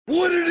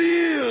what it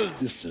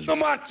is. This is the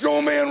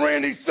Macho Man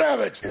Randy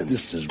Savage. And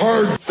this is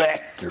Hard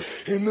Factor.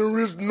 And there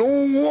is no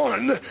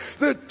one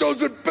that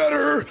does it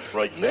better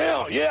right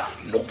now, yeah.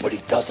 Nobody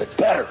does it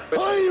better.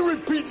 I ain't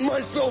repeating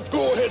myself.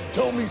 Go ahead,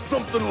 tell me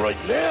something right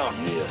now.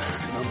 Yeah,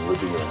 and I'm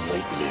living in a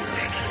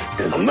nightmare.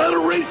 And I'm not a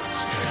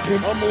racist.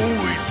 And I'm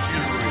always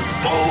cheering.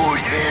 Oh,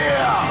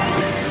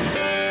 yeah.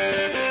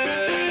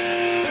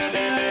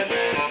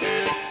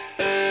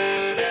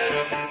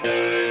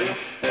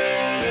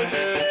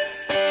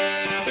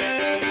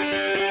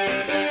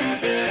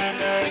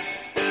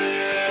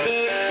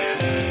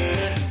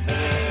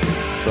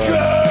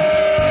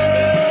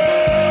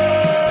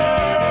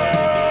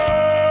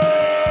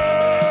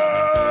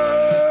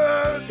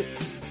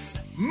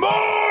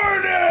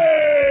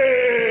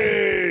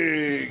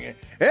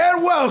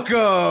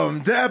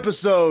 Welcome to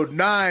episode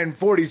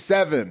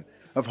 947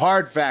 of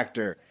Hard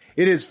Factor.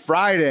 It is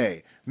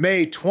Friday,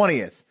 May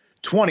 20th,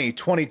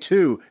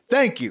 2022.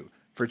 Thank you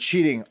for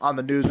cheating on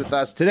the news with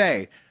us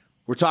today.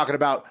 We're talking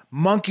about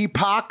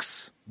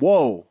monkeypox.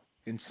 Whoa,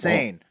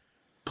 insane. Whoa.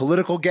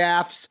 Political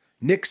gaffes,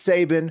 Nick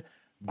Saban,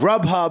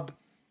 GrubHub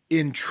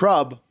in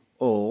trouble,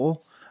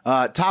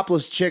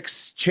 topless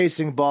chicks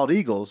chasing bald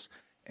eagles,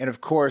 and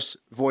of course,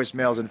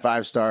 voicemails and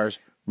 5-stars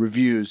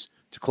reviews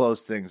to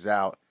close things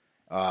out.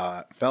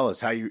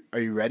 Fellas, are you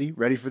ready?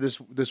 Ready for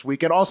this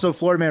weekend? Also,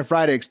 Florida Man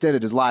Friday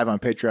Extended is live on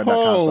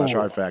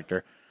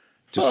patreon.com/hardfactor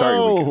to start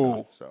your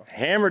weekend. So.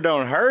 Hammer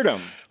don't hurt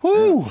him.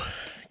 Woo!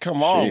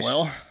 Come on,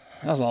 Will.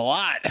 That was a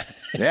lot.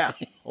 Yeah,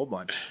 whole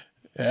bunch.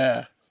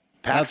 Yeah.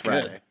 That's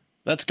Friday. good.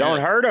 That's good. Don't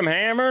hurt him,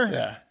 Hammer.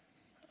 Yeah.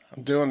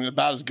 I'm doing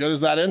about as good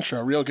as that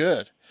intro. Real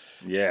good.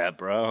 Yeah,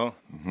 bro.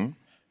 Mm-hmm.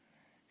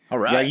 All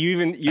right. Yeah, you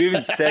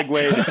even segued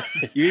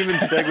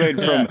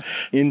from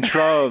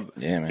intro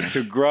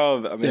to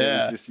grub. I mean, it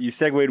was just, you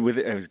segued with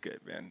it. It was good,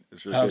 man. It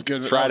was really that was good.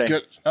 It's Friday.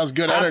 That was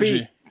good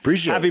energy.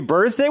 Appreciate Happy it.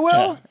 birthday, Will.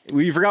 Yeah.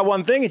 Well, you forgot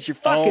one thing. It's your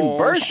fucking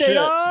birthday, shit.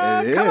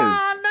 dog. It Come is.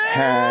 on,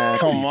 man.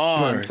 Come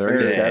on.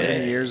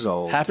 37 years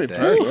old. Happy today.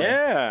 birthday.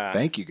 Yeah.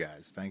 Thank you,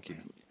 guys. Thank you.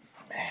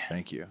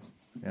 Thank you.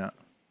 Yeah.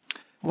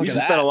 We used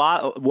to spend a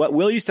lot.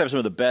 Will used to have some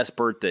of the best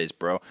birthdays,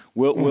 bro.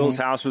 Will's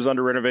house was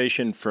under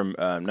renovation from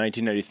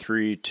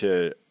 1993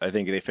 to, I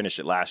think they finished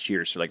it last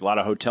year. So like a lot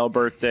of hotel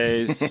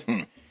birthdays,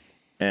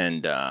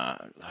 and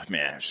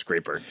man, it's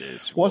great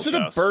birthdays. Was it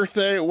a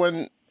birthday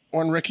when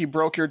Ricky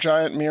broke your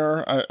giant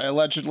mirror?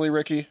 Allegedly,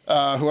 Ricky,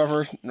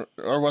 whoever,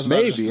 or was it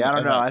Maybe, that just I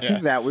don't know. I yeah.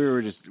 think that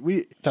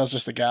that was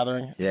just a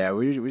gathering. Yeah,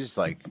 we just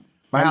like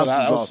my house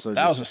was also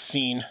that was a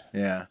scene.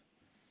 Yeah,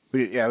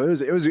 it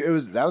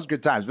was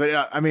good times.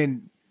 But I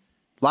mean.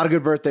 A lot of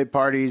good birthday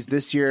parties.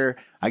 This year,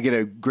 I get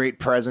a great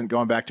present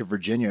going back to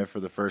Virginia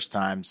for the first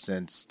time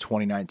since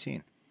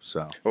 2019.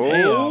 So,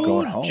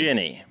 going home.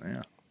 Jenny.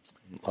 Yeah.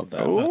 Love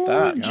that. About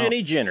that.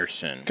 Jenny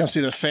Jennerson. Gonna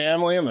see the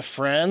family and the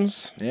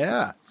friends.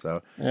 Yeah.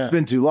 So, it's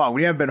been too long.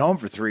 We haven't been home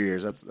for 3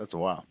 years. That's a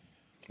while.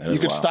 You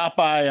could stop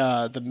by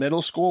the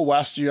middle school.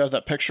 Wes, do you have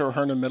that picture of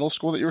her in the middle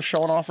school that you were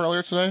showing off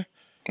earlier today?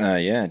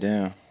 Yeah, I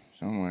do.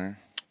 Somewhere.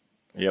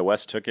 Yeah,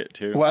 Wes took it,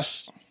 too.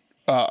 Wes...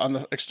 on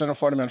the Extended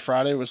Florida Man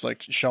Friday was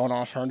like showing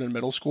off Herndon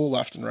Middle School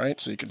left and right,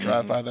 so you could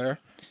drive by there.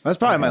 That's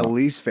probably my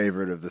least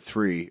favorite of the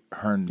three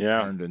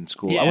Herndon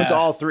schools. Yeah. I went to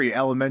all three,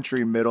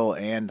 elementary, middle,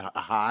 and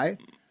high.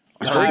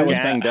 High was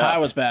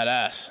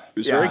badass. It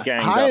was very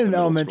ganged high up. and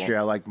elementary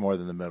I liked more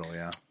than the middle,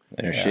 yeah.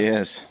 There she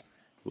is.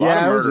 A lot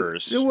of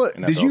murders.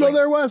 Did you go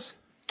there, Wes?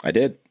 I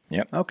did.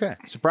 Yep. Okay.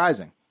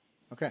 Surprising.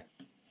 Okay.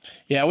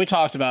 Yeah, we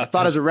talked about. I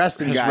thought as a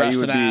resting guy,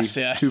 you would be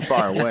too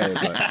far away.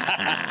 But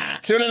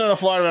tune into the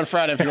Florida Man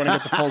Friday if you want to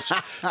get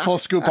the full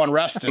scoop on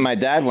resting. My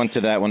dad went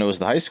to that when it was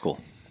the high school.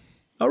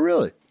 Oh,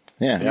 really?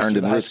 Yeah, earned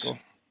in high roots. school.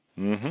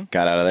 Mm-hmm.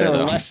 Got out of there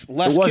though. Less it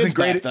wasn't kids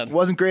great. back then. It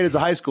wasn't great as a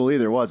high school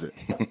either, was it?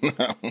 No,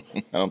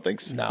 I don't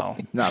think so. No,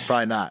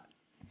 probably not.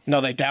 No,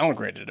 they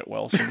downgraded it,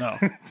 Will. So no,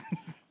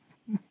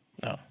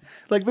 no.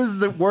 Like this is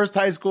the worst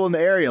high school in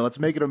the area. Let's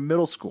make it a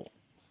middle school.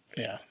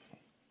 Yeah.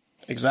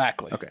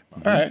 Exactly. Okay.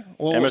 All right.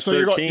 Well, so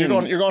you're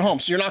going home.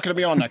 So you're not going to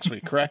be on next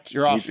week, correct?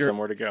 You're off. You're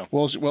somewhere to go.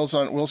 Will's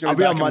going to I'll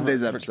be on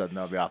Monday's episode, and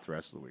I'll be off the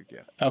rest of the week.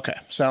 Yeah. Okay.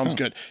 Sounds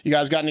good. You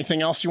guys got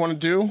anything else you want to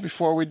do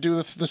before we do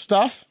the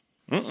stuff?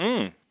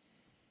 Mm-mm.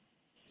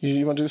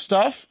 You want to do the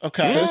stuff?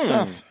 Okay. The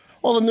stuff.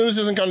 Well, the news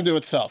isn't going to do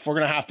itself. We're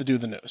going to have to do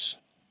the news.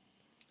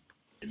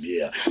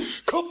 Yeah.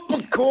 Cup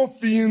of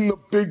coffee in the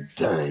big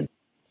time.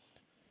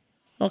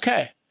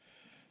 Okay.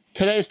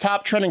 Today's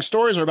top trending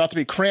stories are about to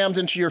be crammed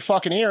into your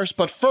fucking ears.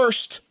 But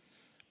first,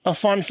 a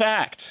fun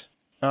fact.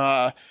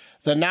 The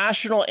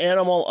national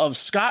animal of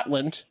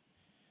Scotland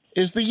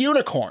is the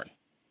unicorn.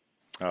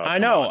 Oh, I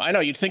know.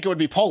 You'd think it would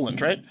be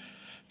Poland, right?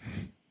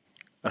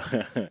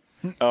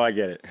 Oh, I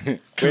get it.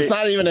 Because it's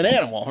not even an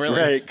animal, really.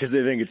 Right, because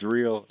they think it's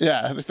real.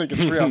 Yeah, they think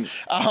it's real.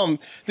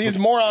 These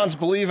morons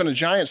believe in a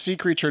giant sea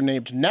creature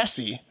named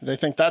Nessie. They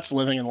think that's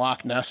living in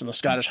Loch Ness in the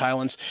Scottish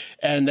Highlands.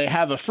 And they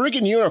have a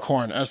friggin'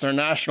 unicorn as their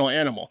national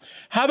animal.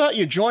 How about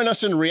you join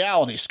us in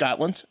reality,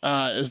 Scotland?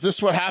 Is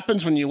this what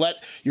happens when you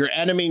let your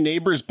enemy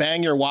neighbors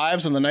bang your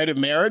wives on the night of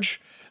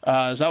marriage?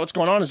 Is that what's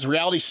going on? Is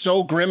reality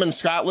so grim in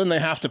Scotland they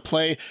have to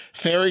play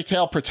fairy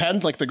tale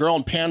pretend like the girl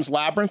in Pan's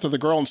Labyrinth or the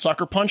girl in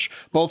Sucker Punch,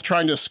 both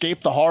trying to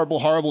escape the horrible,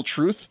 horrible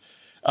truth?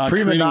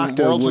 Prima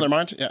nocta worlds in their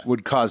mind?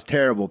 would cause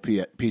terrible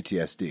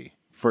PTSD,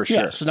 for sure.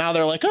 Yeah, so now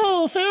they're like,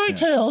 oh, fairy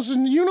tales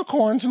and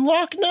unicorns and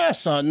Loch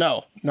Ness.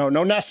 No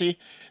Nessie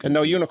and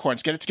no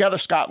unicorns. Get it together,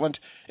 Scotland.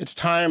 It's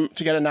time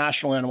to get a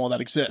national animal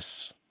that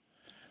exists.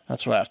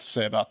 That's what I have to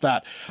say about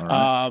that.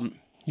 Right.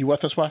 You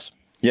with us, Wes?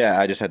 Yeah,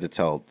 I just had to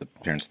tell the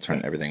parents to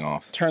turn everything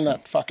off. Turn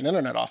that fucking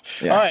internet off.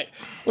 Yeah. All right,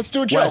 let's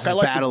do a joke. Wes is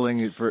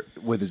battling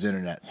with his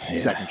internet.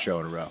 Second show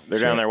in a row.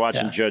 They're down there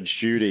watching Judge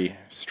Judy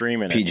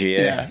streaming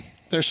PGA. Yeah,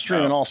 they're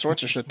streaming all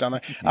sorts of shit down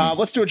there.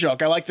 Let's do a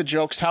joke. I like the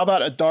jokes. How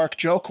about a dark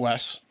joke,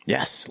 Wes?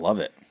 Yes, love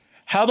it.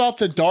 How about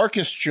the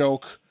darkest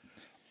joke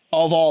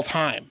of all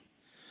time?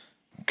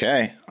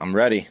 Okay, I'm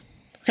ready.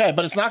 Okay,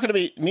 but it's not going to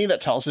be me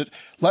that tells it.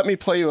 Let me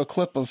play you a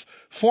clip of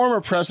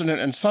former president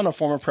and son of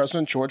former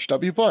President George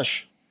W.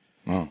 Bush.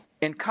 Oh.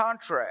 In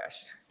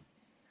contrast,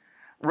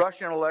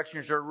 Russian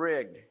elections are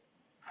rigged.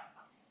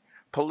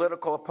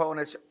 Political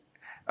opponents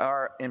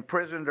are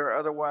imprisoned or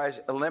otherwise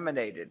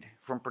eliminated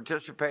from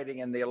participating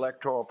in the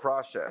electoral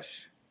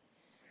process.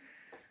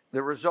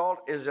 The result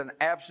is an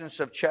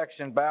absence of checks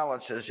and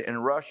balances in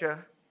Russia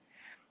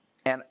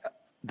and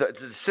the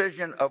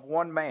decision of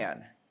one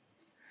man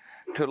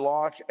to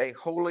launch a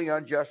wholly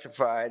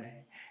unjustified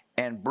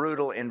and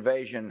brutal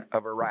invasion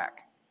of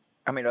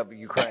of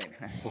Ukraine.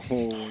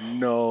 Oh,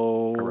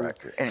 no.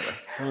 Correct. Anyway.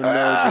 Oh,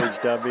 no, George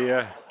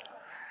W.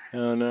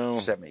 Oh, no.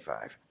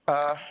 75.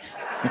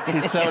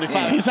 He's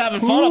 75. He's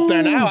having fun up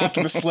there now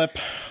after the slip.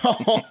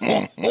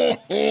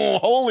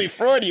 Holy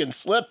Freudian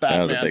slip, Batman.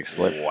 That was a big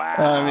slip. Wow.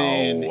 I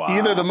mean,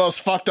 either the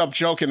most fucked up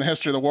joke in the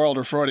history of the world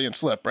or Freudian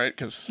slip, right?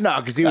 Because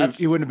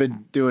he wouldn't have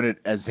been doing it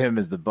as him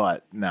as the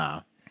butt.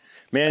 No.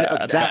 Man,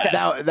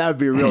 That would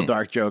be a real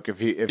dark joke if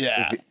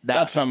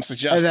that's what I'm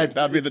suggesting. That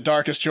would be the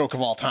darkest joke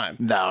of all time.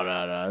 No.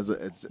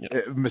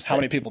 It's how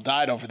many people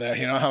died over there?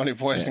 You know, how many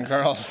boys and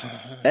girls?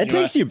 That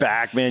takes you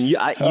back, man. You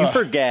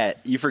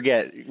forget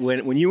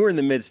when you were in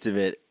the midst of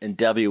it and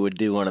W would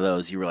do one of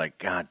those, you were like,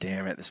 God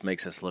damn it, this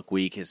makes us look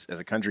weak as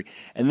a country.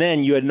 And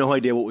then you had no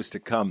idea what was to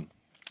come.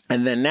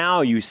 And then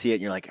now you see it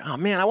and you're like, oh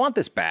man, I want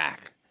this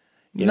back.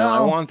 You know,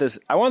 I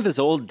want this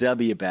old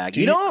W back.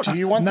 Do you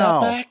want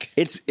that back?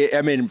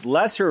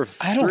 Lesser of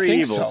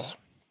three evils. So.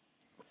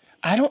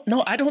 I don't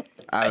know. I don't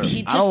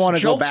want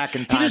to go back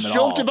in time. He just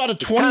joked about a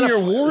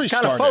 20-year war. It was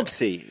kind of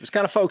folksy. It was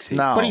kind of folksy.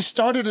 No. But he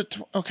started it.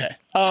 Okay.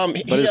 But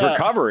his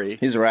recovery.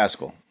 He's a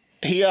rascal.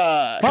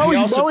 Why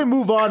don't we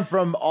move on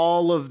from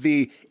all of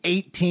the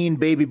 18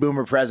 baby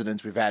boomer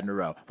presidents we've had in a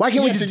row? Why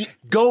can't we just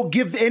go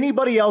give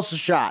anybody else a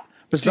shot?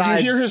 Besides,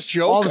 did you hear his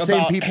joke all the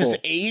same about people his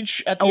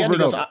age at the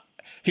end?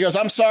 He goes,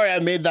 I'm sorry I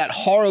made that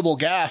horrible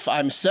gaffe.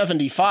 I'm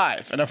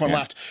 75. And everyone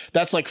laughed.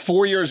 That's like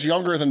 4 years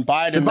younger than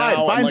Biden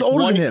now. Biden's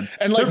older than him.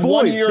 And like They're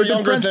 1 boys. year They've been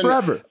younger friends than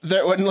forever.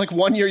 And like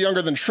 1 year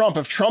younger than Trump.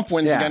 If Trump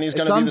wins again, he's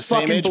going to be the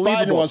same age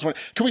Biden was.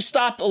 Can we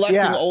stop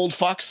electing old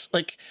fucks?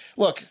 Like,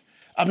 look,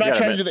 I'm not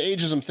trying to do the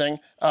ageism thing.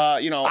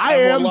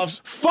 Everyone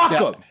loves fuck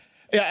them.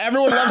 Yeah,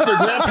 everyone loves their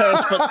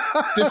grandparents, but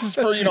this is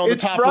for, the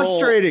top role.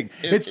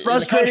 It's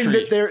frustrating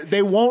that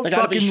they won't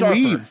fucking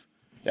leave.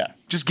 Yeah.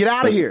 Just get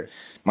out of here.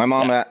 My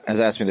mom has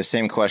asked me the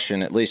same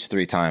question at least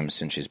 3 times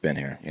since she's been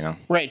here,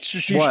 Right.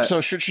 Should she be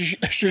president?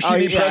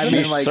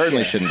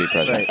 Certainly shouldn't be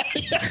president.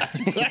 Right. Yeah,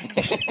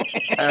 exactly.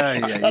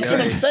 That's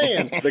what I'm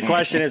saying. The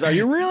question is, are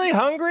you really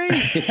hungry?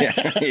 Yeah,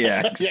 exactly.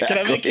 Yeah, can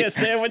I make you a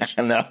sandwich?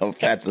 No,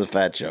 that's a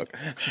fat joke.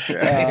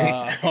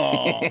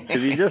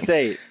 Because he just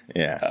ate.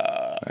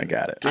 Yeah, I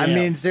got it. I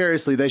mean,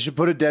 seriously, they should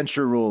put a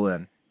denture rule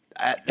in.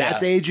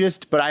 That's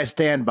ageist, but I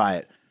stand by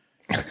it.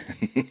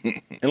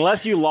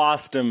 Unless you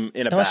lost him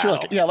in a battle.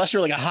 Unless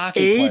you're like a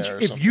hockey player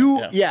or something.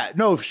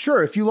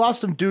 If you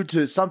lost him due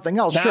to something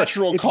else,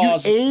 natural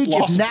cause.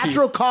 If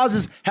natural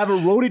causes have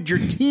eroded your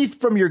teeth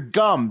from your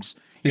gums,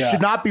 you should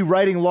not be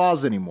writing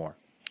laws anymore.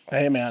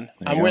 Hey, man,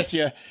 I'm with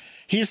you.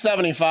 He's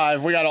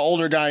 75. We got an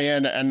older guy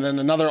in, and then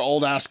another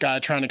old ass guy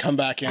trying to come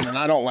back in, and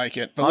I don't like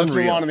it. But let's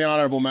move on to the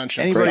honorable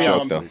mention. Great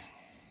joke, though.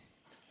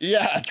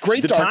 Yeah,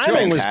 great. The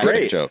timing was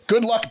great. Joke.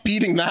 Good luck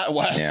beating that,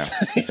 Wes. Yeah,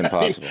 it's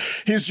impossible.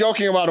 He's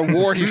joking about a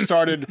war he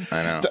started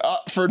I know.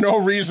 For no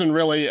reason,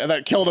 really,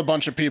 that killed a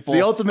bunch of people.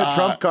 The ultimate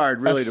trump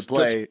card, really, to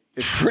play.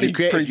 It's pretty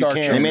dark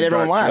joke. He made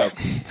everyone laugh.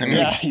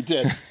 He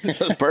did. It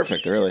was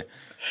perfect, really.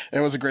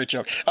 It was a great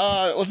joke.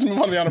 Let's move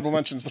on to the honorable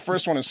mentions. The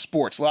first one is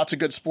sports. Lots of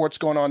good sports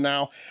going on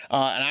now.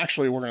 And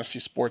actually, we're going to see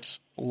sports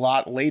a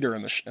lot later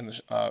in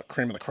the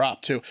cream of the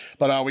crop, too.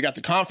 But we got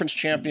the conference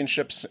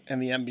championships in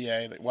the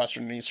NBA, the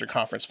Western and Eastern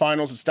Conference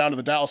Finals. It's down to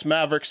the Dallas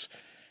Mavericks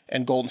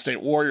and Golden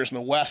State Warriors in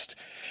the West,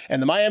 and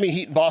the Miami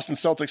Heat and Boston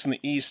Celtics in the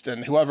East.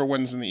 And whoever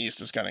wins in the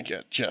East is going to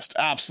get just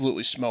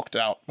absolutely smoked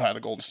out by the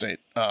Golden State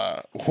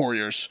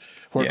Warriors,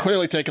 who are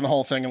clearly taking the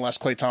whole thing unless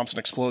Klay Thompson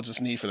explodes his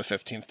knee for the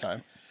 15th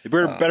time. They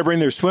better bring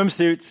their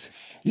swimsuits.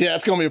 Yeah,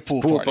 it's going to be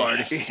a pool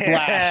party.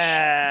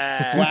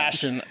 Splash.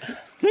 Splash and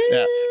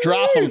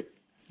drop them.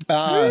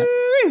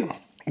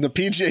 The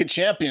PGA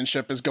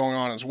Championship is going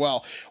on as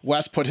well.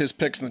 Wes put his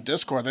picks in the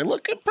Discord. They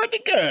look pretty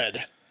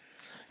good.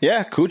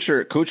 Yeah,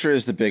 Kuchar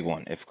is the big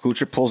one. If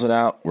Kuchar pulls it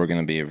out, we're going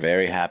to be a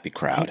very happy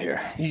crowd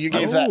here. You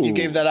gave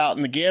that out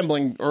in the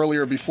gambling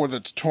earlier before the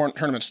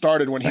tournament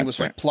started when he was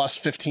like plus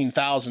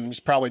 15,000.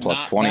 He's probably plus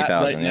not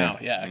 20,000 right now.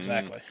 Yeah,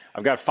 exactly.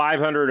 I've got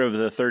 500 of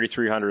the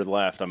 3,300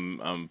 left.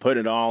 I'm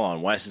putting it all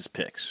on Wes's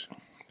picks.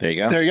 There you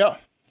go. There you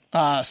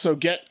go. So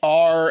get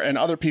our and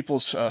other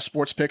people's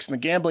sports picks in the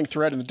gambling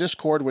thread in the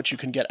Discord, which you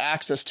can get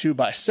access to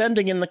by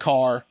sending in the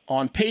car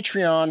on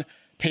Patreon,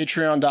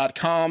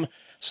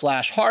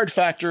 patreon.com/hard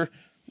factor.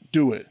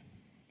 Do it.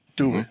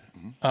 All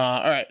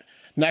right.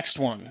 Next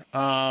one.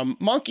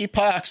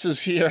 Monkeypox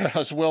is here,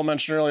 as Will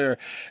mentioned earlier.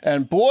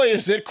 And boy,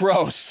 is it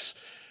gross.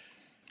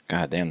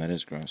 God damn, that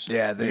is gross.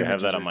 Yeah, I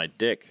have that on my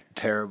dick.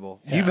 Terrible.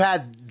 Yeah. You've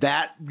had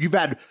that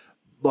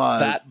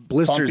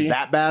blisters bumpy?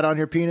 that bad on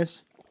your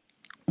penis?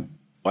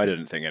 I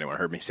didn't think anyone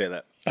heard me say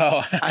that.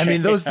 Oh, I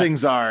mean, those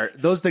things are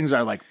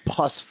like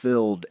pus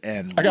filled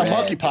and I got red.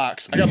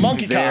 monkeypox. I got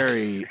monkeypox.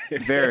 Very,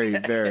 very,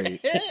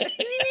 very,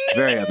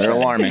 very upsetting. They're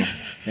alarming.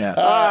 Yeah.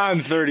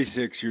 I'm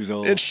 36 years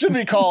old. It should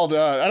be called,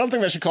 I don't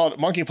think they should call it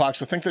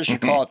monkeypox. I think they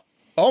should call it,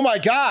 oh my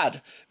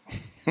God.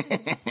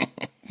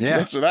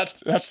 Yeah. So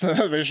that's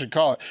what they should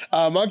call it.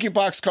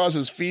 Monkeypox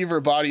causes fever,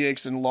 body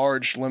aches, and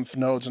large lymph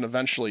nodes, and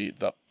eventually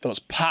those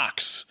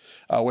pox,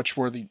 which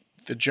were the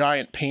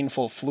giant,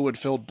 painful,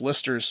 fluid-filled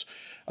blisters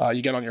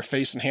you get on your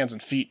face and hands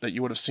and feet that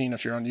you would have seen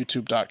if you're on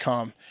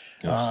youtube.com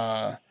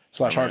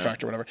 /hard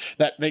factor, whatever.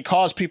 That they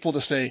cause people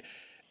to say,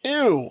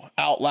 ew,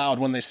 out loud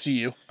when they see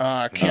you.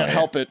 Can't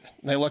help it.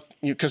 They look,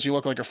 because you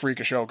look like a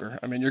freakish ogre.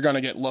 I mean, you're going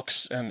to get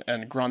looks and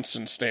grunts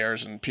and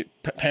stares, and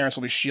parents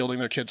will be shielding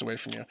their kids away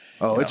from you.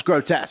 Oh, it's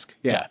grotesque.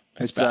 Yeah.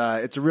 It's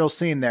It's a real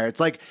scene there. It's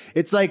like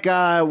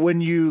when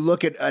you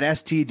look at an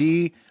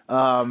STD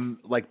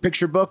like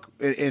picture book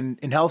in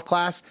health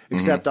class,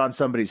 except on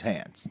somebody's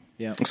hands.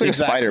 Yeah. Looks like a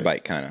spider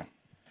bite, kind of.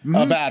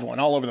 A bad one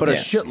all over the But a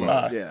place.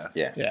 shitload.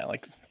 Yeah,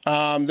 like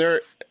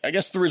I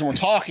guess the reason we're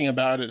talking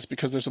about it is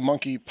because there's a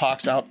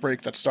monkeypox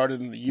outbreak that started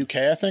in the UK,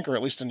 I think, or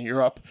at least in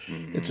Europe.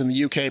 It's in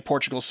the UK,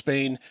 Portugal,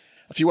 Spain,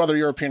 a few other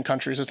European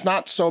countries. It's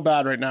not so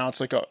bad right now. It's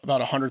like about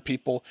 100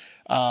 people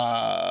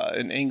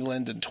in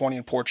England and 20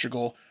 in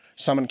Portugal,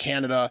 some in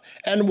Canada,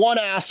 and one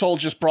asshole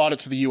just brought it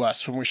to the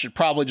US when we should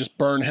probably just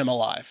burn him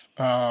alive.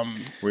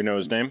 We know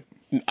his name?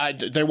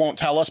 They won't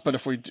tell us, but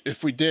if we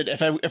did,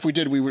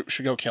 we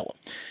should go kill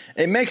him.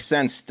 It makes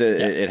sense that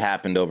it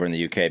happened over in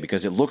the UK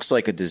because it looks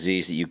like a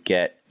disease that you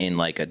get in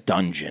like a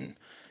dungeon,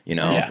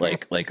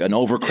 like an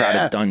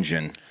overcrowded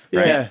dungeon.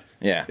 Right?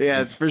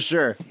 Yeah, for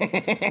sure.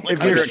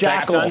 If you're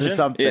shackled to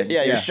something.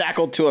 You're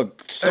shackled to a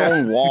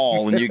stone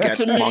wall and you get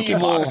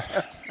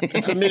monkeypox.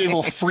 It's a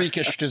medieval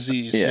freakish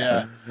disease.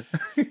 Yeah.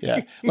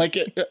 Like,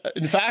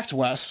 in fact,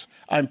 Wes,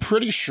 I'm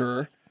pretty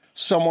sure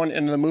someone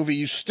in the movie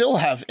you still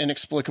have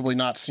inexplicably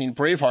not seen,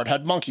 Braveheart,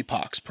 had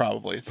monkeypox,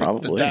 probably.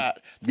 The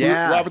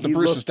dad. Robert the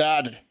Bruce's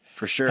dad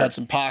for sure had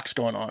some pox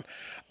going on.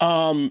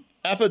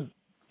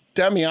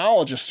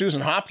 Epidemiologist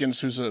Susan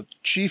Hopkins, who's a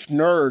chief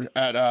nerd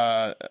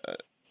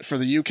for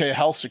the UK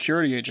Health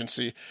Security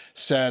Agency,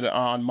 said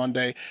on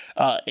Monday,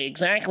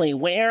 exactly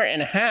where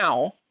and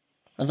how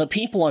the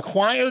people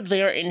acquired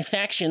their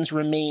infections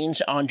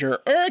remains under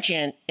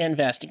urgent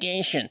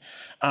investigation.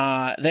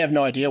 They have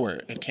no idea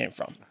where it came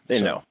from.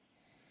 They know.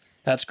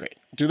 That's great.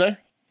 Do they?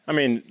 I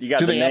mean, you got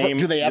Do the they name. ever?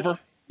 Do they ever?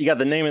 You got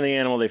the name of the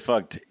animal they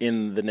fucked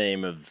in the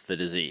name of the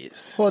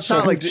disease. Well, it's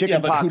not like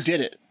chicken but who pox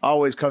did it?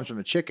 always comes from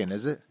a chicken,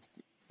 is it?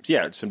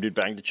 Yeah, some dude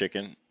banged a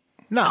chicken.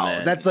 No,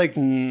 then- that's like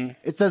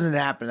it doesn't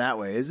happen that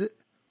way, is it?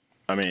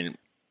 I mean,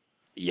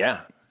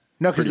 yeah.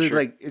 No, because Pretty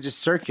sure. it just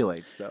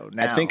circulates though.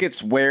 Now. I think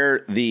it's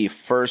where the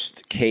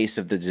first case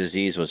of the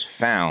disease was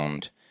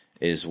found.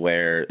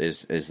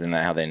 Isn't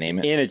that how they name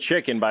it? In a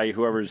chicken by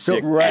whoever's so.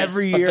 dick.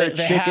 Every But year, they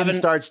chicken haven't-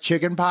 starts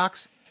chicken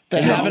pox.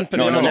 They haven't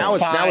been able to now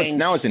find...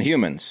 it's in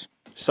humans.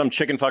 Some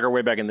chicken fucker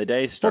way back in the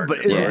day Well, started.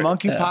 but is it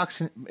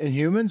monkeypox in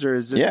humans, or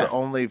is this the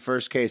only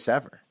first case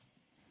ever?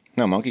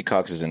 No,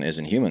 monkeypox is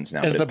in humans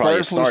now. Is But the it probably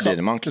bird flu started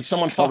in monkeys. Did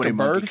someone So fuck a many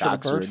bird for the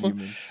monkeycocks are bird in flu?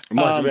 humans. It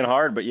must have been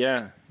hard, but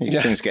yeah.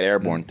 Things get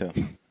airborne too.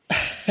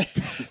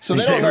 So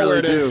they don't know where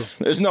it really is.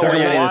 There's no Took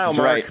way a any of this while, is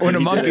Mark. right. When a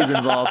monkey's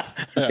involved.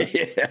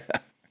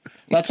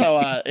 That's how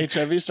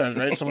HIV started,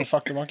 right? Someone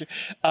fucked a monkey.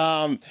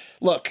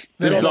 Look,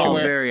 they This is don't know all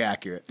where. very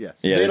accurate. Yes.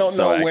 Yeah, They this don't is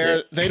so know where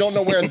accurate. they don't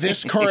know where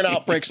this current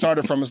outbreak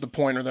started from. Is the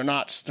point, or they're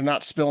not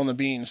spilling the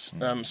beans.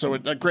 So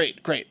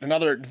great,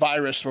 another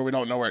virus where we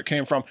don't know where it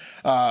came from.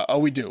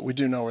 We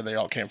do know where they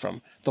all came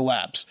from, the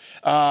labs.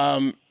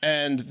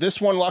 And this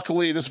one,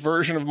 luckily, this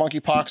version of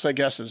monkeypox, I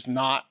guess, is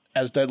not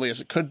as deadly as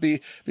it could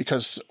be,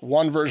 because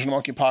one version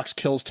of monkeypox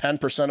kills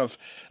 10%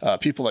 of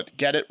people that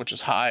get it, which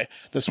is high.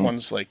 This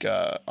one's like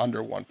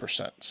under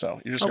 1%. So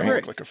you're just going to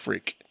look like a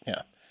freak.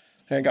 Yeah.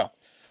 There you go.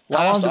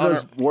 How long do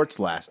those warts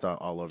last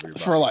all over your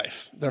body? For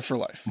life. They're for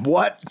life.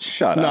 What?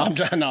 Shut up.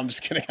 I'm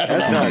just kidding. I don't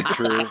That's know. not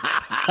true.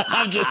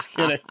 I'm just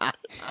kidding.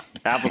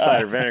 Apple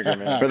cider vinegar,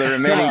 man. For the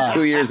remaining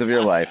 2 years of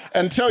your life.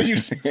 Until you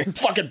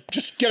fucking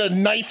just get a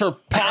knife or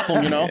pop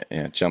them, you know?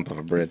 Yeah, jump off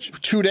a bridge.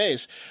 2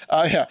 days.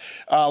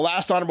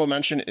 Last honorable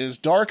mention is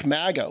Dark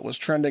MAGA was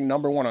trending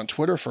 #1 on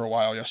Twitter for a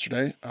while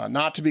yesterday.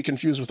 Not to be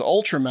confused with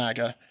Ultra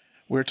MAGA.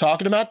 We're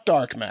talking about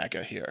Dark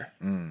MAGA here.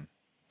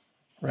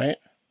 Right?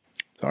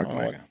 Dark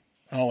MAGA.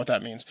 I don't know what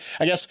that means.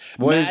 I guess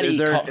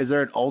Is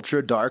there an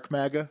ultra dark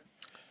MAGA?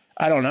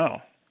 I don't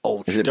know.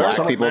 Is it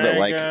black people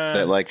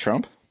that like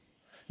Trump?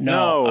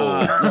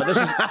 No,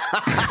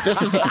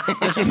 this is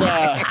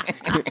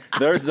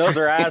Those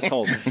are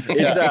assholes.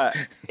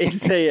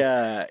 It's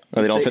a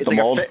they don't fit the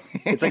mold.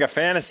 It's like a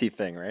fantasy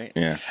thing, right?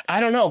 Yeah. I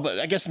don't know, but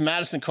I guess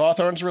Madison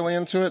Cawthorn's really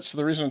into it. So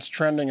the reason it's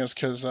trending is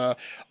because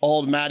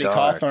old Matty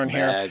Cawthorn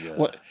here,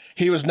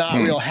 he was not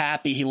real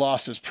happy. He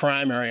lost his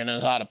primary and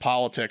is out of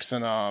politics.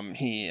 And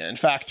he, in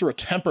fact, threw a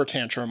temper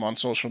tantrum on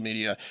social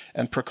media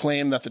and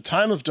proclaimed that the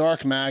time of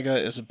Dark MAGA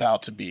is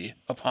about to be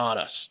upon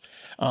us.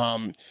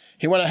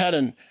 He went ahead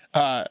and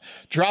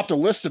dropped a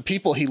list of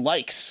people he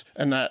likes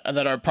and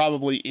that are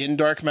probably in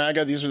Dark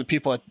MAGA. These are the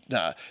people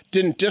that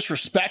didn't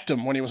disrespect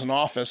him when he was in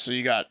office. So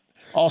you got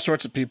all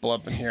sorts of people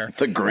up in here.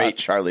 The great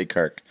Charlie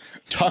Kirk.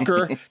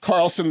 Tucker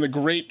Carlson, the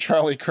great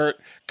Charlie Kirk,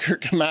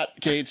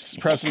 Matt Gaetz,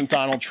 President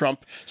Donald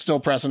Trump, still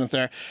president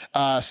there.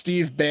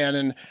 Steve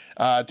Bannon,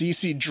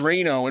 DC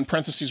Drano, in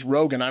parentheses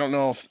Rogan. I don't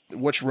know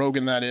which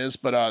Rogan that is,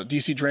 but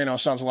DC Drano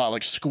sounds a lot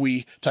like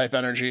Squee type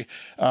energy.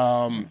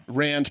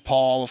 Rand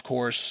Paul, of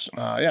course.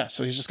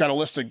 So he's just got a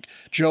list of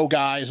Joe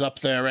guys up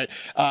there, right?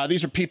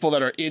 These are people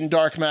that are in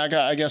Dark MAGA,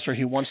 I guess, or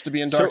he wants to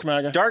be in Dark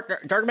MAGA.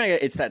 Dark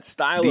MAGA, it's that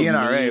style the of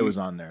NRA meme. was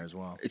on there as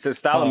well. It's a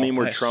style of meme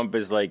where nice. Trump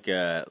is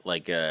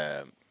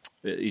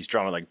he's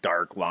drawing like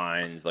dark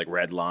lines, like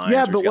red lines.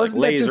 Yeah, or but he's got,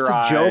 wasn't like, that just laser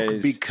a joke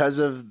eyes. because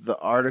of the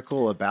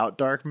article about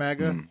Dark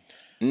MAGA?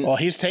 Well,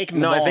 he's taking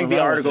the No, ball I think and the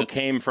run with article it.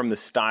 came from the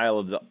style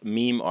of the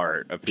meme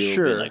art of people.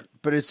 Sure, being like,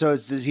 but he's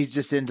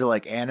just into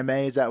like anime.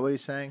 Is that what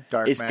he's saying?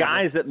 Dark it's MAGA?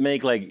 guys that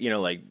make like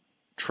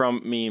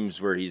Trump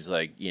memes where he's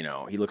like, he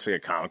looks like a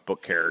comic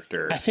book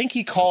character. I think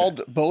he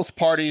called both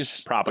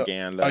parties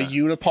Propaganda. a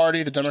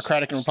uniparty, the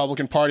Democratic and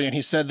Republican Party, and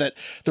he said that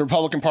the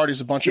Republican Party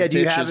is a bunch of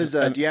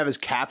bitches. Do you have his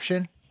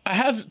caption? I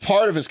have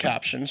part of his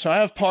caption. So I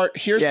have part.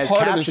 Here's His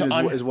part of his.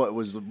 caption is what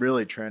was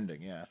really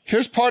trending. Yeah.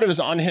 Here's part of his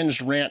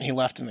unhinged rant he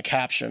left in the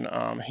caption.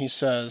 He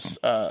says,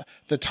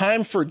 the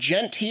time for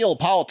genteel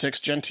politics,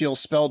 genteel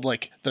spelled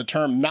like the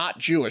term not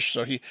Jewish,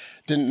 so he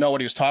didn't know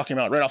what he was talking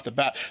about right off the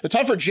bat. The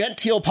time for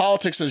genteel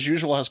politics as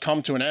usual has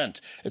come to an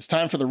end. It's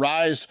time for the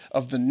rise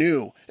of the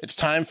new. It's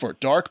time for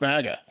Dark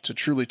MAGA to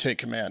truly take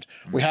command.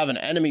 We have an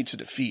enemy to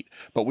defeat,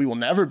 but we will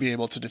never be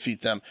able to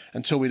defeat them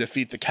until we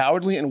defeat the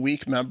cowardly and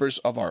weak members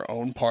of our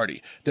own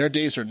party. Their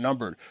days are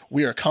numbered.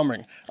 We are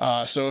coming.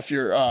 So if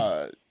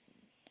you're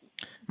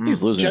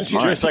He's losing his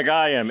mind. Just like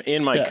I am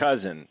in my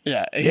cousin.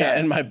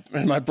 and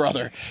my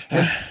brother.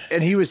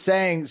 And he was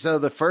saying, so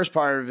the first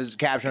part of his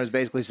caption was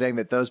basically saying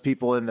that those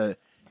people in the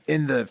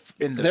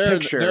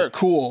picture, they're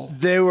cool.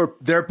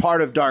 They're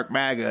part of Dark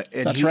MAGA,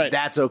 and That's right.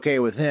 That's okay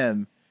with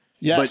him.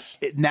 Yes.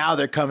 But now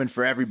they're coming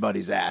for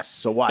everybody's ass.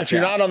 So watch If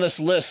you're out. not on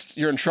this list,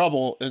 you're in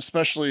trouble,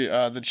 especially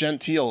the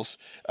Gentiles.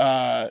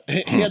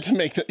 He had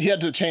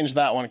to change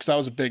that one because that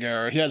was a big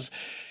error. He has,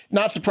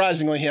 not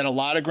surprisingly, he had a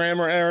lot of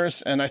grammar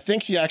errors, and I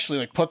think he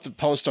actually put the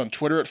post on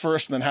Twitter at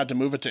first and then had to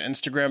move it to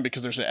Instagram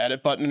because there's an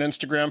edit button in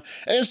Instagram.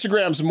 And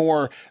Instagram's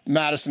more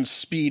Madison's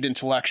speed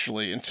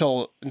intellectually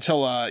until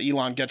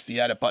Elon gets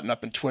the edit button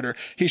up in Twitter.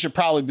 He should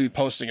probably be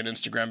posting at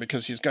Instagram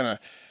because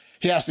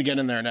he has to get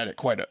in there and edit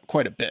quite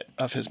a bit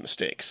of his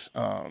mistakes.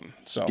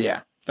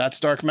 Yeah.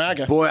 That's Dark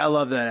MAGA. Boy, I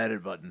love that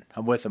edit button.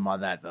 I'm with him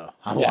on that though.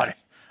 I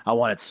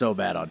want it so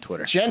bad on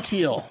Twitter.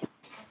 Gentile.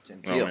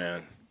 Oh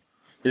man,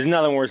 there's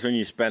nothing worse when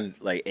you spend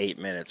like 8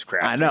 minutes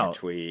crafting a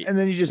tweet, and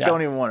then you just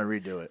don't even want to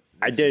redo it.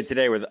 I did it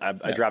today with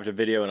I dropped a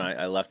video and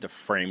I left a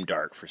frame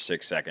dark for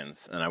 6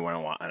 seconds and I went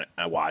and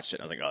I watched it.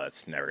 And I was like, oh,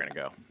 that's never gonna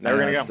go.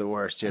 That's the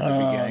worst. At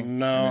the beginning.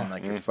 No. And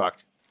then, you're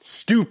fucked.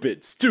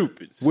 Stupid.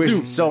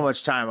 Wasted so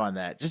much time on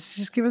that.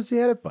 Just give us the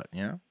edit button,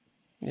 you know?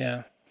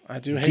 Yeah, I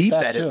do hate Deep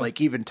that edit, too.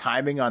 like even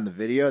timing on the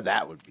video,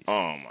 that would be.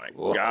 Oh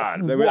my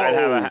god!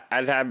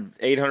 I'd have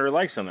 800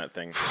 likes on that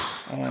thing.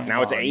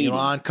 Now it's 80.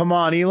 Elon, come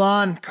on,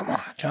 Elon,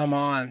 come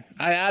on.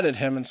 I added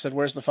him and said,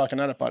 "Where's the fucking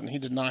edit button?" He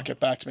did not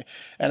get back to me.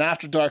 And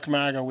after Dark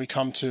MAGA, we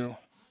come to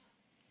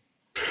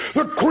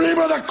The cream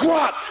of the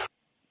crop!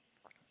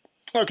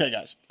 okay,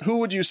 guys. Who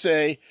would you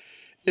say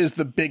is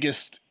the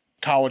biggest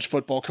college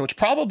football coach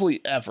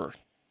probably ever?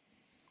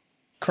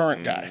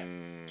 Current guy.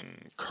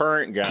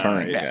 Current guy.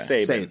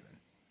 Saban.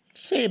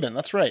 Saban,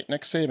 that's right,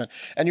 Nick Saban.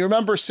 And you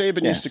remember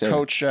Saban used to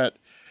coach at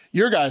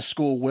your guys'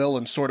 school, Will,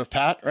 and sort of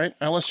Pat, right?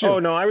 LSU. Oh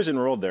no, I was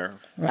enrolled there.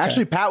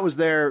 Actually, Pat was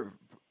there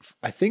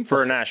I think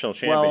for a national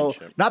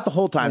championship. Well, not the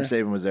whole time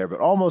Saban was there, but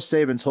almost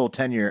Saban's whole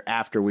tenure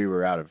after we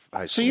were out of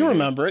high school. So you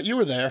remember it. You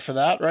were there for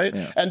that, right?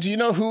 Yeah. And do you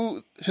know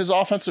who his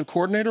offensive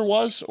coordinator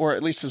was, or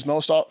at least his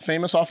most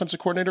famous offensive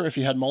coordinator, if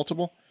he had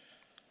multiple?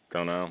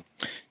 Don't know.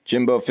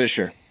 Jimbo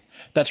Fisher.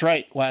 That's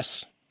right,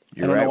 Wes.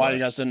 I don't know why you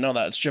guys didn't know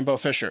that. It's Jimbo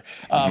Fisher,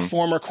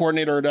 former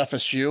coordinator at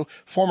FSU,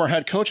 former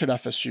head coach at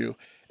FSU,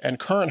 and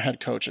current head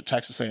coach at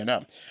Texas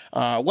A&M.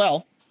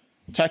 Well,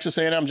 Texas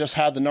A&M just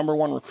had the number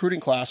 1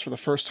 recruiting class for the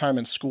first time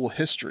in school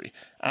history.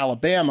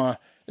 Alabama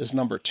is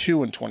number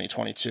 2 in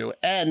 2022,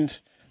 and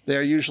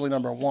they're usually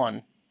number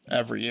 1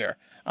 every year.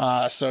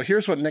 So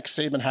here's what Nick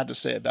Saban had to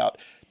say about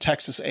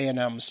Texas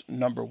A&M's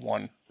number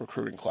 1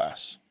 recruiting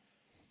class.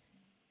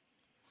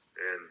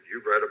 And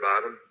you've read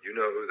about them. You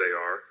know who they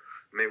are.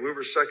 I mean, we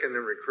were second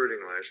in recruiting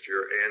last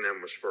year.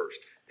 A&M was first.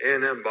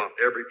 A&M bought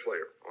every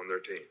player on their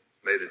team.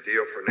 Made a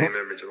deal for name,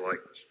 image, and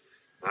likeness.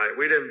 All right,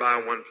 we didn't buy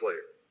one player.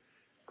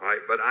 All right,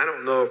 but I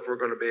don't know if we're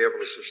going to be able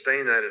to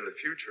sustain that in the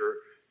future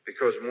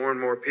because more and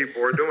more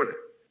people are doing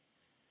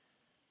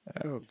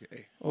it.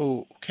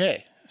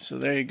 Okay. So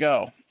there you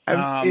go.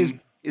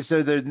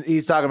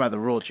 He's talking about the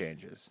rule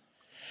changes.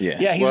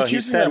 Yeah. He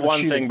said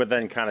one thing, but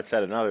then kind of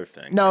said another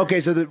thing. No,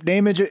 okay. So the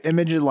name,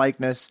 image, and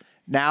likeness.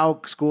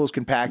 Now schools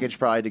can package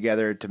probably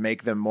together to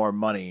make them more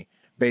money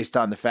based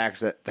on the fact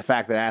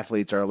that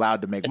athletes are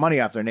allowed to make money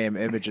off their name,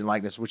 image, and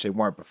likeness, which they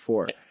weren't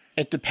before.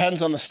 It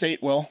depends on the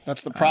state, Will.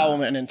 That's the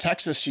problem. And in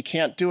Texas, you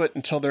can't do it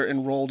until they're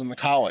enrolled in the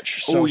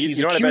college. So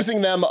he's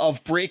accusing them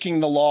of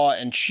breaking the law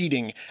and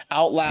cheating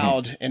out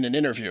loud in an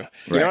interview.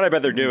 You know what I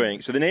bet they're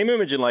doing? So the name,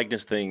 image, and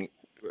likeness thing,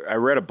 I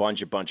read a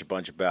bunch about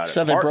it.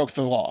 Said they broke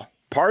the law.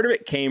 Part of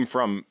it came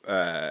from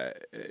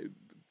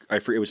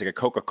it was like a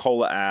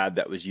Coca-Cola ad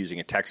that was using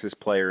a Texas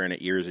player in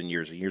it years and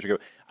years and years ago.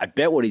 I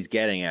bet what he's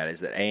getting at is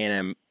that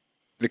A&M,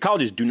 the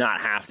colleges do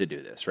not have to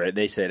do this, right?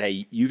 They said,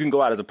 hey, you can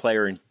go out as a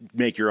player and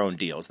make your own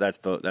deals. That's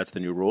the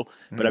new rule.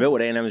 But I bet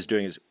what A&M is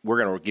doing is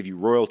we're going to give you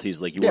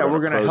royalties like you would on a pro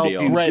deal. Yeah, we're going to help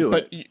you do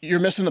it. But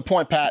you're missing the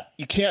point, Pat.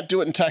 You can't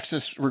do it in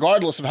Texas,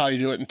 regardless of how you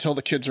do it, until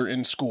the kids are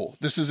in school.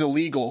 This is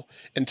illegal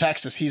in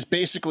Texas. He's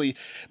basically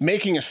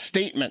making a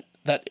statement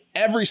that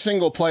every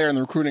single player in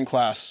the recruiting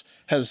class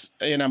has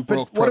A&M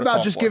broke. But what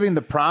about just giving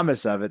the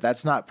promise of it?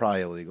 That's not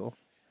probably illegal.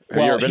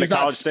 Well, he's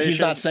not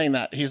saying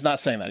that. He's not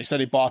saying that. He said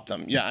he bought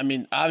them. Yeah, I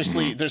mean,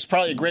 obviously, there's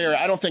probably a gray area.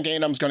 I don't think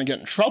A&M's going to get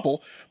in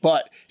trouble,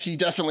 but he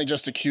definitely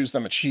just accused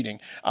them of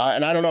cheating.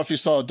 And I don't know if you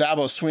saw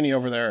Dabo Swinney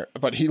over there,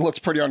 but he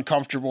looked pretty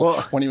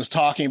uncomfortable when he was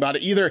talking about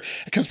it. Either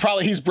because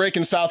probably he's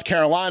breaking South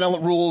Carolina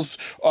rules.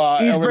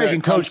 He's breaking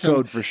coach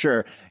code for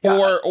sure.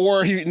 Yeah.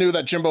 Or he knew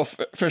that Jimbo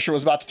Fisher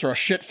was about to throw a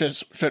shit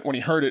fit when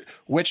he heard it,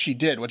 which he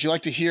did. Would you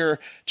like to hear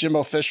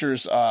Jimbo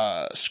Fisher's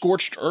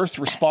scorched earth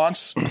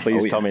response?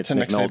 Please tell me it's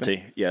Nick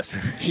Nolte. Yes.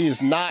 He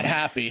is not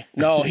happy.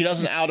 No, he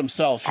doesn't out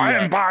himself. I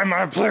am buying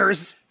my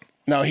players.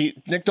 No,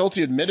 Nick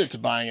Nolte admitted to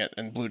buying it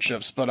in blue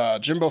chips, but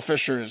Jimbo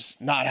Fisher is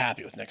not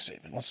happy with Nick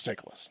Saban. Let's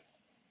take a listen.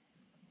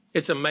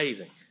 It's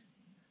amazing.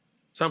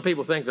 Some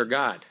people think they're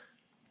God.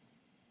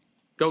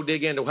 Go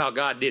dig into how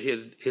God did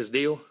his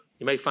deal.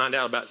 You may find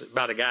out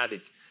about a guy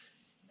that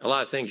a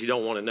lot of things you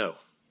don't want to know.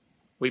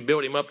 We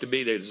built him up to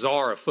be the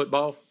czar of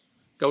football.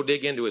 Go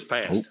dig into his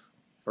past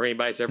or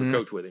anybody that's ever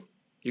coached with him.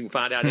 You can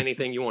find out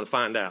anything you want to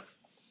find out,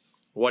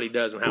 what he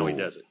does and how he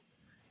does it.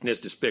 And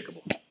it's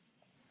despicable.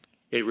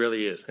 It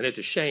really is. And it's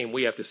a shame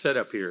we have to sit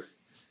up here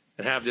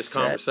and have this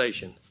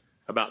conversation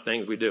about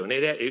things we do. And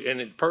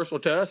it's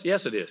personal to us?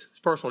 Yes, it is. It's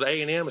personal to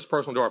A&M. It's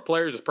personal to our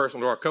players. It's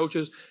personal to our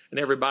coaches and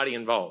everybody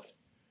involved.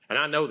 And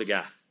I know the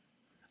guy.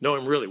 Know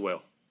him really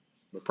well.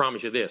 But I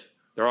promise you this,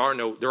 there are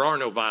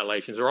no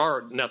violations. There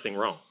are nothing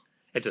wrong.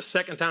 It's the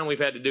second time we've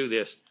had to do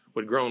this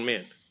with grown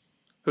men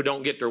who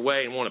don't get their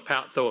way and want to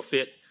pout, throw a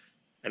fit,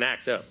 and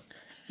act up.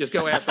 Just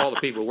go ask all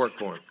the people who work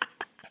for him.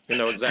 You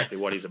know exactly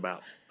what he's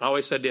about. I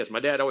always said this. My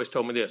dad always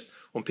told me this.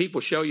 When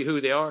people show you who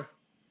they are,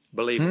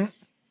 believe him.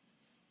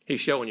 He's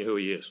showing you who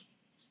he is.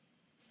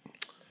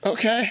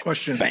 Okay.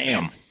 Question.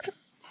 Bam.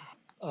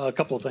 A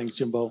couple of things,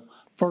 Jimbo.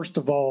 First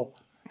of all,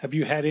 have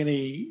you had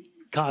any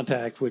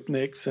contact with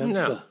Nick since?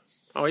 No.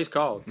 Oh, he's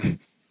called.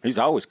 He's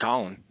always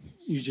calling.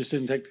 You just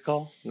didn't take the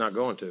call? Not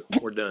going to.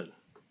 We're done.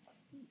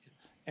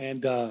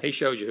 And he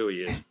shows you who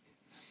he is.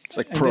 It's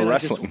like pro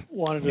wrestling.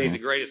 He's the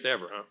greatest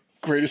ever, huh?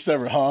 Greatest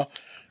ever, huh?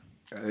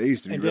 They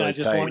used to be really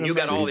tight. When you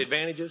got all the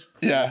advantages?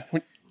 Yeah.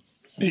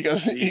 He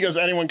goes,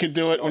 anyone can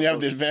do it when you have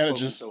the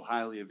advantages. So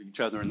highly of each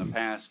other in the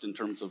past in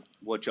terms of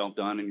what y'all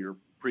done in your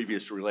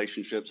previous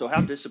relationship. So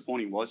how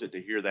disappointing was it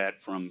to hear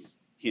that from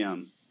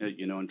him,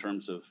 in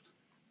terms of,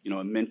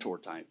 a mentor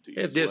type to you?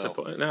 It's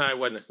disappointing. No, it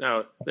wasn't.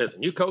 No,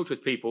 listen, you coach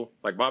with people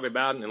like Bobby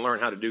Bowden and learn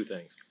how to do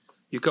things.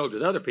 You coach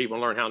with other people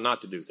and learn how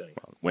not to do things.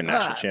 Win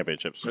national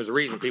championships. There's a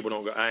reason people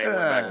don't go, I ain't going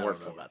back and work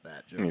for him. About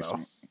that,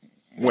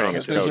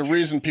 There's a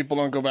reason people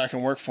don't go back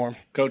and work for him.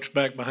 Coach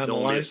back behind the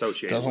lights.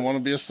 Doesn't want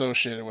to be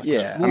associated with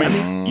him. I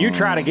mean, you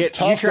try to get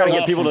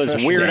people to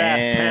this weird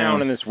ass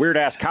town and this weird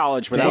ass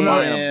college without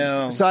buying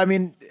them. So I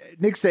mean,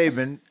 Nick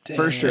Saban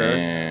for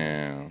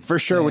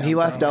sure. When he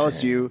left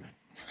LSU,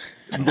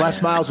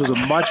 Les Miles was a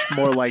much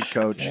more liked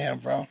coach. Damn,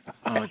 bro.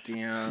 Oh,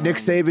 damn. Nick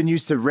Saban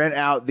used to rent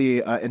out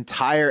the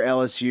entire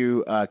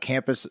LSU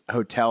campus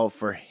hotel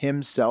for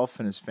himself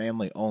and his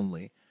family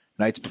only,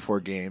 nights before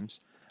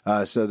games,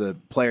 so the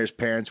players'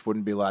 parents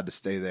wouldn't be allowed to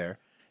stay there.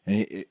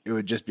 And it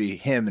would just be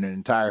him in an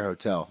entire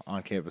hotel,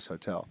 on-campus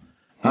hotel.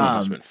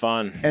 Must have been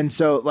fun. And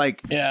so,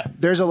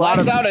 there's a lot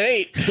Lights of... out at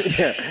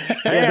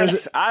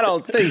 8. I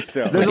don't think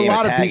so. There's a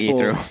lot of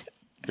people...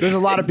 There's a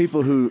lot of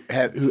people who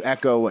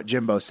echo what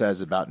Jimbo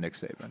says about Nick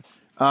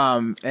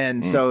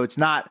Saban. So it's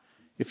not,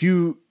 if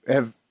you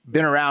have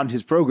been around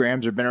his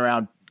programs or been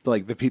around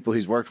the people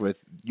he's worked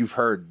with, you've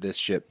heard this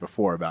shit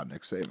before about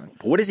Nick Saban.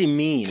 But what does he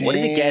mean? What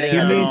is he getting He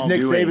at? means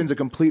Nick Saban's a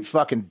complete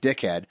fucking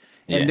dickhead.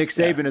 And Nick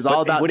Saban is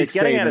all about what Nick he's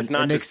getting Saban. at is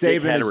not and Nick just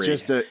Saban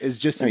dickheadery. is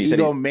just an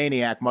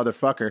egomaniac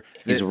motherfucker.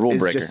 He's a rule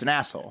breaker. Just an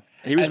asshole.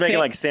 He was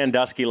making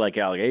Sandusky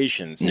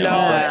allegations. No,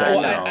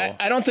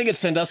 I don't think it's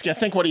Sandusky. I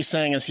think what he's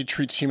saying is he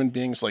treats human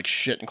beings like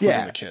shit,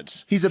 including the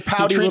kids. He's a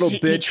pouty little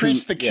bitch. He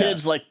treats the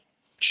kids like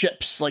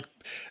chips,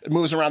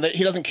 moves around.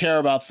 He doesn't care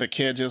about the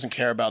kids. He doesn't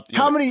care about the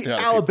How many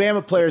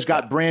Alabama players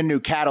got brand new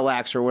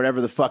Cadillacs or whatever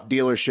the fuck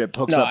dealership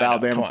hooks up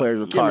Alabama players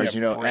with cars,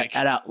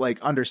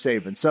 under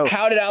Saban. So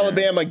how did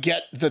Alabama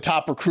get the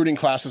top recruiting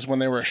classes when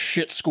they were a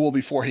shit school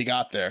before he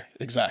got there?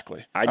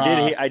 Exactly.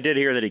 I did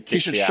hear that he kicked he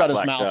should the shut Affleck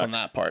his mouth duck. on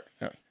that part.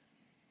 Yeah.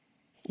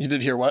 You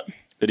did hear what?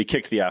 That he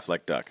kicked the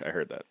Affleck duck. I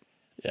heard that.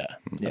 Yeah,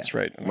 that's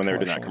right. When they were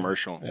doing that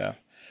commercial. Yeah.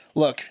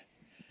 Look.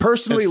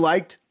 Personally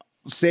liked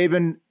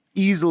Saban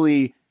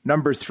easily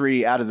number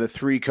 3 out of the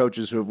 3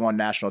 coaches who have won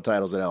national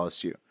titles at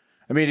LSU.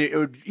 I mean, it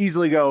would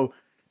easily go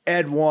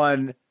Ed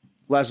 1,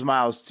 Les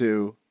Miles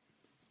 2,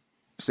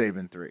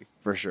 Saban 3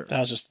 for sure. That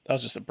was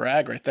just a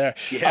brag right there.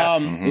 Yeah,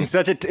 in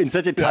such a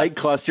tight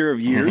cluster of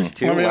years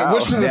too. I mean, wow.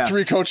 which of the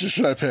 3 coaches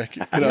should I pick?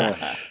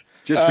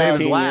 Just Saban's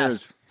 15 last.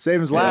 years.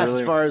 Saban's last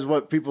as far as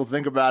what people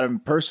think about him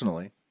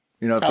personally.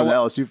 For the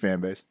LSU fan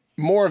base.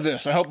 More of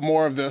this. I hope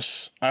more of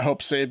this. I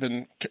hope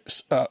Saban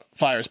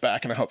fires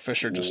back, and I hope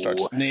Fisher just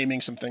starts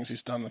naming some things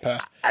he's done in the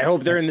past. I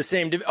hope they're in the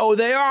same division. Oh,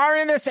 they are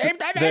in the same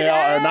division. They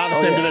are not in the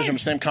same division,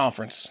 same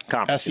conference.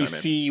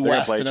 SEC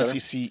West and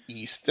SEC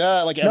East.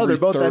 Every they're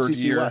both third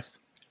SEC year. West.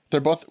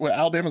 They're both.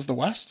 Alabama's the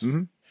West.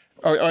 Mm-hmm.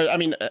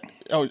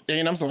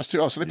 A&M's the West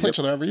too. Oh, so they play each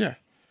other every year.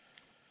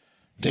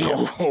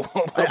 Damn.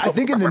 I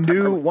think in the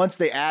new, once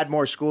they add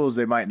more schools,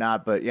 they might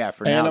not. But yeah,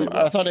 for now,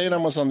 I thought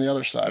A&M was on the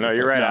other side. No,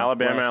 you're right. No,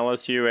 Alabama,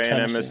 West. LSU, A&M,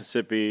 Tennessee.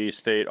 Mississippi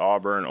State,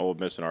 Auburn, Ole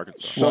Miss, and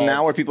Arkansas. So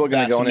now are people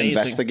going to go and amazing.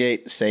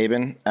 investigate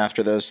Saban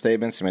after those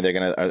statements? I mean,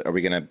 are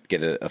we going to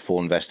get a full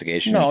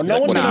investigation? No, no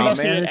one's going to man,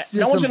 investigate. it's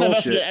No just one's some going to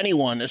bullshit. investigate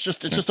anyone. It's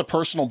just a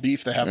personal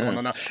beef they have going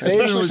on now.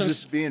 Saban was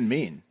just being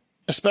mean.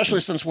 Especially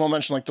since Will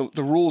mentioned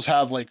the rules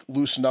have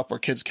loosened up where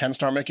kids can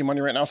start making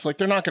money right now. So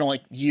they're not going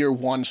to year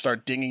 1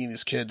 start dinging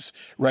these kids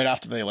right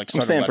after they I'm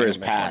start. saying for his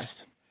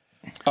past.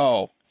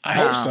 Oh, I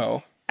hope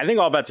so. I think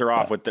all bets are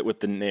off with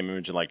the name,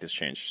 image, and likeness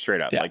change.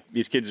 Straight up,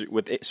 these kids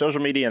with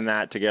social media and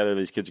that together,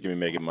 these kids are going to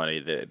be making money.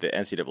 The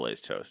NCAA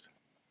is toast.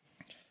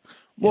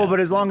 Well, but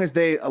as long as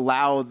they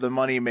allow the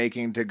money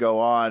making to go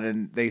on,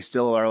 and they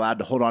still are allowed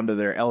to hold on to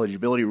their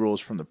eligibility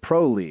rules from the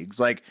pro leagues,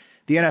 like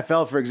the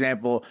NFL, for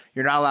example,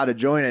 you're not allowed to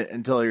join it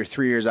until you're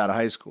 3 years out of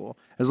high school.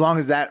 As long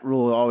as that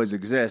rule always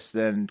exists,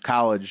 then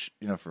college,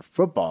 for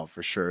football,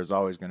 for sure, is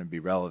always going to be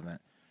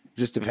relevant. It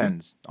just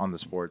depends on the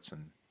sports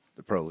and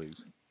the pro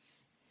leagues.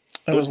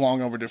 It was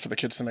long overdue for the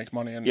kids to make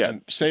money, and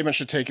Saban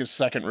should take his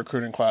second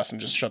recruiting class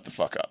and just shut the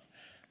fuck up.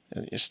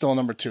 You're still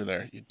number 2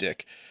 there, you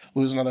dick.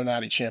 Lose another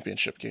natty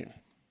championship game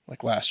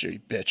like last year, you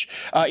bitch.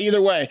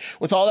 Either way,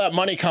 with all that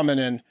money coming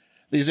in,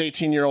 these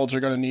 18-year-olds are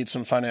going to need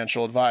some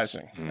financial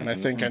advising, and I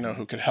think I know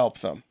who could help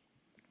them.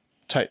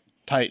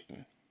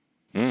 Titan,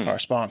 our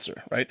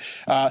sponsor, right?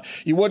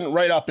 You wouldn't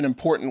write up an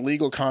important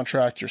legal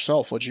contract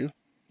yourself, would you?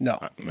 No.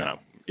 No.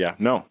 Yeah.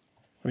 No.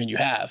 I mean, you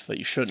have, but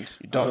you shouldn't.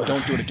 You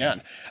don't do it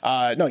again.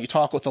 No, you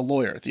talk with a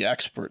lawyer, the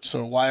expert.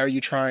 So why are you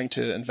trying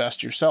to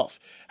invest yourself?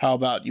 How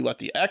about you let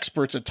the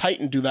experts at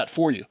Titan do that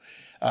for you?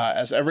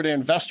 As everyday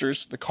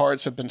investors, the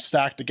cards have been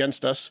stacked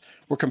against us.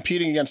 We're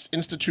competing against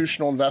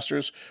institutional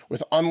investors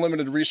with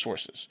unlimited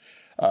resources.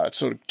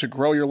 So to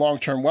grow your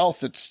long-term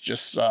wealth, it's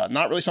just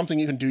not really something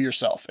you can do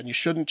yourself. And you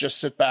shouldn't just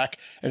sit back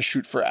and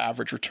shoot for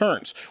average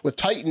returns. With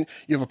Titan,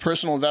 you have a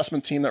personal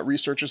investment team that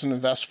researches and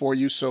invests for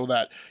you so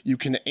that you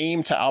can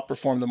aim to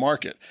outperform the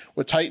market.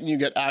 With Titan, you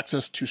get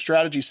access to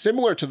strategies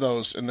similar to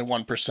those in the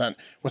 1%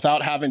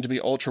 without having to be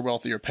ultra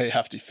wealthy or pay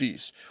hefty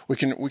fees. We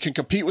can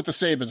compete with the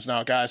Sabans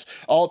now, guys.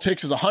 All it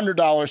takes is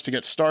 $100 to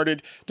get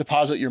started.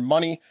 Deposit your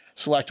money.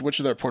 Select which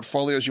of their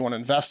portfolios you want to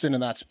invest in,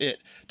 and that's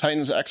it.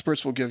 Titan's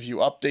experts will give you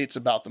updates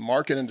about the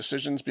market and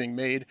decisions being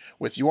made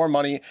with your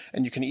money,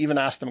 and you can even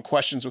ask them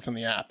questions within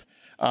the app.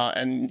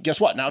 And guess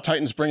what? Now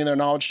Titan's bringing their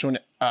knowledge to an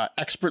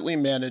expertly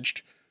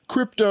managed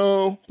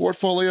crypto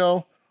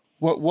portfolio.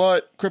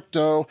 What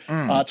crypto?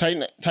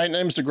 Titan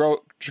aims to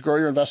grow to grow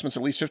your investments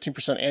at least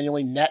 15%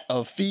 annually net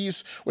of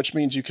fees, which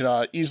means you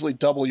could easily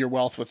double your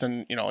wealth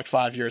within, like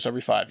 5 years,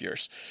 every 5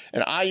 years.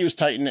 And I use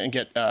Titan and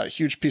get a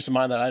huge peace of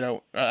mind that I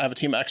have a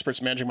team of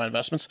experts managing my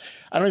investments.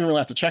 I don't even really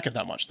have to check it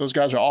that much. Those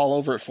guys are all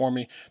over it for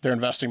me. They're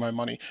investing my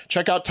money.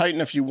 Check out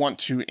Titan if you want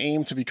to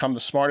aim to become the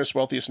smartest,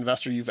 wealthiest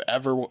investor you've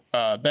ever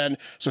been.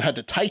 So head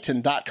to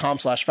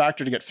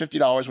titan.com/factor to get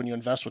 $50 when you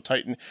invest with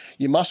Titan.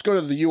 You must go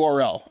to the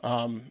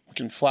URL. We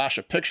can flash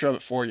a picture of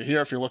it for you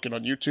here if you're looking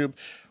on YouTube.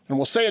 And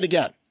we'll say it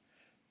again,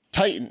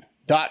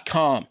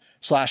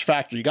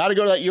 titan.com/factor. You got to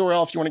go to that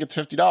URL if you want to get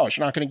the $50.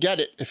 You're not going to get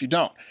it if you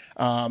don't.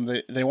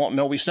 They won't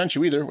know we sent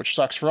you either, which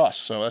sucks for us.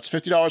 So that's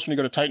 $50 when you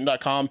go to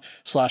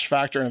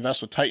titan.com/factor and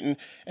invest with Titan.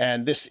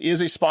 And this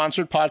is a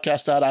sponsored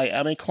podcast that I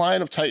am a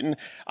client of Titan.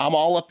 I'm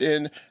all up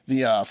in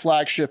the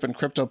flagship and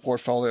crypto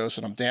portfolios,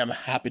 and I'm damn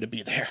happy to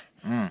be there.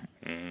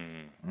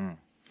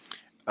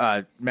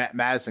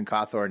 Madison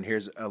Cawthorn,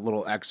 here's a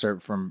little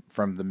excerpt from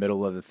the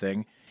middle of the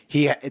thing.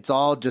 It's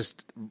all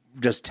just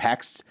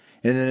text,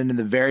 and then in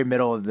the very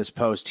middle of this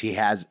post, he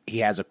has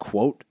a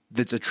quote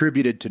that's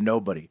attributed to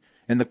nobody,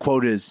 and the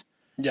quote is,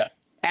 "Yeah,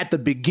 at the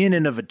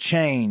beginning of a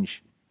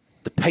change,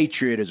 the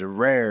patriot is a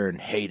rare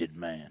and hated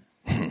man."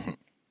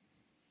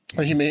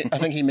 I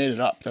think he made it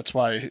up. That's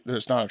why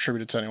it's not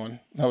attributed to anyone.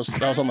 That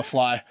was on the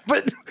fly.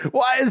 But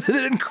why is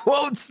it in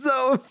quotes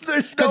though? If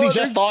there's because he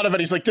just thought of it.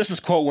 He's like, "This is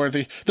quote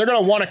worthy. They're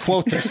gonna want to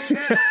quote this."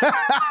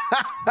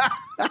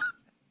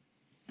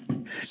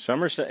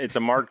 Somerset. It's a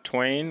Mark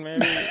Twain,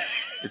 maybe.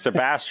 It's a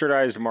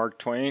bastardized Mark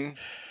Twain.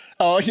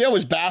 Oh, he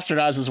always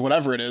bastardizes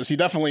whatever it is. He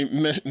definitely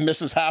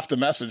misses half the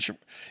message.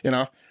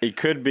 It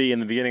could be in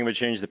the beginning of a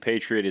change. The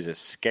patriot is a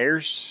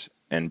scarce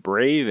and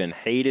brave and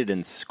hated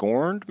and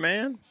scorned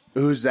man.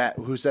 Who's that?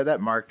 Who said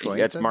that? Mark Twain?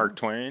 That's Mark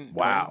Twain.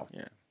 Wow.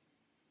 Yeah.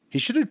 He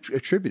should have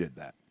attributed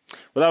that.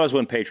 Well, that was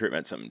when patriot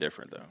meant something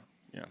different, though.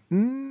 Yeah.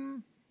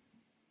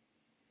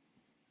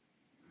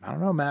 I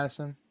don't know,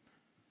 Madison.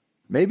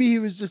 Maybe he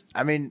was just,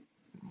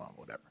 well,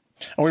 whatever.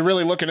 Are we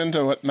really looking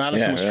into what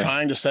Madison was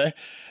trying to say?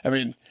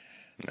 No.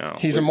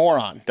 He's a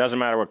moron. Doesn't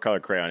matter what color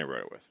crayon he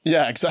wrote it with.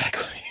 Yeah,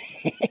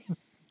 exactly.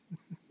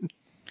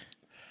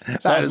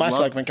 So that was my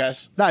segment,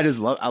 guys. No,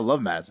 I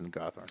love Madison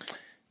Cawthorn.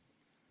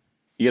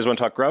 You guys want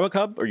to talk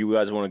GrubHub, or you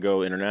guys want to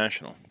go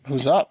international?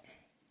 Who's up?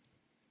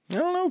 I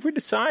don't know if we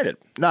decided.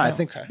 No, I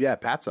think,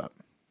 Pat's up.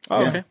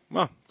 Oh, yeah. Okay.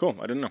 Well, cool.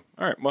 I didn't know.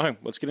 All right. Well, hey,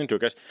 let's get into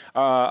it, guys.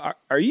 Are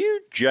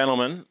you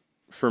gentlemen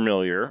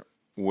familiar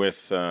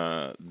with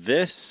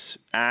this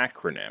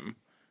acronym?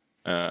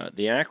 The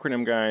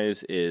acronym,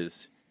 guys,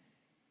 is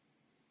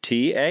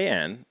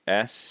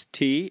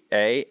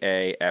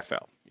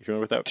TANSTAAFL. You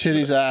familiar with that?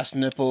 Titties, ass,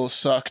 nipples,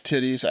 suck,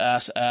 titties,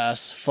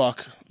 ass,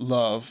 fuck,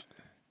 love.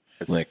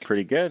 It's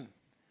pretty good.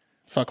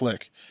 Fuck,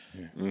 lick.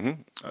 Yeah.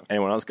 Mm-hmm.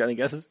 Anyone else got any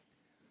guesses?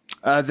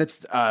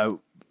 That's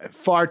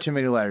far too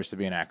many letters to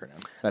be an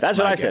acronym. That's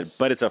what I said,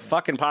 but it's a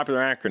fucking popular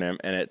acronym,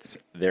 and it's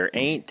there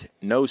ain't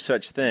no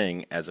such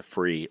thing as a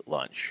free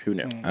lunch. Who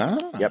knew?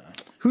 Yep.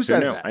 Who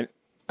says that?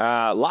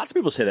 Lots of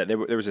people say that. There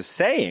was a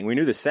saying. We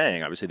knew the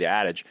saying, obviously the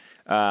adage.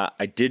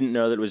 I didn't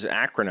know that it was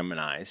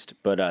acronymized,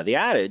 but the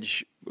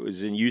adage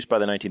was in use by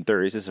the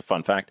 1930s. This is a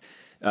fun fact.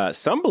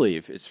 Some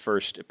believe its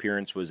first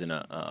appearance was in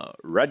a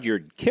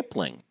Rudyard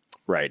Kipling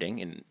writing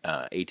in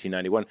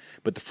 1891.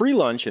 But the free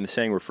lunch in the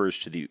saying refers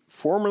to the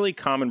formerly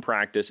common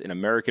practice in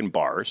American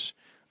bars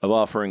of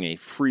offering a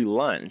free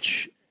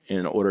lunch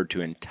in order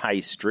to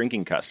entice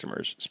drinking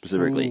customers,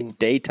 specifically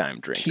daytime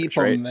drinkers. Keep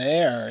them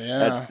there,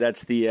 yeah.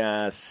 That's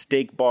the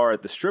steak bar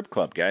at the strip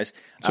club, guys.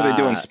 That's what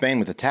they do in Spain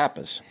with the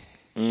tapas.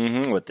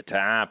 Mm-hmm, with the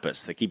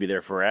tapas. They keep you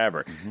there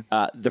forever.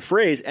 The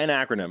phrase and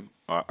acronym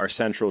are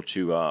central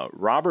to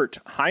Robert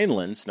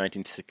Heinlein's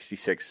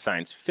 1966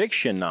 science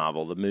fiction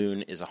novel, The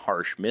Moon is a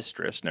Harsh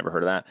Mistress. Never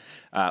heard of that.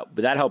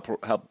 But that helped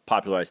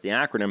popularize the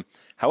acronym.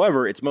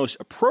 However, its most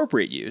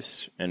appropriate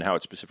use, and how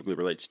it specifically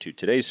relates to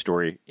today's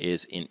story,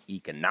 is in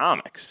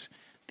economics.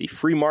 The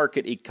free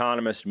market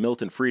economist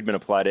Milton Friedman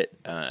applied it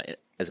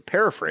as a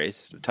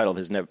paraphrase, the title of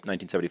his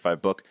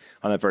 1975 book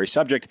on that very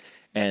subject.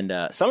 And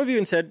some have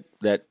even said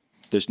that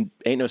there's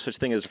ain't no such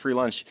thing as a free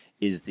lunch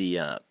is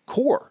the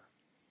core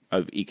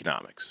of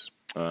economics.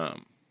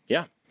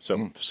 So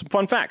some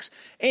fun facts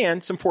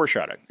and some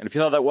foreshadowing. And if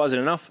you thought that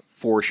wasn't enough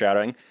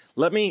foreshadowing,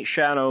 let me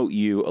shadow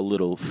you a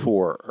little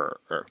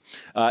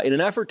in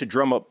an effort to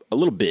drum up a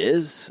little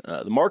biz,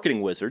 the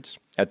marketing wizards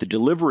at the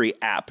delivery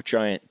app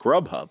giant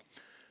GrubHub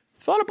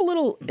thought up a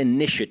little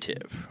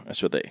initiative.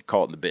 That's what they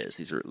call it in the biz.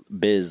 These are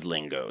biz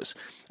lingos.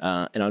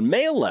 And on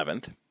May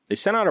 11th, they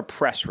sent out a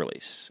press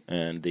release.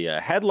 And the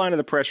headline of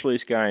the press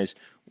release, guys,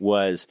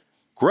 was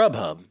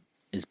GrubHub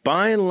is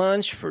buying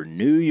lunch for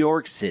New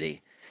York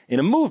City in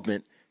a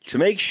movement to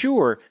make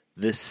sure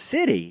the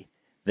city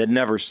that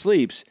never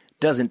sleeps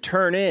doesn't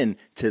turn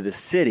into the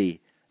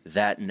city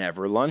that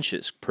never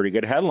lunches. Pretty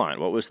good headline.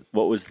 What was the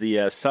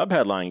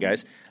subheadline,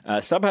 guys?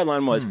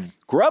 Subheadline was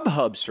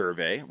GrubHub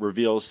survey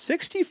reveals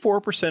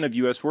 64% of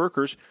U.S.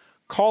 workers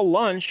call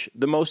lunch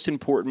the most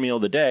important meal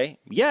of the day,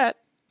 yet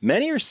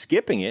many are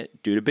skipping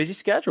it due to busy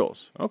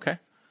schedules. Okay.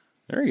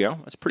 There you go.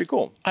 That's pretty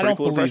cool. I Pretty don't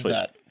cool believe press release.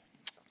 that.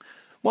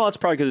 Well, it's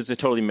probably because it's a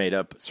totally made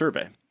up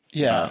survey.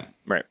 Yeah.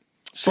 Right.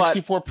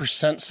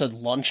 64% said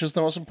lunch is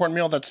the most important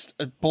meal. That's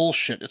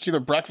bullshit. It's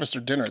either breakfast or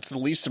dinner. It's the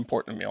least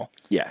important meal.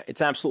 Yeah,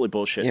 it's absolutely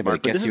bullshit. Yeah, but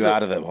it gets you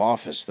out of the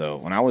office, though.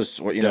 When I was,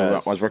 I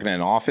was working in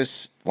an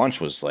office, lunch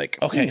was like,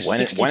 okay,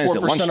 when is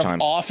it lunchtime?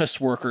 Of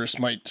office workers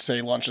might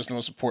say lunch is the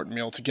most important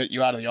meal to get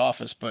you out of the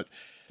office, but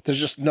there's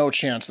just no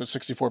chance that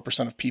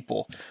 64% of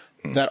people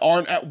that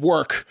aren't at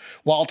work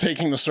while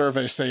taking the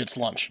survey say it's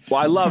lunch.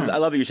 Well, I love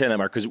that you're saying that,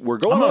 Mark, because we're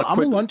going I'm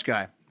a lunch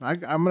guy.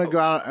 I'm going to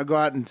go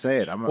out and say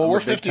it. We're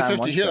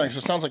 50-50 here, because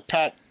it sounds like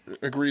Pat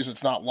agrees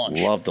it's not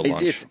lunch. Love the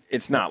lunch.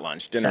 It's not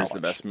lunch. Dinner is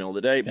the best meal of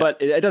the day,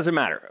 but it doesn't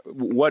matter.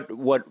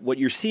 What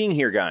you're seeing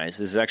here, guys,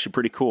 this is actually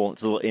pretty cool.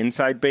 It's a little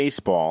inside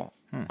baseball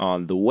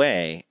on the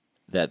way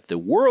that the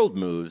world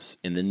moves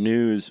in the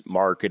news,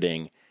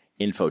 marketing,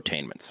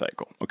 infotainment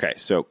cycle. Okay,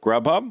 so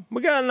GrubHub,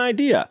 we got an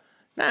idea.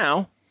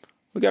 Now,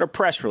 we got a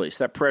press release.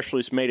 That press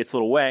release made its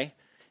little way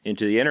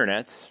into the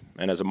internets,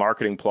 and as a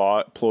marketing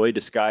ploy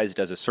disguised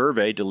as a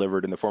survey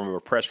delivered in the form of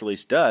a press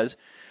release does,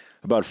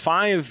 about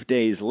 5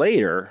 days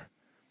later,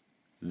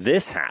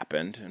 this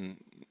happened. And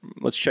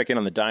let's check in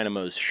on the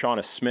Dynamo's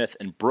Shauna Smith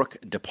and Brooke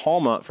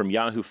DePalma from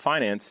Yahoo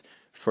Finance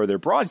for their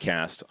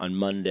broadcast on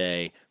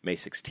Monday, May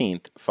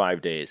 16th,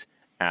 5 days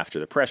after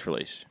the press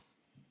release.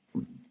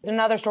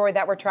 Another story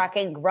that we're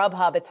tracking,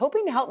 GrubHub. It's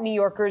hoping to help New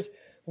Yorkers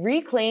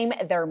reclaim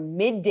their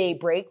midday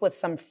break with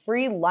some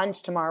free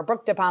lunch tomorrow.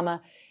 Brooke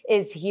DePalma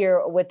is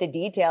here with the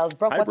details.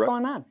 Brooke, what's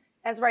going on?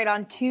 That's right.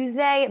 On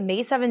Tuesday,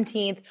 May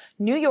 17th,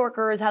 New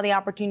Yorkers had the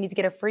opportunity to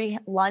get a free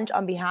lunch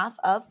on behalf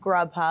of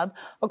GrubHub.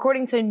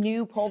 According to a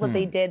new poll that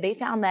they did, they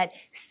found that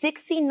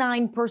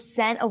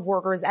 69% of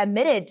workers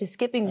admitted to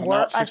skipping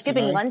lunch,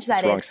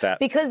 that is,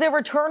 because they're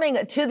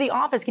returning to the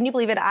office. Can you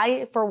believe it?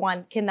 I, for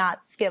one, cannot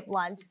skip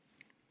lunch.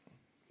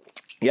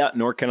 Yeah,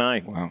 nor can I.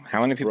 Wow. How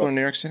many people in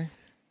New York City?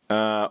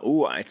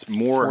 It's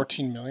more.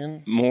 14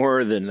 million?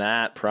 More than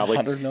that, probably.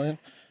 100 million?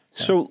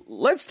 So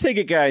let's take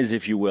it, guys,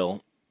 if you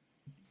will,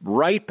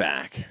 right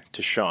back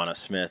to Shauna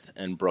Smith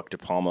and Brooke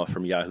DePalma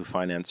from Yahoo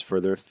Finance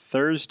for their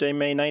Thursday,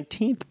 May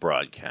 19th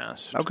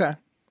broadcast. Okay.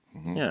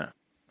 Mm-hmm. Yeah.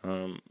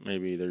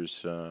 Maybe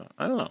there's, I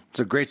don't know. It's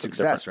a great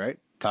success, right?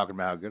 Talking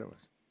about how good it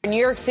was. New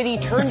York City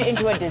turned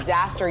into a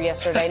disaster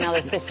yesterday. Now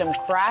the system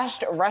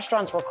crashed.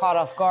 Restaurants were caught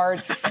off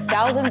guard.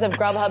 Thousands of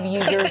GrubHub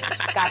users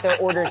got their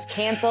orders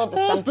canceled.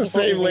 That's the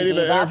same lady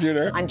that interviewed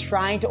her. On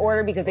trying to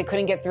order because they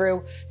couldn't get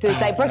through to the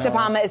site. Brooke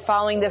DePalma is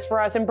following this for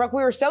us. And Brooke,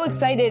 we were so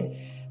excited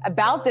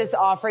about this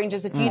offering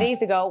just a few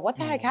days ago. What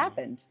the heck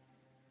happened?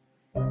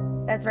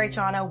 That's right,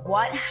 Shauna.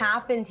 What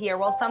happened here?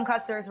 Well, some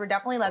customers were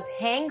definitely left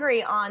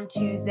hangry on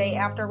Tuesday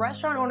after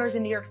restaurant owners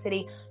in New York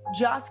City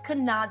just could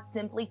not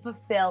simply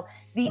fulfill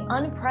the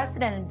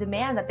unprecedented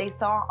demand that they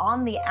saw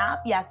on the app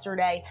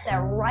yesterday. That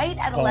right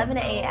at 11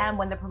 a.m.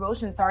 when the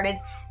promotion started,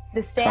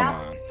 the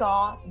staff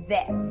saw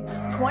this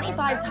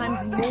 25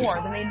 times more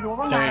than they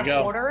normally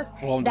have orders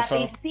that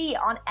they see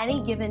on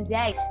any given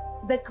day.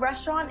 The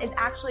restaurant is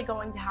actually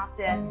going to have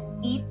to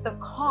eat the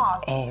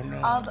cost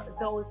of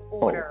those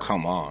orders. Oh,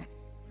 come on.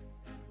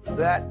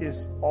 That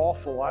is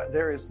awful.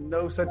 There is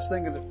no such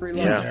thing as a free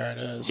lunch. Yeah, there it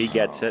is. He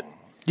gets it.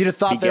 You'd have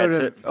thought they would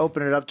have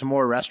opened it up to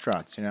more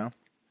restaurants, you know?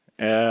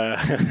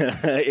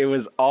 It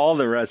was all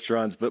the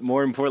restaurants, but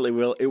more importantly,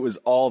 Will, it was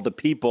all the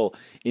people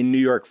in New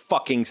York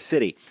fucking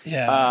City.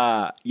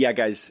 Yeah.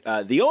 Guys,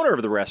 the owner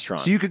of the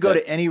restaurant. So you could go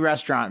to any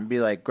restaurant and be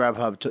like,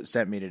 GrubHub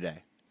sent me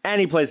today.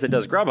 Any place that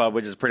does GrubHub,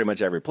 which is pretty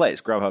much every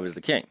place. GrubHub is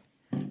the king.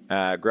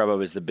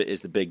 GrubHub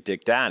is the big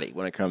dick daddy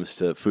when it comes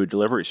to food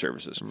delivery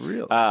services.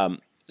 Really?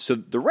 So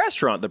the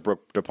restaurant that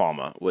Brooke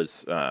DePalma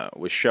was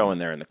showing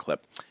there in the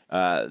clip,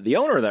 the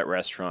owner of that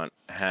restaurant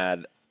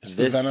had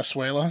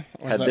Venezuela?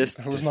 Who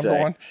was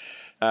number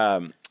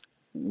one?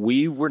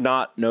 We were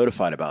not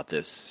notified about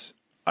this.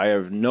 I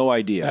have no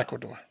idea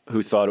Ecuador.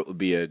 Who thought it would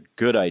be a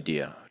good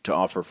idea to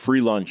offer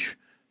free lunch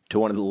to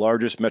one of the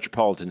largest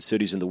metropolitan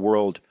cities in the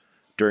world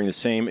during the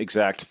same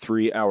exact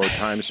 3-hour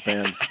time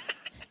span.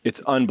 It's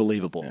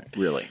unbelievable,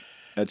 really.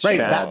 That's right.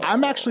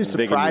 I'm actually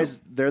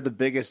surprised they're the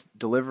biggest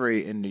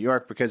delivery in New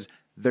York because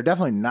they're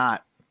definitely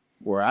not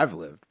where I've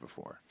lived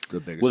before. The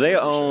biggest. Well,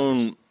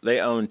 they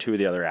own two of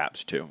the other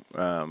apps too.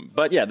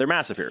 But yeah, they're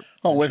massive here.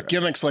 Oh, with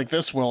gimmicks like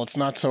this, Will, it's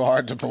not so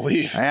hard to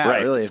believe. Yeah,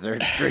 right. Really.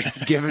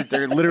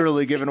 They're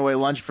literally giving away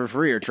lunch for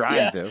free or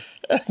trying to.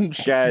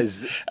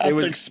 Guys, at the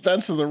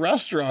expense of the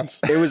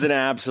restaurants. It was an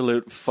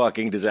absolute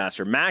fucking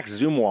disaster.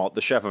 Max Zumwalt,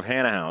 the chef of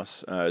Hannah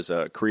House, is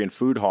a Korean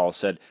food hall,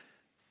 said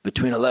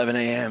between 11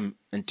 a.m.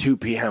 and 2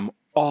 p.m.,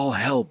 all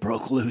hell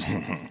broke loose.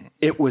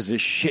 It was a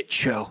shit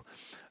show.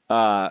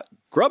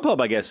 GrubHub,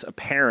 I guess,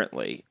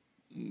 apparently,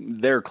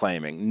 they're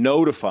claiming,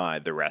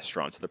 notified the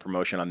restaurants of the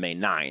promotion on May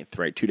 9th,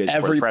 right? 2 days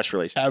before the press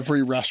release.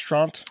 Every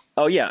restaurant?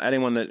 Oh, yeah.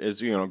 Anyone that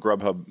is, a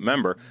GrubHub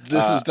member.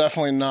 This is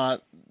definitely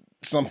not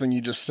something you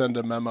just send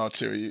a memo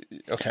to.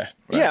 Okay. Right.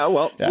 Yeah,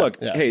 well,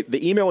 look, hey,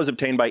 the email was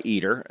obtained by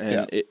Eater,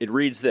 and it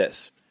reads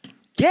this.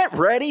 Get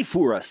ready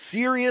for a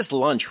serious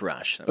lunch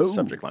rush. That was the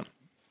subject line.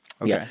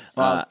 Okay. Yeah.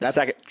 Well,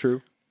 that's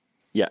true.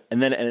 Yeah.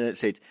 And then it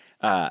says,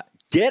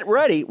 get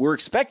ready. We're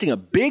expecting a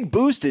big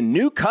boost in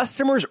new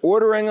customers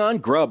ordering on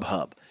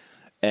GrubHub.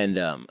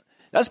 And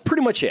that's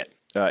pretty much it.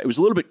 It was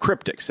a little bit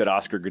cryptic, said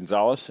Oscar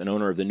Gonzalez, an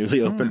owner of the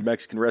newly opened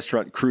Mexican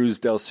restaurant Cruz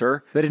del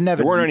Sur. They didn't have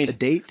a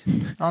date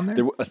on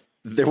there?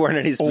 There weren't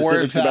any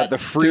specifics about the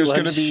free there's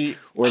lunch going to be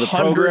or the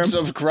hundreds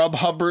program. of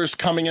GrubHubbers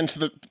coming into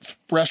the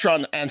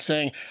restaurant and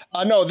saying,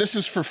 no, this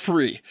is for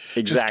free.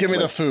 Exactly. Just give me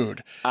the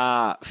food.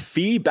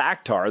 Fee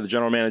Bakhtar, the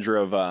general manager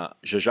of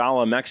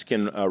Jajala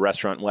Mexican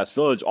restaurant in West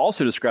Village,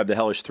 also described the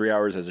hellish 3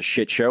 hours as a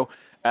shit show,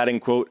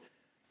 adding, quote,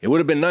 "It would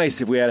have been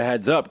nice if we had a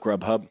heads up,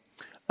 GrubHub."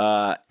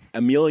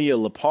 Amelia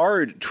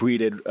Lepard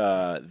tweeted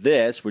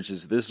this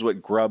is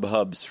what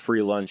GrubHub's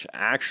free lunch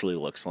actually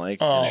looks like.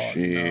 Oh,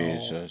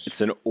 Jesus! No.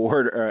 It's an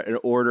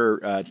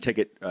order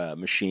ticket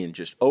machine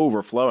just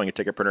overflowing a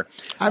ticket printer.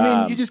 I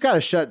mean, you just got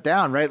to shut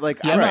down, right? Like,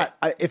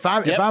 if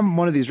I'm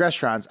one of these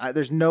restaurants,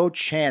 there's no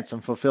chance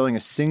I'm fulfilling a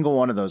single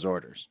one of those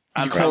orders.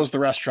 You close the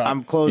restaurant.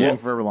 I'm closing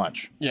for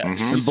lunch. Yeah,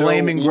 I'm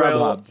blaming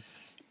GrubHub.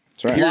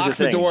 Right. Lock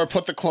the door,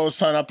 put the close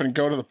sign up, and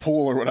go to the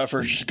pool or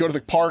whatever. Just go to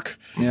the park.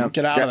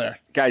 Get out of there.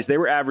 Guys, they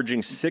were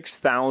averaging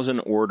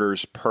 6,000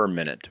 orders per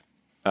minute.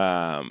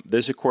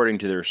 This, according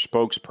to their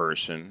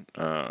spokesperson,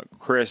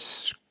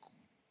 Chris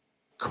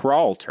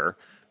Crawlter,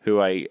 who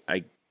I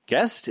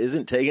guess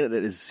isn't taking it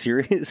as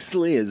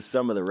seriously as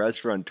some of the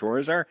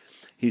restaurateurs are.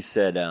 He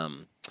said,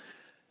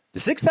 the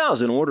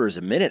 6,000 orders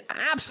a minute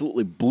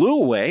absolutely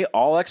blew away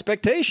all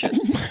expectations.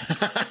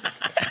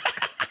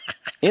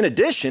 In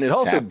addition, it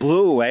also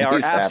blew away our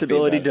app's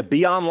ability to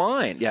be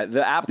online. Yeah,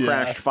 the app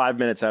crashed 5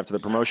 minutes after the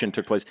promotion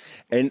took place.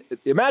 And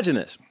imagine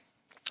this.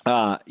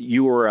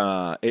 You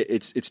were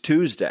it's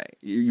Tuesday.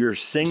 You're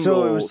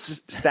single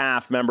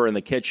staff member in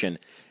the kitchen,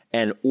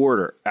 and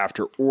order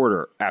after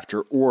order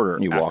after order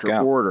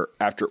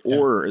after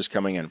order is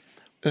coming in.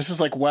 This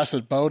is like Wes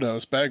at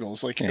Bodo's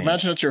Bagels. Like,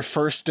 imagine it's your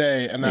first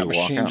day and that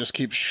machine just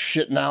keeps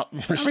shitting out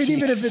receipts. I mean,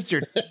 even if it's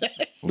your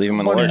leave them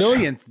in 1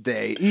 millionth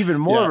day, even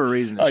more of a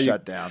reason to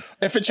shut down.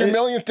 If it's your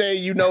millionth day,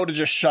 to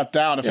just shut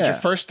down. If it's your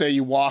first day,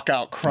 you walk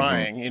out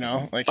crying.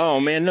 Like, oh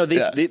man, no,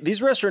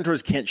 these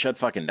restaurateurs can't shut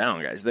fucking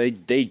down, guys.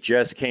 They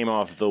just came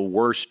off the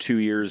worst 2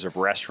 years of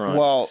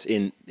restaurants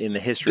in the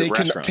history of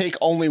restaurants. They can take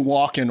only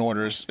walk-in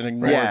orders and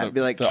ignore be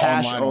like the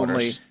cash online only.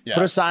 orders.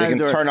 Put a sign. They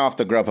can turn off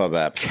the GrubHub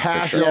app.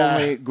 Cash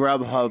only.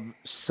 GrubHub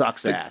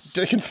sucks ass.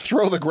 They can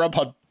throw the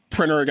GrubHub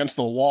printer against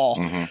the wall.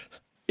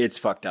 It's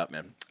fucked up,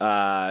 man.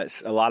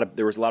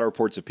 There was a lot of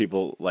reports of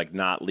people like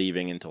not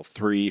leaving until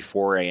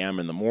 3-4 a.m.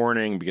 in the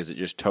morning because it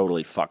just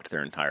totally fucked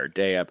their entire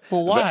day up.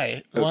 Well,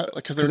 why?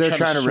 Because they're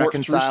trying to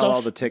reconcile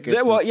all the tickets.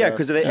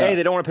 Because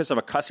they don't want to piss off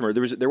a customer.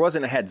 There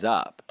wasn't a heads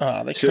up.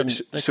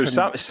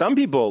 Some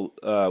people.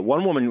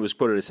 One woman was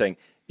quoted as saying,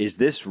 "Is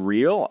this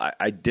real?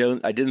 I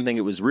didn't think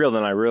it was real.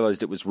 Then I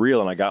realized it was real,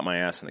 and I got my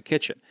ass in the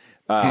kitchen."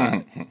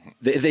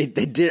 They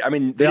did. I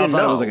mean, they didn't thought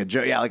know. it was like a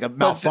joke. Yeah, like a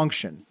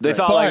malfunction. They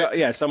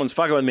thought someone's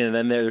fucking with me, and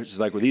then they're just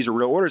like, "Well, these are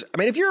real orders." I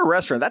mean, if you're a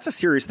restaurant, that's a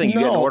serious thing. You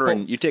get an order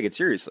and you take it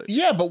seriously.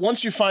 Yeah, but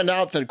once you find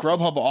out that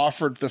GrubHub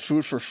offered the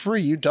food for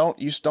free, you don't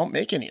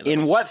make any of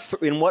those.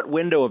 In what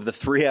window of the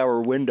 3 hour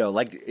window?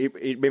 Like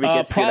it maybe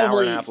gets to an hour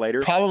and a half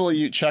later. Probably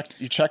you check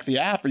the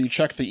app or you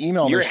check the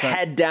email. You're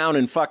head down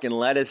in fucking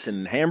lettuce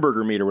and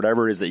hamburger meat or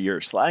whatever it is that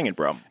you're slanging,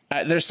 bro.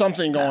 There's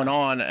something going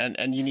on,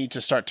 and you need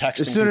to start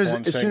texting as soon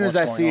people as soon as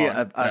I see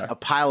a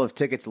pile of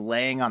tickets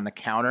laying on the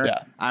counter,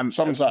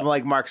 something's up.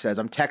 Like Mark says,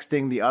 I'm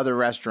texting the other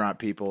restaurant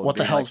people. What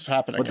the hell's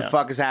happening? What the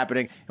fuck is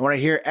happening? And when I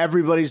hear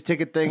everybody's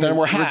ticket thing is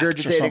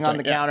regurgitating on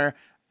the counter,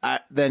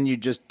 then you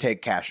just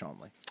take cash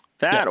only.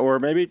 Or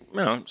maybe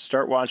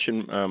start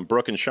watching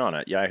Brooke and Sean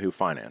at Yahoo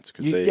Finance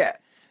because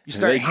you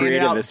start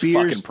handing out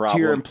beers to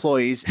your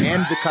employees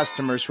and the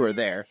customers who are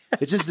there.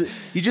 It's just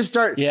you just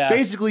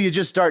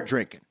start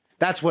drinking.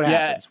 That's what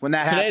happens when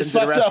that happens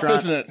at a restaurant, up,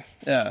 isn't it?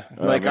 Yeah.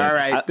 All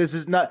right, this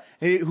is not.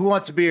 Who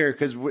wants a beer?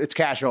 Because it's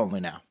cash only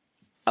now.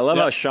 I love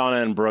how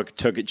Shauna and Brooke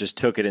took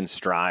it in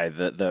stride,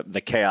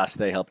 the chaos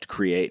they helped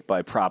create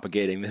by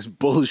propagating this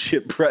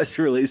bullshit press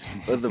release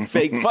of the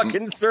fake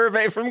fucking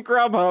survey from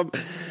GrubHub.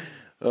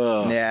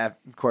 Yeah,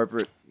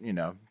 corporate.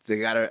 They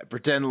gotta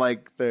pretend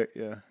like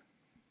they're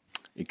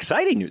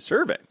exciting new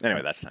survey.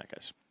 Anyway, that's that,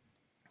 guys.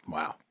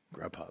 Wow,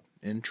 GrubHub.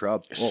 In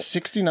trouble.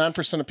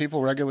 69% of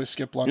people regularly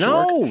skip lunch.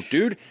 No,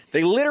 dude.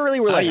 They literally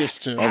were like,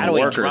 used to. How do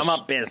we drum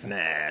up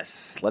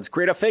business? Let's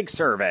create a fake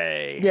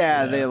survey.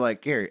 Yeah, they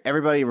here,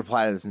 everybody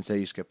reply to this and say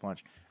you skip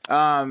lunch.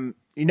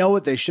 You know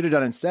what they should have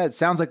done instead? It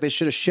sounds like they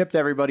should have shipped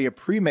everybody a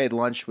pre-made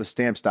lunch with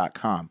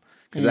Stamps.com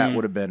because that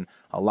would have been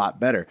a lot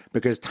better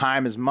because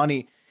time is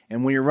money.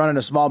 And when you're running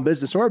a small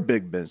business or a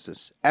big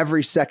business,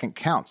 every second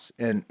counts.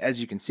 And as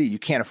you can see, you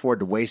can't afford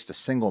to waste a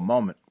single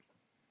moment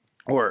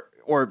or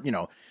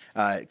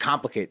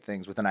complicate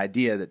things with an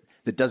idea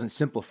that doesn't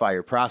simplify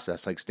your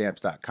process like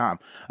Stamps.com.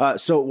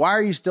 So why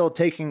are you still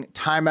taking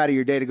time out of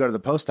your day to go to the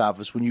post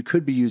office when you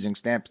could be using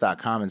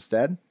Stamps.com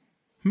instead?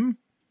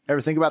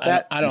 Ever think about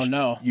that? I don't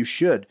know. You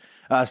should.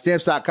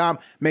 Stamps.com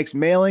makes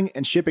mailing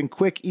and shipping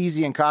quick,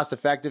 easy, and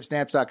cost-effective.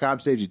 Stamps.com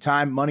saves you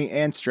time, money,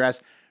 and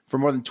stress. For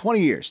more than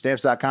 20 years,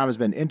 Stamps.com has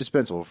been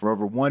indispensable for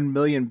over 1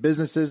 million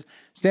businesses.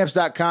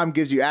 Stamps.com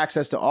gives you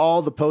access to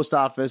all the post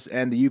office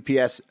and the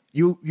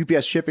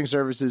UPS shipping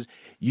services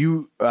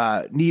you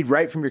need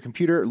right from your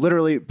computer.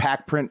 Literally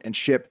pack, print, and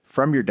ship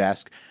from your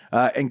desk.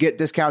 And get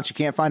discounts you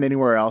can't find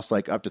anywhere else,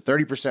 like up to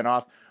 30%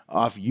 off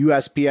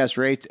USPS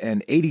rates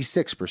and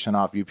 86%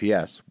 off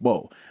UPS.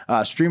 Whoa.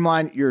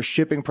 Streamline your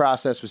shipping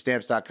process with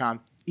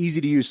Stamps.com.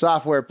 Easy to use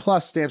software,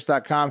 plus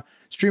Stamps.com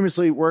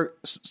seamlessly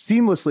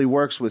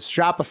works with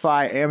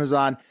Shopify,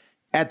 Amazon,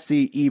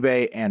 Etsy,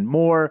 eBay, and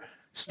more.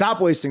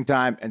 Stop wasting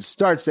time and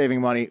start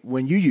saving money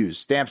when you use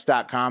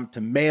Stamps.com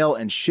to mail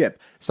and ship.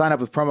 Sign up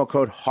with promo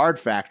code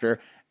HARDFACTOR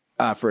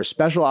for a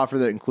special offer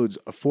that includes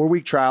a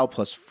 4-week trial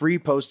plus free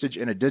postage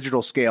and a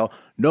digital scale.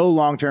 No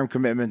long-term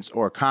commitments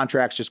or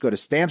contracts. Just go to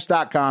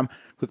Stamps.com,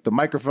 click the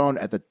microphone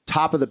at the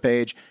top of the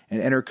page,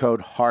 and enter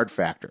code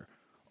HARDFACTOR.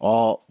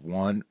 All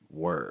one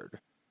word.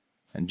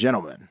 And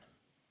gentlemen,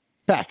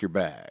 pack your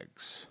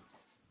bags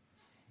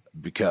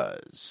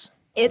because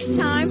it's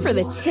time for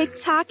the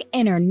TikTok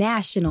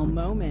International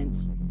Moment.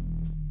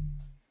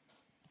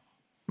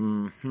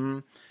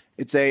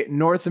 It's a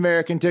North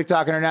American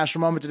TikTok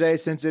International Moment today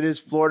since it is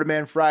Florida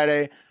Man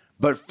Friday.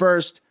 But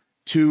first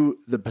to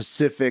the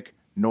Pacific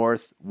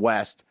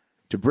Northwest,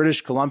 to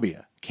British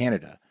Columbia,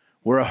 Canada,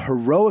 where a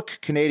heroic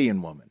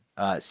Canadian woman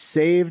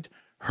saved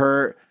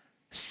her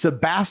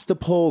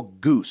Sebastopol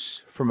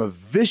goose from a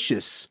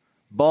vicious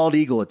bald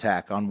eagle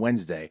attack on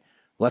Wednesday.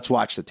 Let's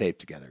watch the tape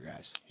together,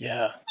 guys.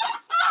 Yeah.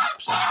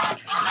 Sounds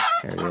interesting.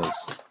 There it is.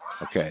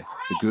 Okay,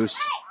 the goose.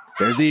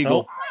 There's the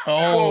eagle.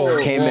 Oh.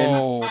 Came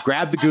in,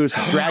 grabbed the goose,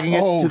 dragging it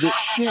to the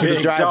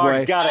Big driveway.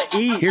 dog's gotta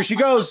eat. Here she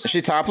goes. Is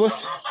she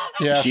topless?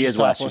 Yeah, She she's is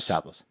Wes. topless. She's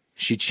topless.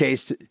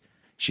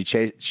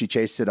 She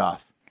chased it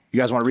off. You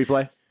guys want to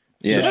replay?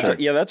 Yeah, So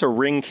that's a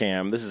ring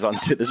cam. This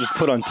was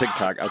put on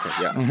TikTok. Okay,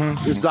 yeah.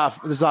 This is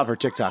off her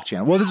TikTok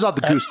channel. Well, this is off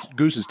the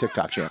goose's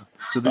TikTok channel.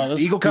 So the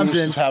this eagle comes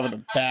goose in. is having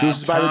a bad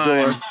Goose is by the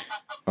door.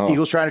 Oh.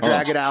 Eagle's trying to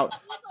drag it out.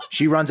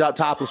 She runs out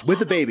topless with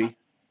the baby.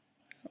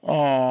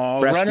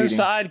 Oh, run Breastfeeding.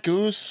 inside,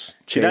 goose.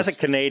 That's a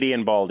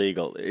Canadian bald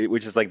eagle,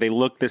 which is like they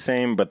look the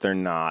same, but they're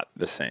not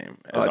the same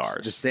as It's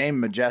ours. the same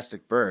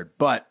majestic bird,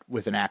 but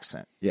with an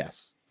accent.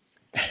 Yes.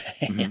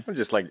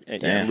 Just like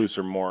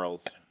looser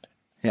morals.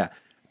 Yeah.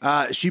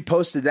 She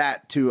posted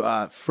that to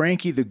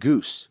Frankie the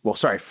Goose. Well,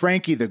 sorry,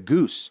 Frankie the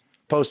Goose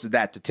posted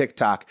that to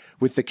TikTok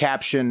with the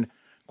caption,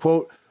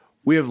 quote,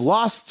 "We have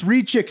lost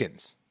 3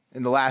 chickens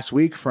in the last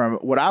week from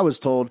what I was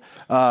told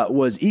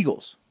was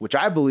eagles, which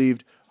I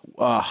believed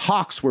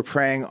hawks were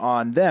preying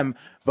on them.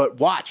 But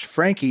watch,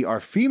 Frankie, our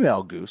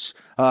female goose,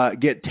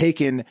 get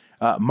taken.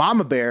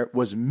 Mama Bear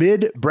was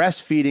mid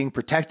breastfeeding,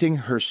 protecting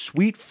her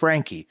sweet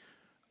Frankie,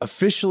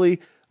 officially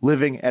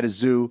living at a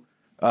zoo.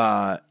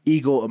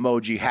 Eagle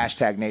emoji,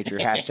 hashtag nature,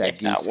 hashtag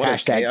geese,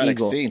 hashtag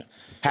eagle, scene.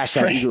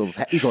 hashtag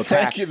eagle attack."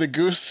 Frankie the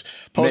Goose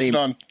posted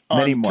on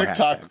more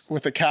TikTok hashtags.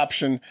 with the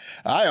caption,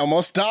 "I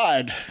almost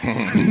died."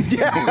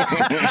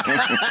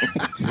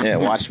 Yeah,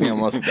 watch me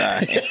almost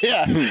die.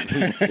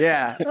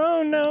 Yeah.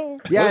 Oh no.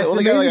 Yeah, Well, it's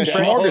they got like a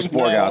amazing.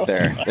 smorgasbord out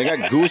there. They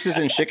got gooses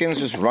and chickens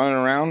just running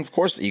around. Of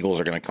course, the eagles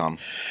are going to come.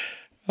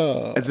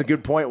 It's a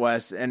good point,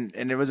 Wes, and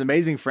it was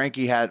amazing.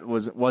 Frankie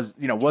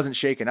wasn't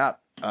shaken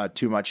up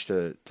too much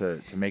to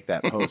make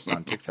that post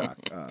on TikTok.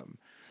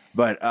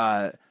 But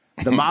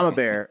the mama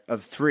bear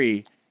of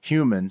 3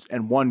 humans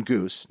and 1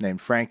 goose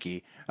named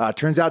Frankie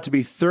turns out to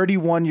be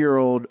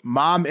 31-year-old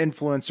mom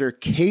influencer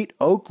Kate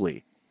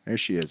Oakley. There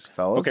she is,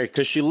 fellas. Okay,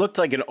 because she looked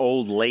like an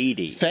old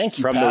lady. Thank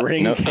you, from Pat. the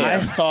ring I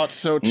cam. thought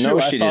so too. No,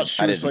 I she thought didn't.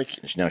 she was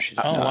like, No, she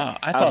did oh not. wow,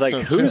 I I thought was like,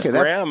 so whose too. Okay,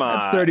 that's grandma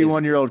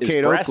 31-year-old is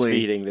Kate Oakley.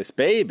 breastfeeding this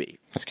baby?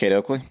 That's Kate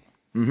Oakley.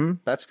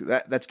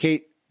 That's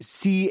Kate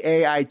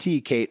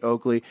CAIT, Kate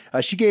Oakley.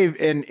 She gave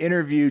an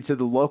interview to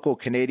the local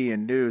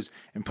Canadian news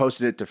and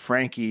posted it to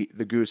Frankie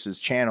the Goose's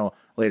channel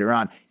later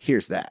on.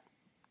 Here's that.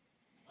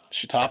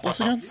 She topless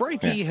again?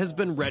 Frankie has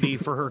been ready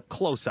for her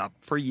close-up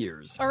for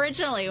years.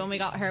 Originally, when we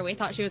got her, we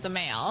thought she was a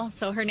male,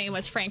 so her name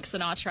was Frank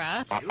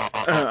Sinatra.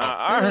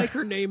 Like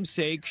her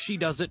namesake, she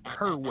does it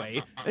her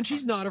way, and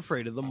she's not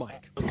afraid of the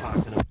mic.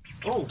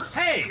 Oh,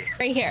 hey!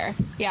 Right here,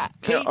 yeah.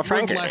 Kate was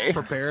less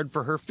prepared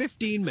for her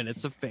 15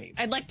 minutes of fame.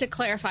 I'd like to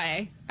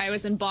clarify, I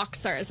was in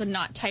boxers and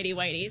not tighty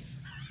whities.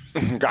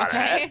 Got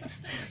Okay?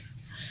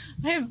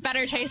 I have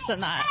better taste than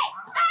that.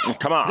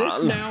 Come on.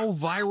 This now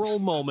viral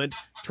moment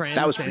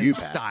That was for you, transcends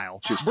Pat.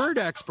 style. Bird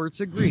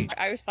experts agree.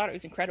 I always thought it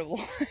was incredible.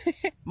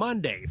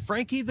 Monday,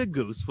 Frankie the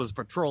Goose was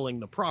patrolling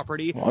the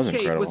property. Well, that was Kate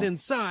incredible. was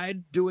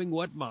inside doing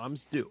what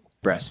moms do.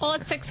 Breast. Well,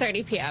 it's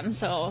 6:30 p.m.,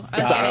 so I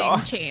was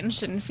getting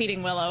changed and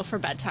feeding Willow for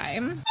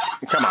bedtime.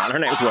 Come on, her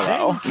name's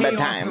Willow.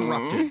 Chaos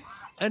erupted.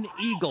 an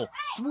eagle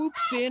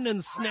swoops in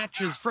and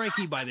snatches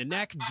Frankie by the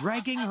neck,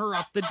 dragging her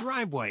up the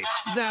driveway.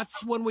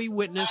 That's when we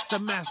witness the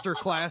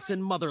masterclass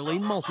in motherly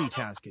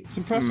multitasking. It's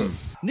impressive.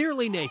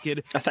 Nearly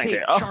naked, Thank Kate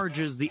you.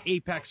 charges the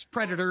apex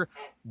predator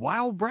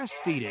while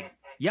breastfeeding,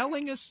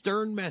 yelling a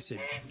stern message.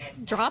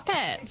 Drop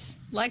it.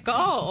 Let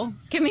go.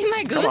 Give me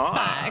my goose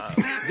back.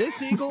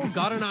 This eagle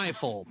got an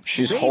eyeful.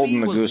 She's Baby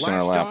holding the was goose in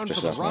her latched lap on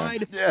just for the like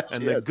that. ride, Yeah,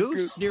 and she the has the goose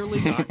goose.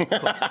 nearly got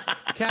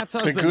cooked. Cat's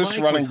husband goose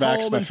Mike running was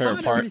back's home my and favorite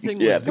thought part. everything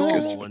Yeah, was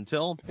because- normal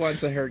until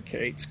Once I heard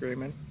Kate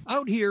screaming.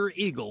 out here,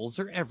 eagles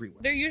are everywhere.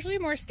 They're usually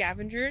more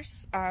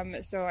scavengers.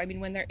 So, I mean,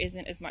 when there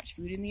isn't as much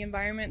food in the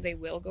environment, they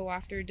will go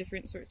after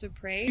different sorts of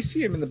prey. You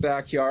see them in the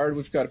backyard.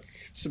 We've got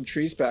some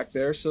trees back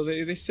there, so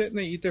they sit and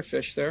they eat their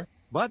fish there.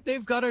 But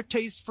they've got a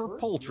taste for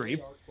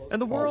poultry,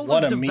 and the world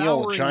what is a meal a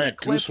devouring the giant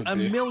clip. goose would A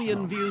be.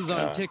 million views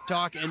on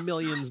TikTok and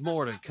millions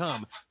more to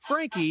come.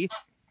 Frankie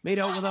made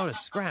out without a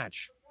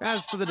scratch.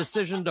 As for the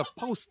decision to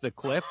post the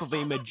clip of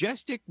a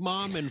majestic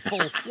mom in full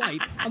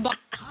flight,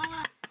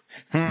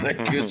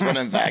 The goose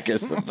running back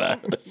is the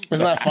best.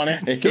 Isn't that funny?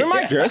 Give me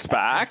my goose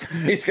back.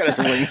 He's got his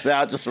wings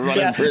out, just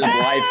running for his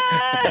life.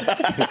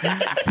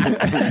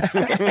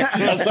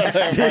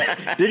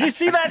 Did you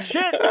see that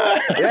shit?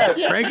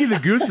 Yeah, Frankie the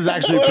Goose is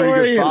actually a Where pretty were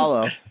good you?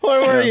 follow.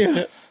 Where were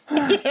you?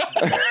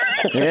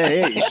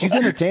 Yeah, she's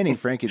entertaining,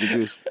 Frankie the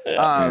Goose.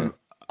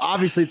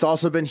 Obviously, it's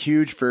also been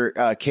huge for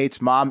Kate's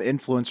mom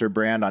influencer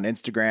brand on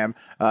Instagram,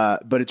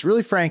 but it's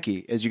really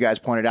Frankie, as you guys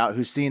pointed out,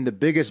 who's seen the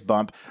biggest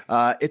bump.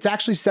 It's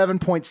actually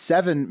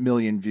 7.7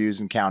 million views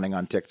and counting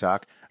on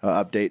TikTok.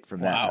 Update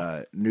from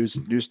that news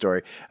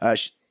story.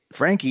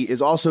 Frankie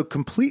is also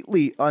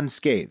completely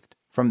unscathed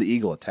from the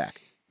eagle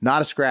attack.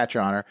 Not a scratch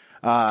on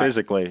her.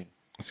 Physically.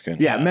 That's good.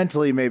 Yeah,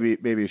 mentally, maybe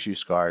a few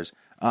scars.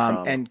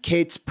 And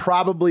Kate's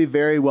probably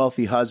very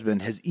wealthy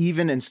husband has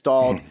even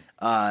installed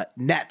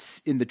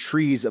nets in the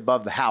trees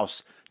above the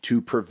house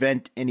to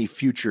prevent any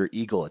future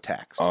eagle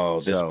attacks. Oh,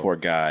 this poor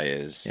guy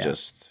is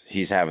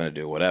he's having to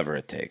do whatever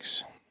it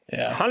takes.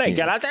 Yeah. Honey,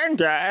 get out there and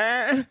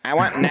die. I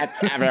want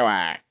nets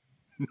everywhere.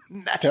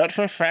 Do it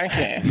for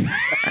Frankie.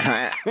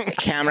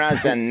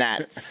 Cameras and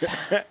nets.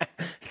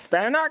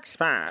 Spanox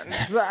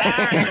fans.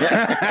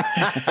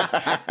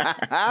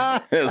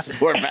 This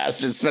poor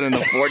bastard spending a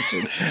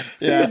fortune.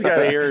 He's got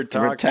to hear her to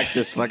talk. protect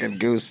this fucking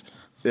goose.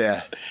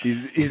 Yeah,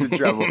 he's in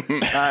trouble.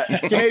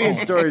 Canadian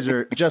stories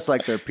are just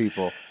like their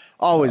people.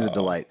 Always a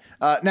delight.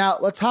 Now,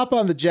 let's hop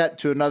on the jet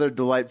to another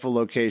delightful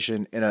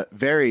location in a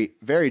very,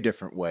 very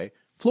different way.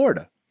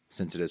 Florida,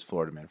 since it is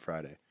Florida Man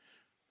Friday.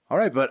 All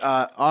right, but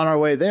on our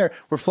way there,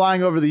 we're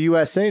flying over the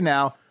USA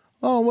now.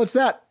 Oh, what's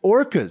that?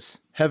 Orcas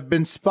have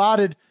been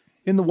spotted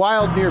in the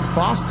wild near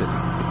Boston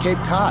at Cape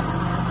Cod.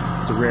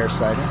 It's a rare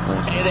sighting.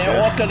 Hey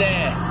there, orca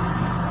there.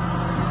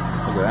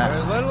 Look at that.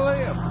 There's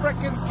literally a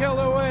frickin'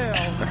 killer whale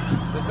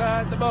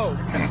beside the boat.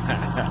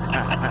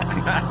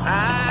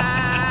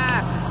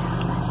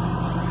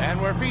 And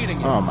we're feeding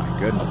it. Oh, my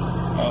goodness.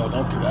 Oh,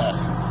 don't do that.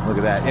 Look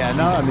at that. Yeah,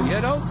 no, I mean,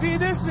 You don't see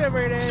this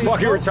every day. It's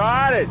fucking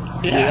retarded.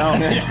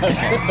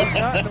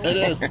 It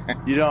is.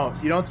 you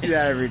don't see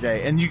that every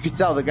day, and you can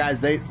tell the guys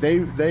they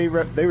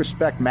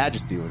respect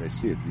majesty when they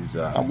see it. These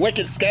I'm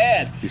wicked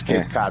scared. These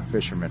Cape Cod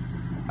fishermen.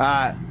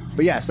 But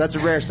yes, that's a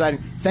rare sighting.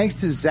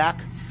 Thanks to Zach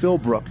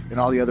Philbrook and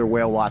all the other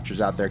whale watchers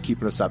out there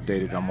keeping us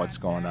updated on what's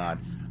going on.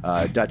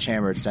 Dutch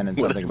Hammer had sent in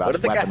something about what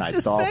did the guy weaponized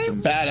just say?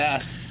 dolphins.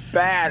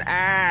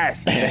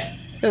 Badass.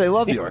 Yeah, they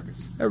love the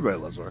orcas. Everybody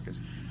loves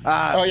orcas.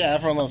 Oh yeah,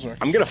 everyone loves orcas.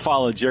 I'm going to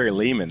follow Jerry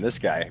Lehman, this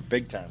guy,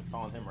 big time. I'm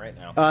following him right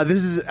now.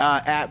 This is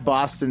at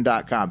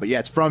boston.com. But yeah,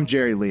 it's from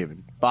Jerry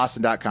Lehman.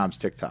 Boston.com's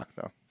TikTok,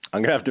 though.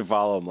 I'm going to have to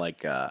follow him, I'm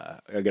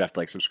going to have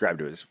to subscribe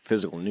to his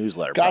physical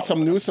newsletter. Got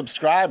some new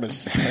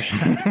subscribers.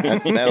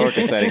 that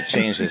orca sighting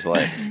changed his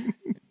life.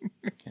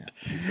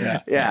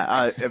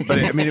 Yeah, but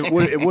I mean,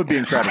 it would be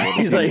incredible.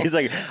 He's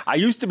like, I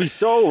used to be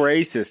so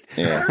racist.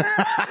 Yeah.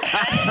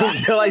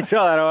 Until I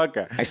saw that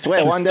orca. I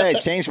swear, one day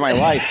it changed my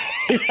life.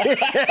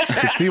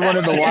 To see one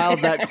in the wild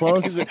that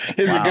close,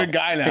 He's a good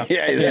guy now.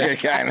 Yeah, he's a good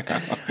guy now.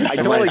 I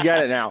totally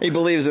get it now. He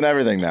believes in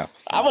everything now.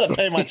 I'm gonna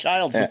pay my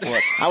child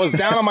support. I was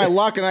down on my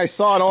luck and I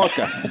saw an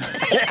orca.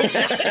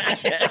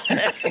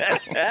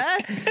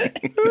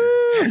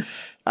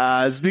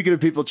 Speaking of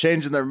people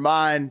changing their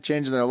mind,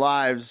 changing their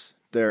lives,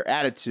 their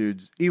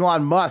attitudes,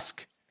 Elon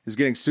Musk is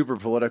getting super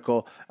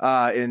political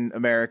in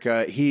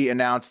America. He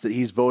announced that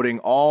he's voting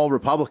all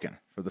Republican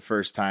for the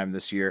first time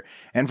this year.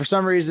 And for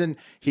some reason,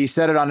 he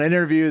said it on an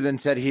interview, then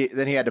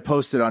he had to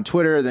post it on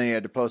Twitter, then he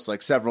had to post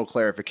several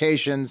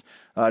clarifications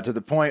to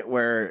the point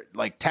where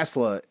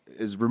Tesla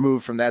is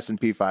removed from the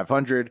S&P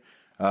 500.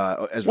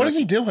 What is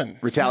he doing?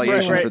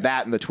 Retaliation for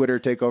that and the Twitter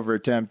takeover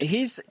attempt.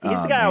 He's the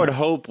guy I would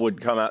hope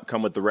would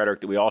come with the rhetoric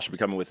that we all should be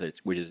coming with,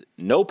 which is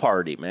no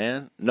party,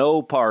 man.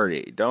 No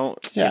party. Don't.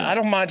 Yeah, I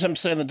don't mind him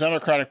saying the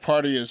Democratic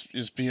Party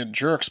is being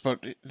jerks,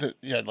 but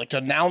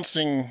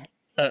denouncing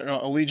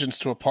allegiance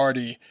to a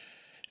party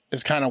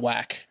is kind of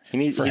whack.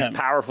 He's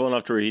powerful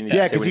enough to where he needs.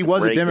 Yeah, because he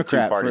was a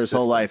Democrat for his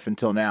whole life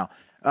until now.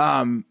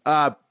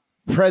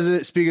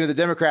 Speaking of the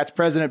Democrats,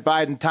 President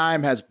Biden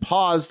time has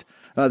paused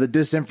the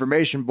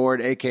Disinformation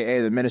Board,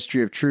 a.k.a. the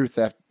Ministry of Truth,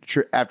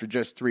 after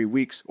just 3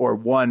 weeks, or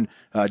one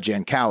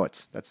Jan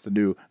Kowitz. That's the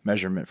new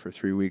measurement for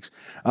 3 weeks.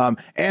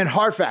 And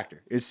Hard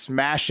Factor is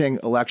smashing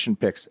election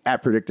picks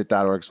at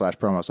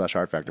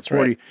predictit.org/promo/Hard Factor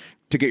 40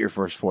 to get your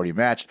first 40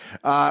 matched.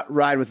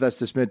 Ride with us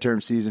this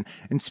midterm season.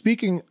 And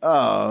speaking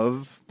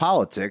of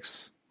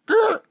politics,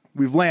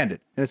 we've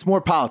landed, and it's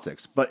more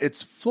politics, but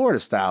it's Florida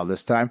style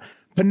this time.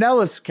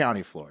 Pinellas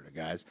County, Florida,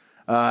 guys.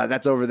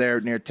 That's over there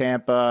near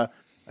Tampa.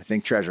 I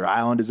think Treasure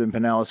Island is in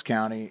Pinellas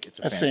County. It's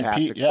a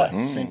fantastic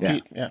place. St.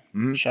 Pete, yeah.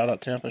 Mm-hmm. Shout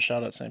out Tampa,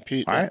 shout out St.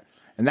 Pete. All right.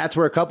 And that's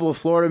where a couple of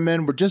Florida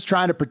men were just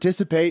trying to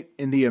participate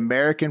in the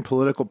American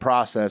political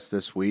process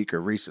this week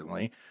or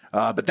recently.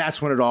 But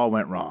that's when it all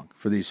went wrong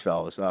for these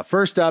fellas.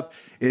 First up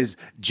is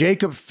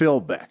Jacob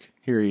Philbeck.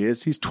 Here he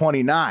is. He's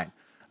 29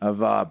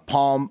 of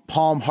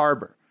Palm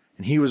Harbor.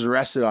 And he was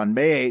arrested on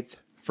May 8th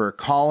for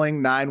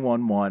calling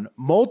 911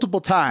 multiple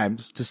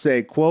times to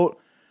say,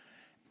 quote,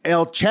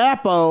 El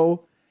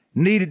Chapo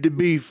needed to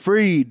be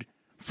freed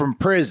from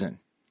prison,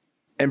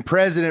 and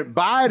President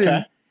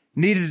Biden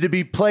needed to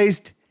be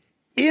placed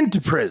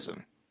into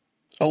prison.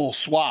 A little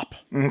swap.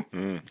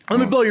 Mm-hmm. Let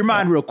me blow your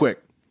mind real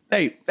quick.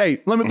 Hey,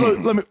 let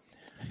me.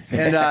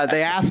 And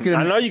they asked him.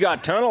 I know you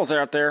got tunnels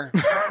out there.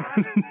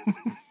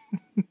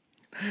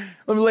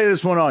 Let me lay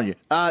this one on you.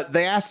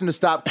 They asked him to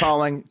stop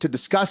calling to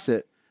discuss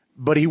it,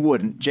 but he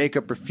wouldn't.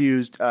 Jacob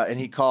refused, and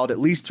he called at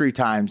least 3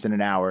 times in an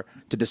hour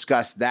to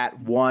discuss that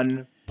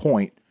one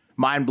point.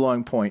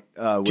 Mind-blowing point.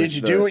 Did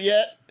you do it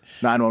yet?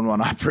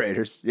 911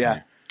 operators.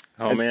 Yeah.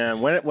 Oh, man.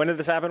 When did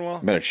this happen, Will?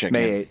 Better check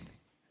May 8th.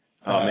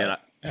 Oh, man.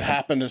 It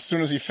happened as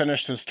soon as he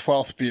finished his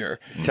 12th beer.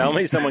 Tell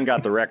me someone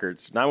got the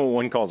records.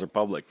 911 calls are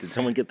public. Did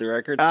someone get the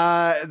records?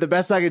 The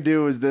best I could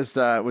do was this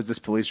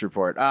police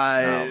report.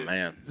 Oh,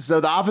 man. So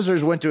the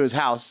officers went to his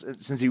house,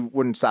 since he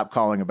wouldn't stop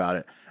calling about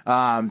it,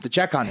 to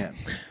check on him.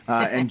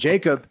 And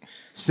Jacob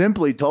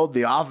simply told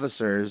the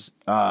officers,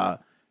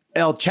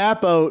 El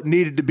Chapo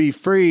needed to be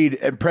freed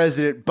and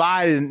President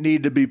Biden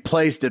needed to be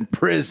placed in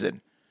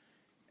prison.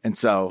 And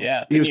so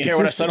he was hear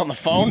what I said on the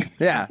phone?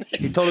 Yeah.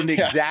 He told him the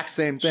exact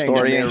same thing.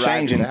 Story ain't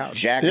changing,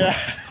 Jack. Yeah.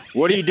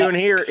 What are you doing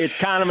here? It's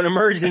kind of an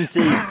emergency.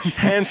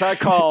 Hence I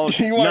called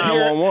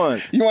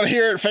 911. You want to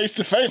hear it face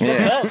to face? I'll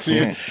tell it to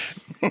you.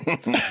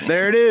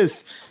 There it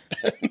is.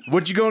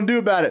 What you gonna do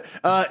about it?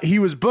 He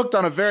was booked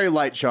on a very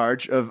light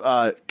charge of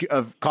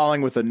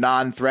calling with a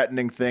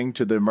non-threatening thing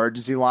to the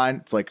emergency line.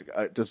 It's like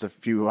just a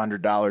few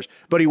 $100s,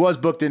 but he was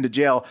booked into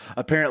jail.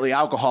 Apparently,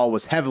 alcohol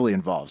was heavily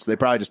involved, so they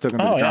probably just took him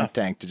to the drunk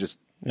tank to just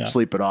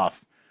sleep it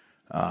off.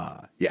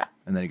 And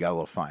then he got a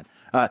little fine.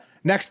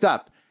 Next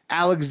up,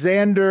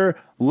 Alexander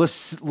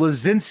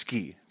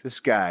Lazinski. This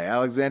guy,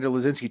 Alexander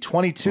Lazinski,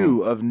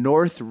 22 of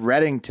North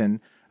Reddington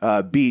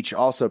Beach,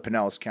 also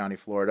Pinellas County,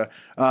 Florida,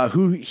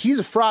 he's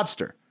a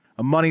fraudster,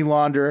 a money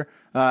launderer,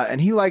 and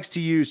he likes to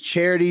use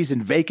charities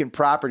and vacant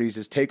properties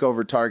as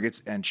takeover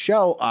targets and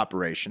shell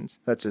operations.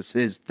 That's just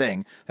his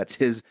thing. That's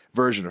his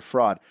version of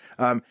fraud.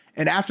 And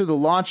after the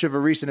launch of a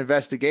recent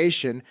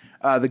investigation,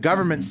 the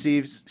government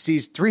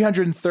seized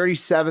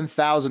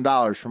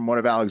 $337,000 from one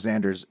of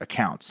Alexander's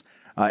accounts.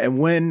 And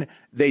when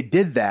they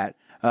did that,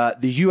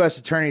 the U.S.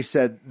 attorney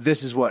said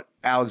this is what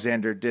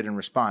Alexander did in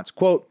response.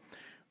 Quote,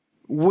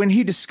 when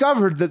he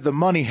discovered that the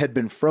money had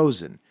been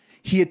frozen,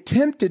 he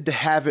attempted to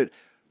have it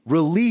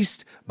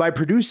released by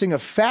producing a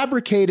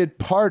fabricated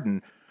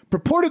pardon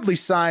purportedly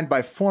signed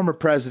by former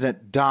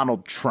President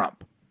Donald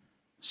Trump.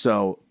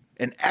 So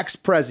an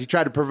ex-president, he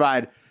tried to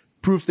provide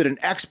proof that an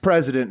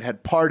ex-president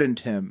had pardoned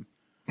him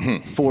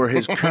for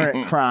his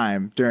current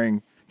crime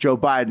during Joe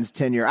Biden's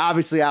tenure.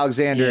 Obviously,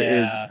 Alexander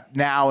is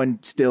now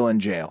and still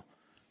in jail.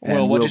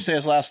 Well, what'd you say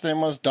his last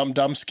name was?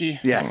 Dumski?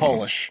 Yes.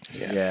 Polish.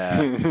 Yeah.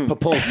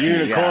 Popolski.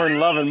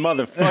 Unicorn-loving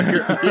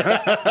motherfucker.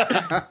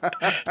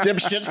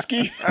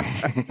 Dipshitsky?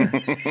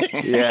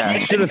 Yeah.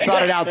 Should have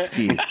thought it out,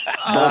 Ski.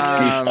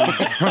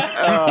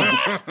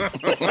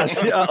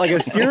 Like a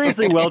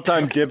seriously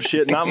well-timed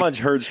dipshit, not much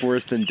hurts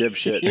worse than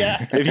dipshit.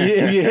 Yeah. If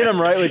you hit him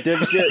right with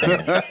dipshit.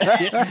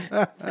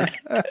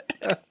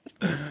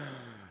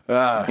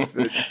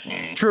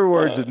 True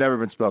words have never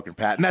been spoken,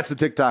 Pat. And that's the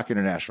TikTok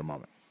International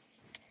moment.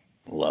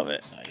 Love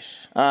it.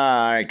 Nice. All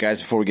right,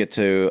 guys, before we get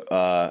to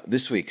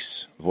this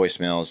week's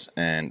voicemails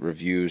and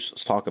reviews,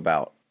 let's talk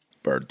about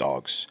bird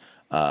dogs.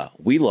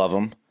 We love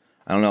them.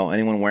 I don't know,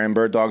 anyone wearing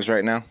bird dogs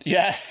right now?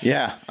 Yes.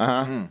 Yeah,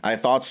 I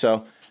thought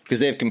so,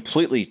 because they've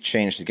completely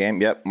changed the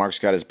game. Yep, Mark's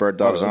got his bird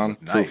dogs on.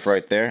 Nice. Proof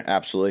right there,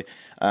 absolutely.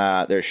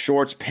 Their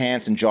shorts,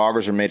 pants, and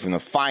joggers are made from the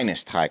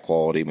finest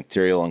high-quality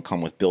material and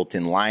come with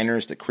built-in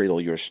liners that cradle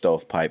your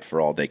stovepipe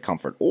for all-day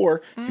comfort.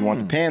 Or if you want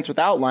the pants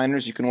without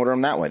liners, you can order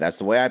them that way. That's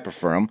the way I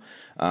prefer them.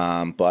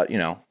 But,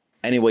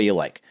 any way you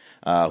like.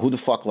 Who the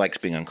fuck likes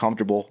being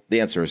uncomfortable? The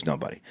answer is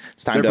nobody.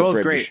 It's time They're to both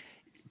upgrade. great.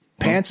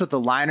 Pants with a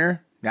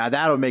liner, now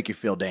that'll make you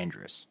feel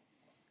dangerous.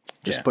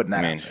 Just putting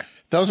that out there.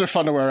 Those are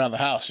fun to wear around the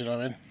house, you know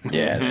what I mean?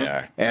 Yeah, they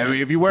are. And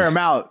if you wear them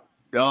out,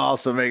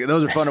 also make it.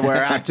 Those are fun to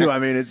wear out too. I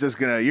mean, it's just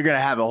you're gonna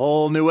have a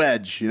whole new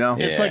edge, you know.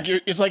 It's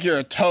like you're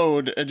a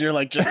toad and you're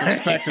like just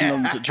expecting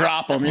them to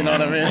drop them. You know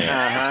what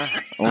I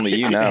mean? Only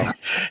you know.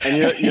 And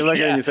you look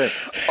at it and you say,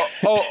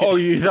 "Oh,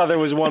 you thought there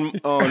was one?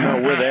 Oh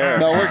no, we're there.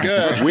 No, we're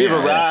good. We've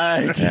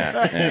arrived."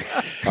 Yeah.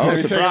 Oh,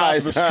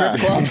 surprise! Strip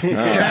club.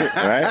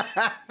 Right?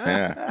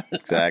 Yeah,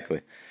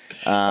 exactly.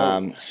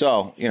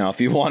 So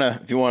if you want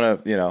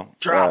to,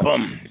 drop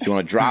them. If you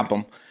want to drop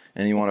them,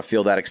 and you want to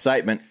feel that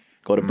excitement,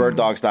 go to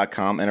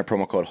birddogs.com, enter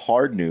promo code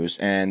HARDNEWS,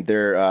 and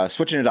they're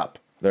switching it up.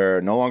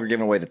 They're no longer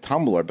giving away the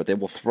tumbler, but they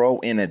will throw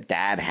in a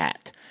dad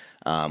hat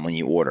when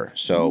you order.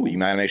 So you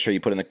might make sure you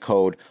put in the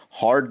code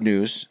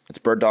HARDNEWS. It's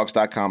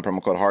birddogs.com,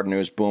 promo code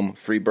HARDNEWS. Boom,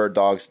 free Bird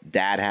Dogs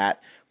dad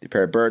hat with a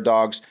pair of bird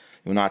dogs.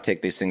 You will not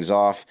take these things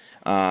off.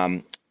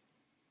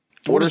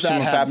 What does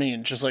that hat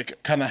mean? Just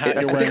like kind of hat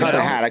you're wearing? It's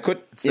a hat.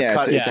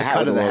 It's a hat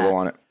with a logo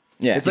on it.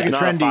 Yeah, it's like a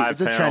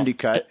trendy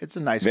cut. It's a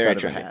nice very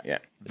cut trendy, of a hat.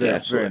 Yeah,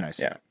 very nice.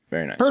 Yeah,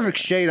 very nice. Perfect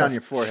shade on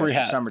your forehead. Free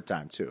hat.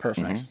 Summertime too.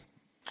 Perfect.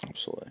 Mm-hmm.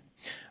 Absolutely.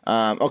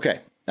 Okay,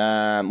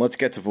 let's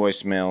get to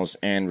voicemails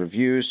and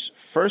reviews.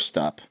 First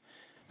up,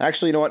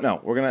 actually, you know what? No,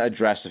 we're gonna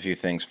address a few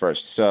things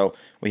first. So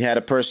we had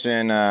a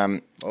person.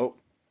 I'm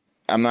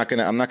not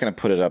gonna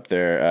put it up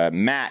there.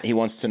 Matt, he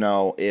wants to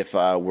know if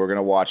we're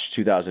gonna watch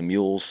 2,000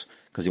 Mules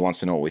because he wants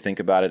to know what we think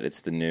about it.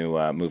 It's the new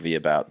movie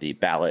about the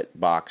ballot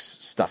box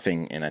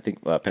stuffing in, I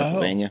think,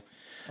 Pennsylvania.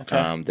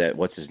 Okay. That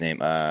what's his name?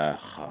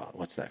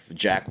 What's that?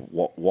 Jack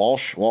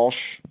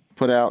Walsh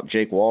put out.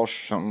 Jake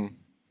Walsh something.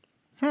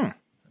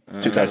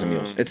 2,000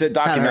 Mules. It's a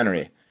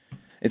documentary.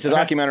 It's a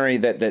documentary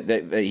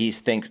that he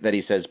thinks that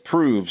he says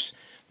proves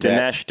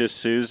Dinesh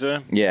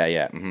D'Souza.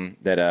 Yeah.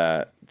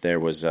 That there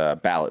was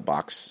ballot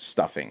box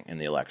stuffing in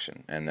the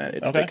election, and that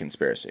it's a big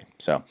conspiracy.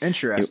 So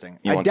interesting.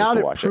 He I doubt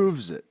it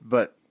proves it,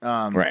 but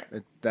right.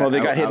 They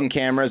got hidden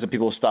cameras of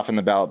people stuffing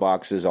the ballot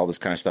boxes. All this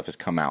kind of stuff has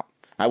come out.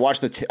 I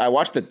watched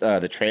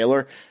the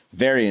trailer.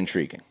 Very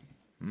intriguing.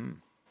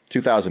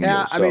 2,000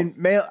 Mules. I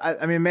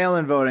mean,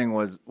 mail-in voting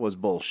was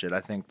bullshit.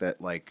 I think that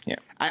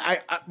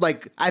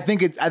I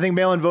think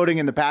mail-in voting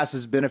in the past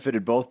has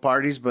benefited both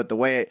parties, but the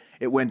way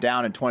it went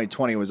down in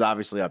 2020 was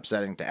obviously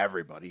upsetting to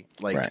everybody.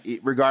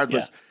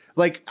 Regardless. Yeah.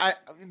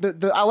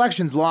 The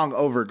election's long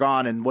over,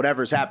 gone, and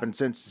whatever's happened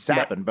since it's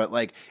happened. But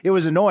it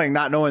was annoying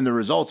not knowing the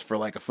results for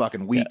a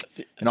fucking week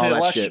and all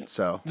that shit.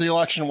 So the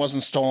election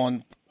wasn't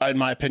stolen, in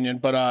my opinion.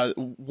 But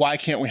why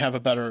can't we have a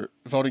better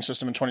voting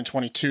system in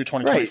 2022,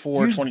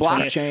 2024,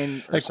 2028?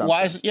 Blockchain.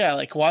 Why is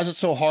it? Why is it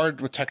so hard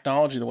with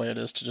technology the way it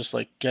is to just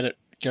get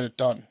it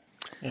done?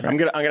 You know? I'm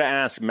gonna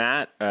ask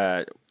Matt.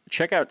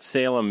 Check out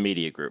Salem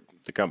Media Group,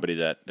 the company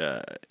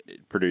that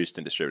produced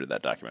and distributed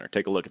that documentary.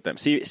 Take a look at them.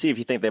 See if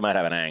you think they might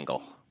have an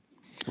angle.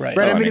 Right.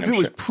 I mean, if it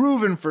was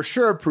proven,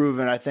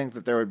 I think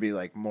that there would be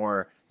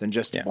more than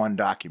just one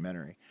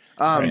documentary.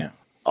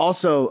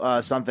 Also,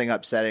 something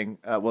upsetting.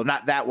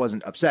 That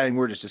wasn't upsetting.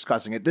 We're just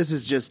discussing it. This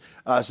is just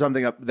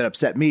something that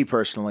upset me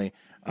personally.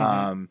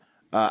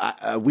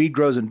 Weed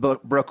Grows in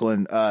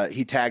Brooklyn.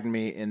 He tagged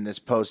me in this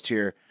post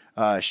here.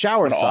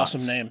 Shower what an thoughts.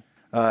 Awesome name.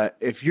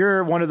 If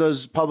you're one of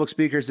those public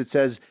speakers that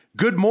says,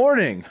 "Good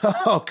morning,"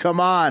 oh, come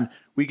on,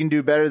 we can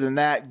do better than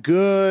that.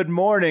 Good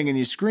morning, and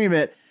you scream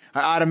it,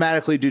 I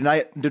automatically do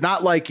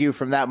not like you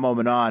from that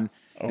moment on.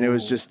 And it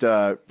was just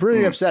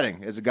pretty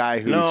upsetting as a guy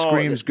who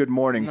screams "Good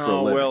morning" for a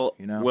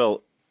living.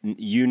 Well,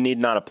 you need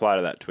not apply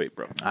to that tweet,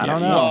 bro. I don't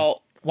know.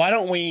 Well, why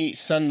don't we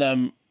send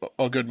them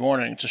a good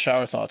morning to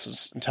Shower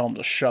Thoughts and tell them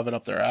to shove it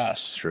up their ass?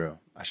 It's true.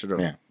 I should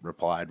have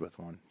replied with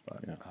one.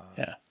 But,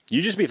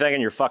 You just be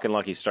thanking your fucking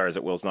lucky stars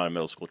that Will's not a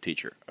middle school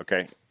teacher.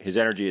 Okay, his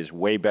energy is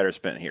way better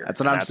spent here. That's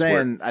what I'm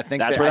saying. I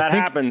think that's where that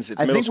happens. It's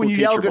middle school when you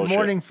teacher yell "Good bullshit.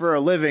 morning" for a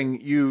living,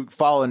 you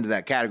fall into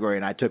that category,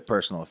 and I took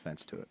personal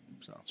offense to it.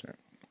 So that's right.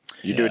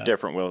 You do it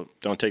different, Will.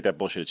 Don't take that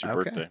bullshit. It's your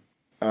birthday.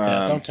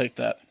 Don't take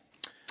that.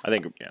 I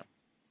think,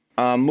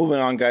 yeah. Moving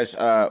on, guys.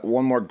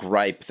 One more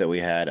gripe that we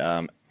had.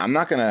 I'm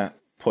not going to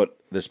put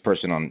this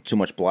person on too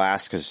much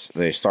blast because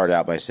they started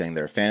out by saying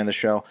they're a fan of the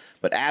show.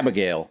 But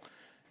Abigail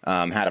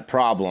had a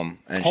problem,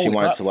 and she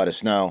wanted to let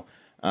us know.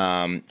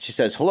 She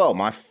says, "Hello,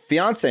 my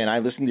fiance and I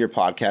listen to your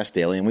podcast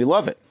daily, and we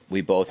love it. We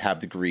both have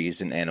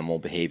degrees in animal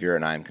behavior,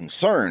 and I'm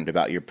concerned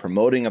about your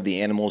promoting of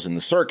the animals in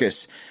the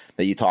circus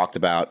that you talked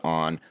about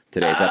on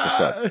today's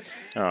episode.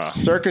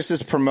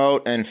 Circuses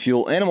promote and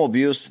fuel animal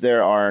abuse.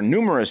 There are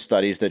numerous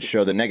studies that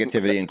show the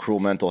negativity and cruel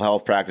mental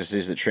health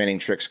practices that training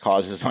tricks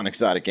causes on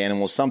exotic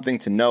animals. Something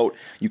to note,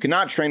 you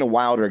cannot train a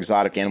wild or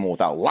exotic animal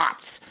without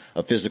lots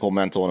of physical,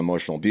 mental, and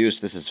emotional abuse.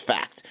 This is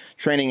fact.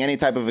 Training any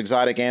type of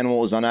exotic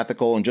animal is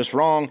unethical and just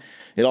wrong.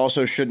 It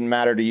also shouldn't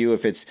matter to you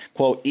if it's,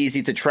 quote,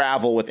 easy to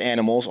travel with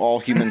animals. All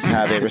humans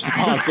have a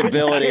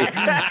responsibility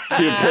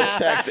to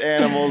protect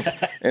animals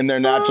in their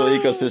natural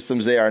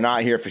ecosystems. They are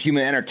not here for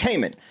human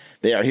entertainment.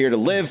 They are here to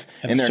live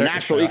in their circus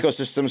natural they are.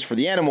 ecosystems for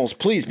the animals.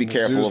 Please be the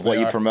careful zoos of what they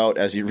you are. promote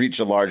as you reach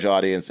a large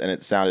audience, and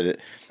it sounded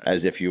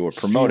as if you were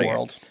promoting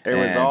SeaWorld. it. It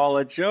was And- all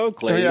a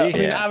joke, lady. I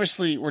mean,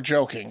 obviously, we're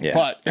joking, Yeah.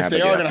 but if they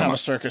Abigail, are going to come have on. a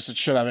circus, it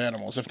should have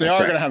animals. If they That's are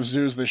right. going to have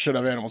zoos, they should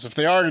have animals. If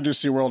they are going to do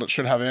SeaWorld, it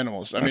should have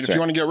animals. I mean, That's if right. you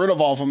want to get rid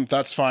of all of them,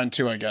 that's fine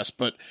too, I guess.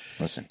 But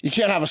Listen. you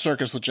can't have a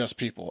circus with just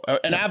people.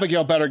 And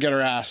Abigail better get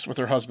her ass with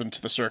her husband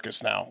to the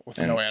circus now with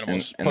no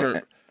animals. and- Put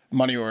her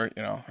money where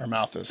her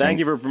mouth is. Thank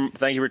you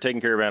for taking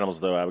care of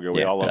animals, though, Abigail. We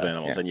Yeah, all love yeah,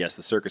 animals, yeah. and yes,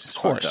 the circus is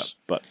Of fucked up. course.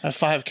 But I have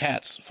 5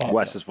 cats.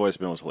 Wes's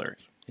voicemail was hilarious.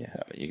 Yeah,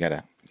 but you got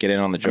to get in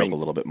on the joke a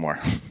little bit more.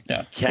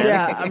 Yeah.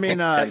 Yeah, I mean,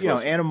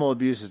 animal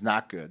abuse is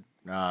not good.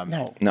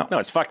 No,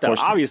 it's fucked up.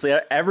 Obviously,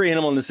 every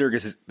animal in the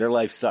circus, their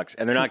life sucks,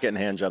 and they're not getting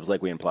hand jobs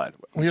like we implied.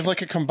 we have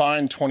like a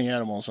combined 20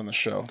 animals in the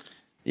show.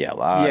 Yeah, a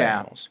lot of Yeah.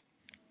 animals.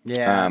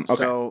 Yeah. Okay.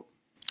 So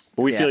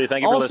But we Yeah. feel you.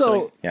 Thank you for Also-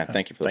 listening. Yeah,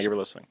 thank you for Thank you listening. for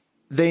listening.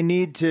 they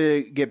need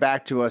to get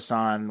back to us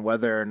on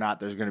whether or not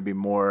there's going to be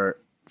more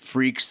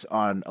freaks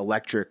on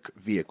electric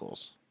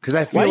vehicles. Because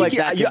I feel like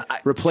that could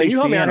replace can you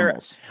help the me out here?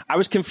 animals. I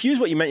was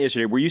confused what you meant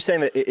yesterday. Were you saying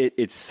that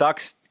it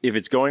sucks if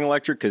it's going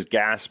electric because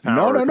gas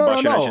powered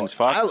combustion engines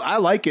fuck? I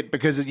like it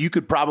because you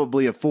could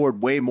probably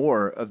afford way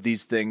more of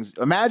these things.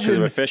 Imagine Because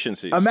of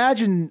efficiencies.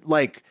 Imagine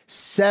like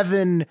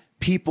 7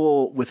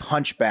 people with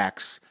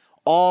hunchbacks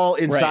all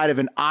inside of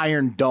an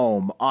iron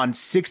dome on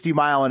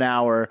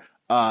 60-mile-an-hour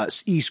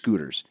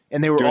e-scooters,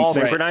 and they were Doing all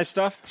synchronized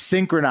stuff?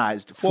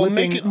 synchronized, Well, flipping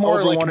make it more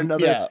over like one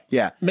another.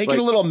 Yeah, make like-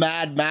 it a little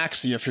Mad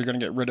Maxy if you're going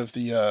to get rid of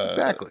the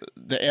Exactly.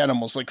 the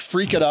animals. Like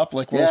freak it up,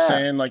 like Will's Yeah.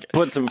 saying. Like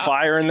Put some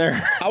fire in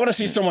there. I want to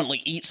see someone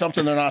like eat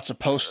something they're not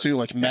supposed to,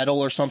 like metal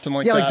or something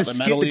like yeah, that. like the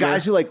metal eater.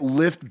 guys who like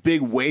lift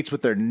big weights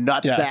with their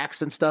nut Yeah.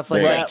 sacks and stuff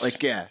like Right. that.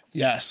 Like, yeah,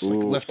 Yes,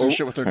 like lifting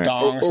shit with their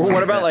dong. Or Or something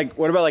what about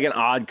like an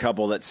odd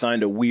couple that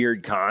signed a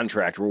weird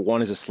contract where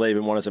one is a slave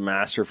and one is a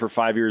master for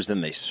 5 years,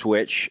 then they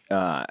switch.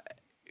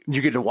 you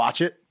get to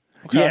watch it.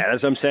 Yeah,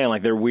 that's what I'm saying.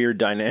 Like they're weird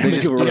dynamics. They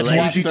just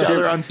relate each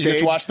other on You get stage.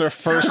 to watch their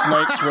first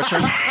night switching.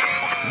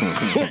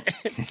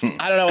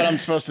 I don't know what I'm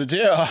supposed to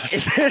do.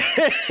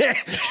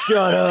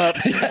 Shut up.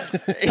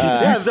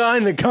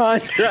 Sign the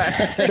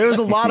contract. There's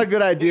a lot of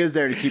good ideas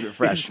there to keep it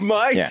fresh. It's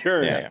my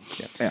turn. Yeah.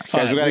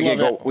 Guys, we got to We love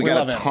go. it. We We got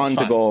love a it. ton It's to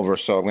fine. go over,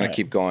 so I'm going to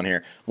keep going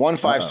here. One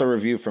 5-star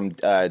review from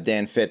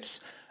Dan Fitz.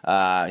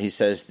 He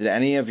says, "Did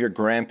any of your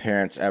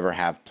grandparents ever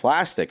have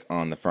plastic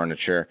on the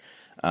furniture?"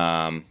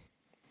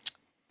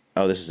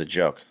 Oh, this is a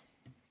joke.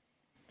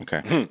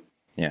 Okay.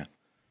 Yeah.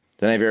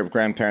 Did any of your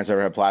grandparents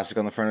ever have plastic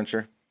on the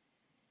furniture?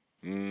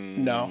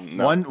 No.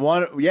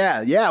 One,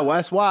 yeah,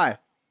 Wes, why?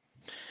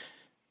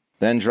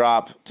 Then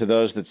drop to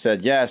those that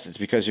said yes. It's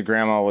because your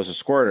grandma was a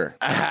squirter.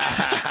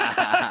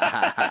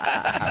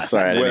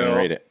 Sorry, I didn't even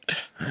read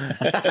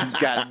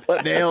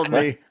it. Nailed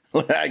me.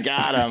 I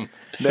got him.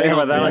 Think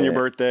about that on your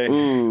birthday.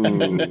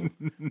 Ooh,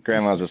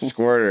 grandma's a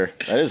squirter.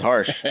 That is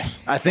harsh.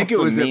 I think That's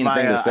it a was at mean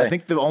thing my. to say. I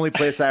think the only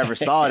place I ever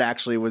saw it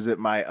actually was at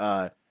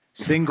my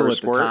single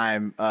First at the squirt?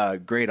 time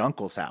great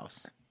uncle's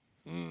house.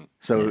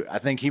 So I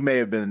think he may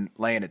have been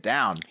laying it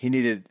down. He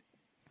needed,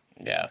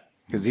 Yeah.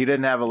 because he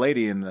didn't have a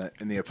lady in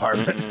the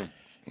apartment.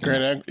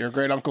 Your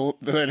great uncle,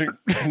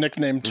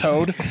 nicknamed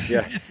Toad.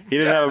 Yeah, he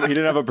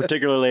didn't have a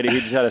particular lady. He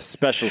just had a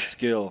special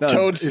skill.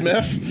 Toad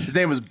Smith. His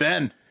name was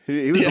Ben.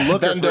 He was a Yeah,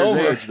 looker bend for his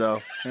over. age,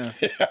 though.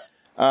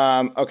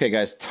 Yeah. Okay,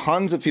 guys,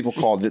 tons of people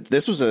called.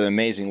 This was an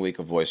amazing week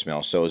of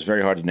voicemails, so it was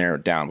very hard to narrow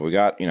it down. But we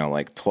got,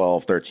 like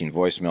 12, 13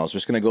 voicemails. We're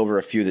just going to go over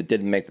a few that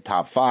didn't make the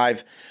top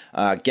 5.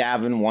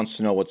 Gavin wants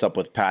to know what's up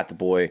with Pat the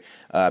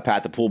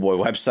Pool Boy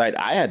website.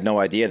 I had no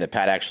idea that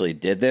Pat actually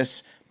did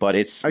this, but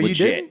it's You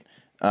legit.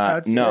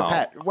 didn't? No.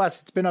 Pat,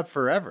 Wes, it's been up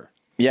forever.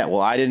 Yeah,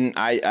 well, I didn't.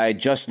 I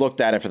just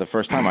looked at it for the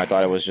first time. I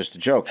thought it was just a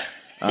joke.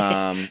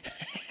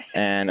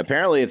 And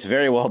apparently it's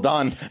very well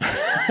done.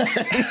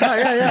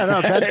 Yeah.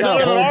 No, Pat's got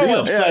a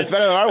whole deal. Yeah, it's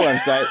better than our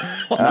website.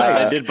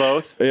 I did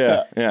both.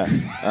 Yeah.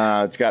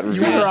 It's got You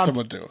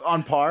reviews. were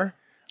on par.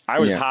 I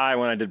was high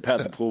when I did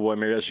Pat the Pool Boy.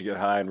 Maybe I should get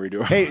high and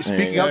redo it. Hey,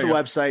 speaking There of the you go.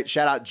 website,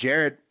 shout out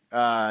Jared.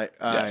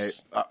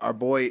 Yes. Our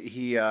boy,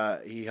 he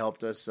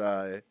helped us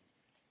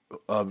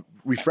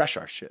refresh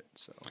our shit.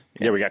 So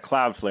Yeah, we got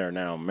Cloudflare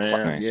now,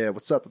 man. Nice. yeah,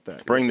 what's up with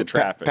that? Bring the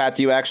traffic. Pat,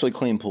 do you actually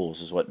clean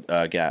pools? Is what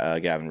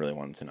Gavin really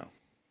wanted to know.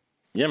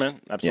 Yeah,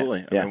 man,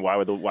 absolutely. Yeah. I mean, why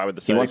would the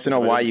He site wants to know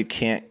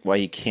exist? why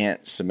he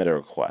can't submit a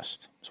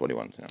request. That's what he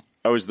wanted to know.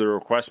 Oh, is the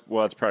request?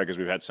 Well, that's probably because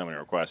we've had so many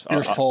requests.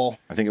 You're full.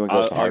 I think it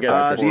goes to I'll hard get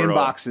factor. The Or,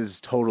 inbox is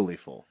totally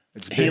full.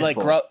 It's He big like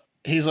full.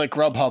 he's like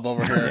GrubHub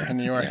over here in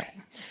New York.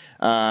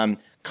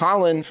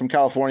 Colin from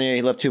California,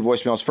 he left 2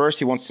 voicemails. First,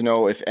 he wants to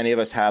know if any of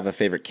us have a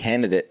favorite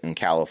candidate in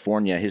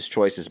California. His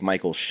choice is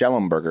Michael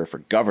Schellenberger for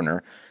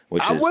governor,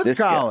 which I'm is with this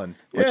Colin.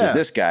 guy. Which Yeah. is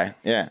this guy.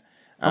 Yeah.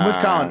 I'm with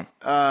Colin.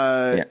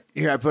 yeah.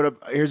 Here, I put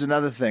up. Here's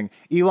another thing.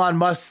 Elon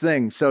Musk's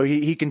thing. So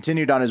he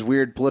continued on his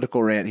weird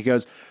political rant. He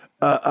goes,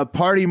 A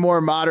party more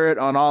moderate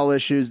on all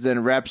issues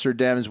than reps or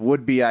Dems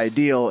would be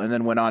ideal, and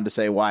then went on to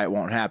say why it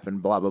won't happen,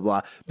 blah, blah,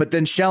 blah. But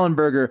then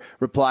Schellenberger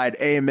replied,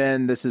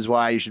 amen, this is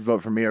why you should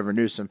vote for me over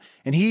Newsom.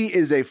 And he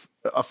is a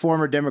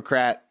former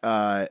Democrat,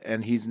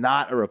 and he's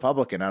not a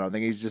Republican. I don't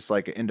think he's just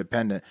like an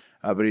independent,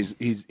 but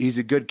he's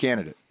a good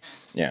candidate.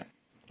 Yeah.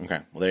 Okay.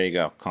 Well, there you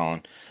go,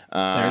 Colin.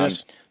 There it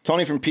is.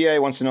 Tony from PA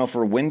wants to know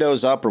for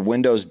windows up or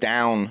windows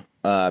down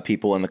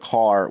people in the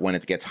car when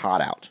it gets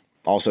hot out.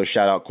 Also,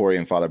 shout out Corey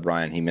and Father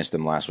Brian. He missed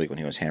them last week when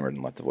he was hammered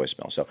and left the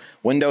voicemail. So,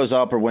 windows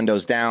up or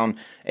windows down,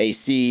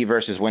 AC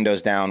versus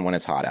windows down when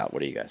it's hot out.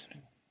 What do you guys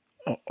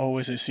think?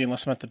 Always AC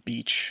unless I'm at the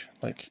beach.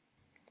 Like,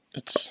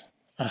 it's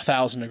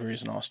 1,000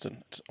 degrees in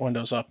Austin. It's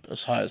windows up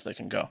as high as they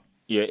can go.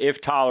 Yeah, if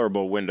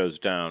tolerable, windows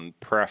down,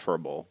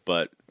 preferable.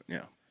 But,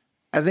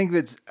 I think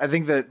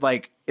that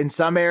like in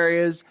some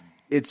areas,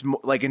 it's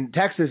like in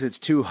Texas, it's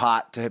too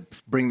hot to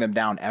bring them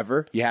down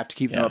ever. You have to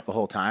keep them up the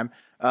whole time.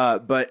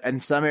 But in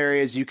some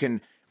areas, you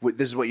can.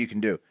 This is what you can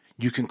do.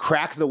 You can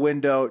crack the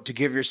window to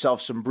give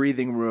yourself some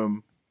breathing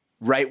room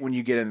right when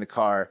you get in the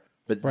car.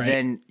 But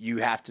then you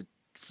have to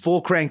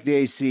full crank the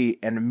AC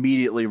and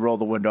immediately roll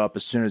the window up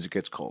as soon as it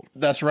gets cold.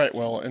 That's right.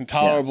 Well, in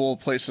tolerable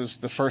places,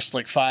 the first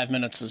like 5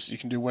 minutes is you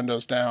can do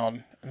windows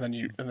down, and then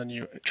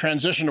you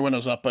transition to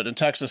windows up. But in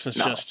Texas, it's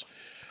just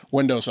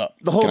windows up.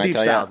 The whole deep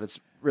south, it's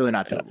really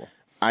not doable.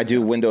 I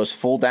do windows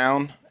full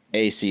down,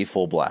 AC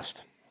full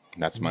blast.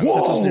 That's my.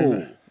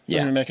 Whoa!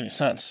 Doesn't even make any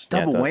sense.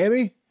 Double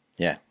whammy?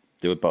 Yeah,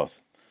 do it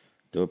both.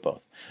 VT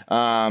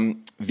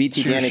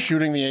So you're Danny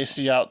shooting the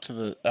AC out to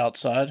the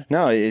outside?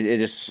 No,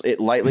 it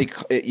lightly.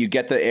 You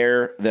get the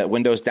air, that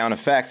windows down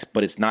effect,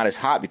 but it's not as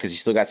hot because you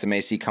still got some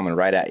AC coming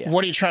right at you.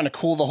 What are you trying to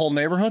cool the whole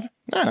neighborhood?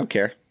 I don't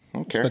care.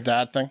 It's the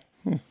dad thing.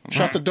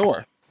 Shut the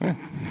door.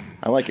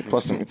 I like it.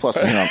 Plus some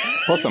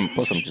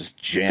just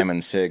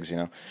jamming cigs.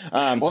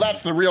 Well,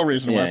 that's the real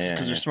reason, Wes,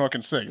 because you're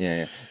smoking cigs.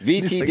 Yeah.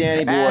 VT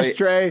Danny boy.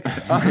 Ashtray.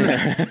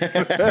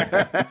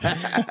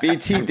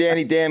 VT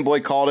Danny Dan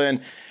boy called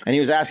in and he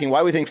was asking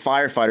why we think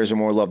firefighters are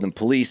more loved than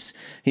police.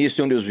 He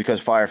assumed it was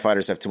because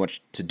firefighters have too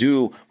much to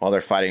do while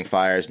they're fighting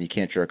fires, and you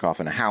can't jerk off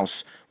in a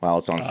house while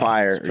it's on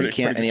fire.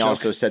 And he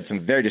also said some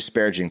very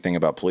disparaging thing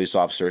about police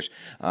officers,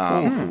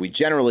 who we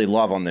generally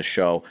love on this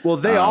show. Well,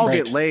 they all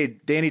get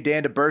laid. Danny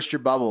Dan, to burst your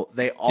bubble,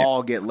 they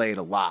all get laid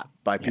a lot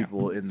by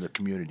people in the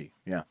community.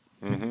 Yeah.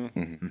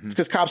 It's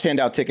because cops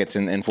hand out tickets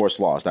and enforce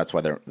laws. That's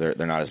why they're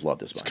not as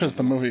loved as much. Because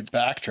the movie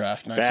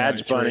Backdraft,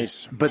 badge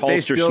bunnies, but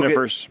holster they still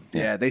sniffers.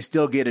 They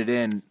still get it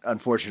in,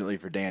 unfortunately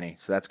for Danny.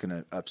 So that's going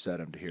to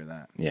upset him to hear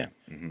that. Yeah.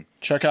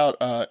 Check out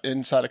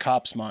Inside a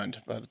Cop's Mind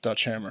by the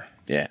Dutch Hammer.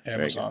 Yeah,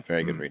 Amazon.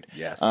 very good read.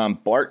 Yes.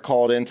 Bart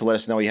called in to let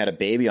us know he had a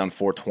baby on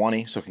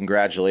 420. So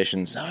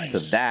congratulations to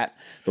that.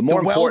 But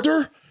The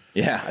welder?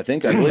 Yeah, I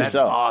believe that's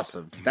so.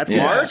 awesome. That's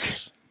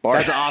Yes. Bart.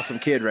 That's an awesome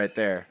kid right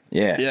there.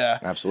 Yeah,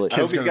 absolutely.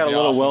 I hope he's got a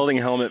little welding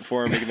helmet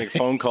for him he can make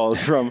phone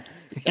calls from.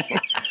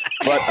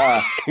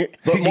 But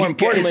more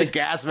importantly, it's a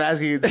gas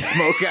mask you can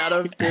smoke out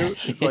of too.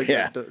 It's like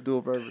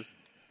dual purpose.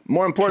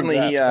 More importantly,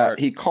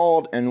 he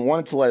called and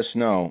wanted to let us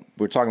know.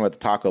 We were talking about the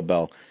Taco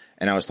Bell,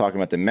 and I was talking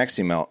about the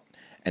Mexi Melt,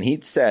 and he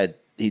said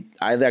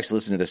I actually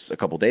listened to this a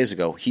couple days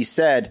ago. He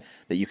said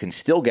that you can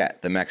still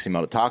get the Mexi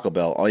Melt at Taco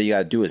Bell. All you got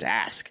to do is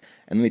ask.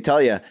 And let me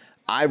tell you,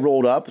 I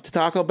rolled up to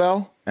Taco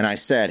Bell and I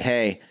said,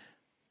 "Hey,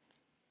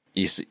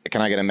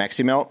 can I get a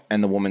Mexi Melt?"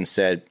 And the woman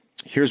said,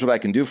 "Here's what I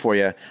can do for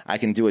you. I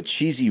can do a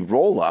cheesy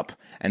roll up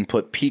and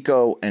put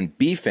pico and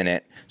beef in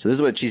it." So this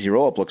is what a cheesy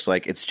roll up looks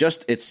like. Which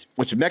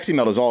Mexi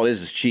Melt is all it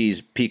is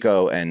cheese,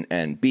 pico,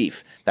 and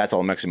beef. That's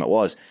all Mexi Melt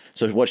was.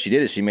 So what she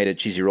did is she made a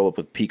cheesy roll up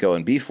with pico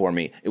and beef for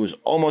me. It was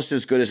almost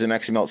as good as the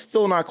Mexi Melt.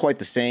 Still not quite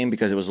the same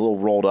because it was a little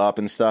rolled up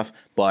and stuff.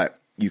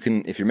 But you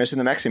can, if you're missing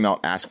the Mexi Melt,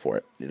 ask for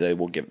it. They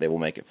will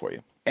make it for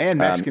you. And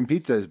Mexican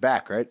pizza is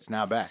back, right? It's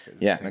now back.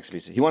 Yeah, Mexican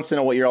pizza. He wants to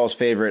know what your all's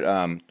favorite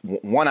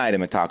one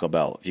item at Taco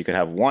Bell. If you could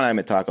have one item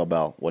at Taco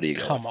Bell, what do you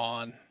go Come with?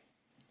 on.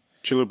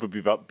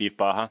 Chalupa beef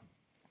baja.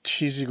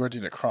 Cheesy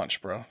gordita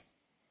crunch, bro.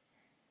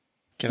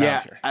 Get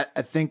out of here.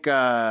 I think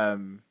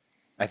I'm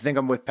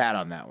with Pat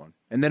on that one.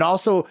 And then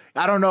also,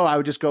 I don't know, I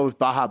would just go with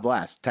Baja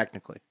Blast,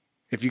 technically.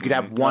 If you could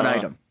have one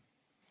item.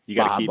 You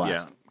got to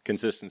keep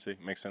consistency.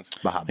 Makes sense.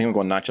 I think I'm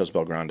going Nachos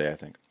Belgrande, I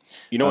think.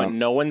 You know what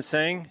no one's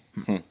saying?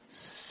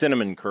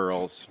 Cinnamon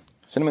curls.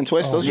 Cinnamon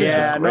twists, those are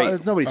great. great.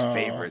 It's nobody's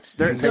favorites.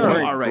 They're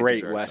all right.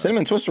 Great, Wes.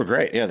 Cinnamon twists were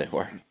great. Yeah, they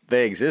were.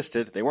 They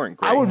existed. They weren't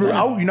great.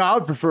 I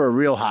would prefer a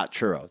real hot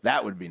churro.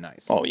 That would be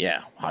nice. Oh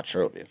yeah, hot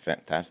churro would be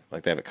fantastic.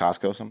 Like they have at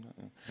Costco or something.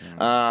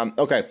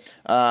 Okay.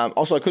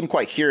 Also, I couldn't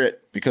quite hear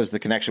it because the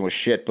connection was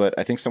shit. But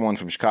I think someone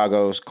from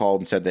Chicago called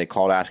and said they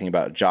called asking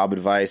about job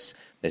advice.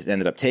 They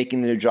ended up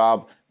taking the new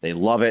job. They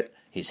love it.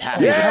 He's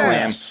happy as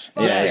a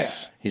clam.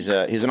 Yes. He's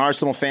an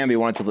Arsenal fan. But he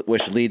wanted to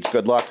wish Leeds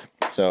good luck.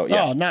 So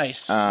yeah. Oh,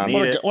 nice.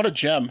 What a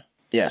gem.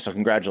 Yeah, so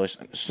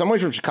congratulations. Somebody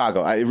from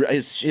Chicago.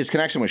 His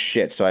connection was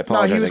shit, so I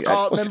apologize. No,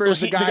 he was Remember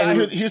the guy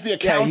who's the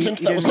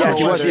accountant? Yes,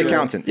 he was the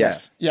accountant.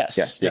 Yes.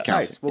 The accountant.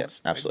 Nice. Well,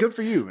 yes, absolutely. Good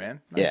for you,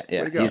 man. Nice.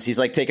 Yeah. He's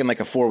like taking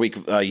like a 4-week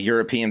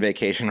European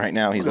vacation right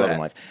now. He's loving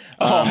life.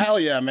 Oh, hell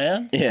yeah,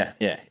 man. Yeah.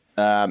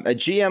 A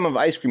GM of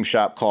ice cream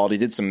shop called. He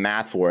did some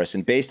math for us,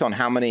 and based on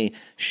how many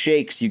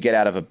shakes you get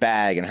out of a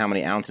bag and how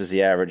many ounces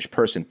the average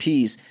person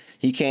pees,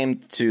 he came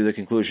to the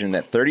conclusion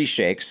that 30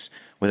 shakes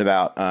with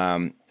about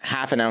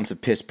half an ounce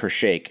of piss per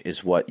shake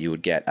is what you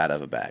would get out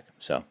of a bag.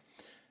 So,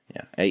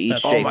 yeah, each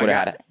shake would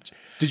have had it.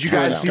 Did you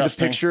guys see the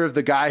picture of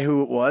the guy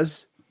who it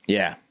was?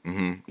 Yeah.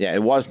 Mm-hmm. Yeah,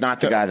 it was not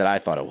the guy that I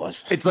thought it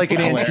was. It's like an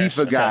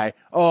Antifa guy. Okay.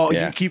 Oh,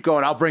 you keep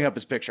going. I'll bring up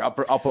his picture. I'll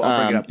bring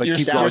it up. But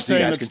keep going so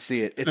you guys can see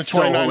it. It's the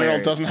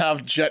 29-year-old doesn't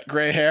have jet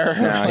gray hair.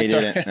 No, he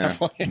didn't.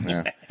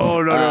 No.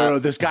 Oh no!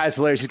 This guy's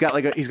hilarious.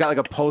 He's got like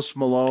a Post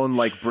Malone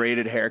like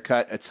braided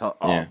haircut. It's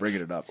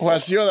bringing it up.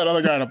 Wes, you owe that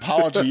other guy an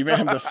apology. You made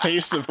him the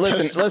face of.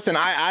 Listen.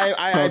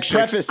 I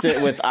prefaced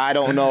it with I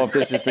don't know if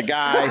this is the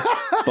guy,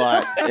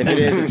 but if it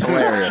is, it's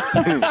hilarious.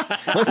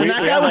 Listen,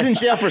 that guy was in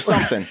jail for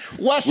something.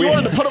 Wes, you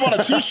wanted to put him on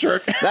a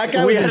T-shirt. That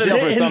guy was in jail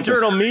for something.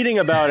 Internal meeting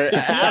about it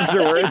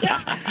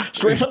afterwards.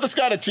 Should we put this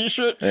guy on a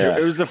T-shirt? Yeah.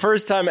 It was the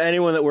first time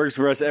anyone that works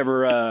for us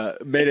ever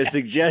made a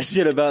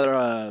suggestion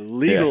about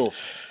legal.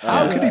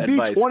 How could he be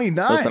advice.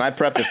 29? Listen, I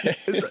prefaced it.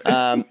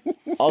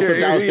 Also,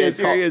 Dallas Dave's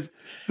here he is.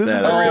 This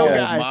is the real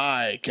guy.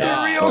 My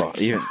God.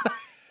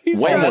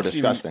 Way more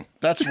disgusting.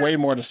 That's way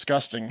more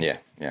disgusting. Yeah,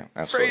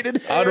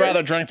 absolutely. I'd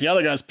rather drink the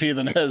other guy's pee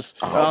than his.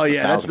 Oh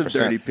yeah, that's the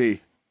dirty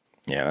pee.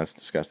 Yeah, that's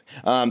disgusting.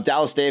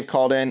 Dallas Dave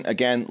called in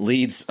again.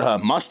 Leeds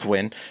must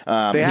win.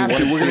 They have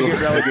to. We're going to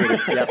get relegated.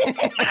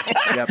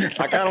 Yep.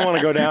 I kind of want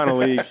to go down a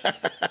league.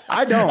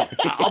 I don't.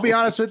 I'll be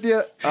honest with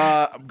you.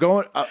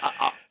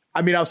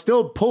 I'll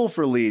still pull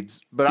for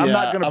Leeds, but I'm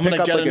not going to pick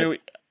up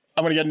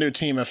I'm going to get a new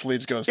team if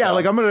Leeds goes down.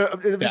 It's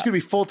just going to be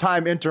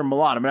full-time Inter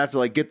Milan. I'm going to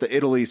have to get the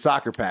Italy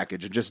soccer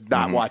package and just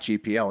not watch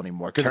EPL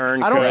anymore.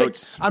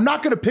 I'm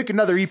not going to pick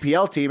another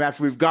EPL team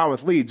after we've gone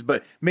with Leeds,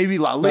 but maybe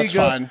La Liga.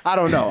 That's fine. I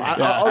don't know.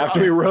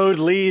 After we rode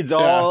Leeds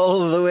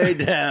all the way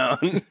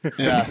down.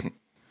 Yeah.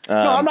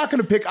 No, I'm not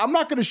going to pick. I'm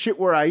not going to shit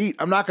where I eat.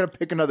 I'm not going to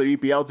pick another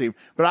EPL team,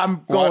 but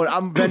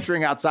I'm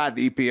venturing outside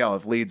the EPL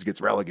if Leeds gets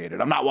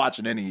relegated. I'm not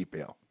watching any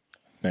EPL.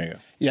 There you go.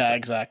 Yeah,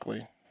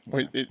 exactly.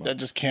 I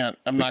just can't.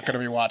 I'm not going to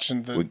be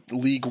watching the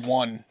League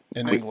One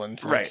in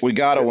England. Right. We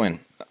got to win.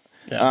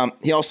 Yeah.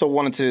 He also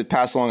wanted to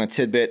pass along a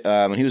tidbit.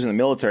 When he was in the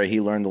military,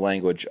 he learned the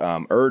language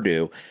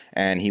Urdu,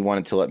 and he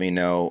wanted to let me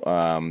know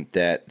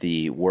that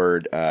the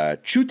word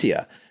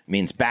chutia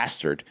means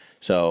bastard.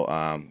 So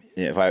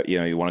if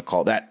you want to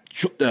call that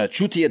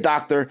chutia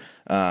doctor,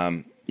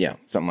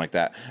 something like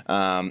that.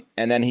 And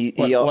then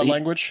what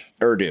language?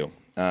 Urdu.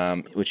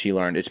 Which he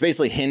learned. It's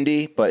basically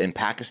Hindi, but in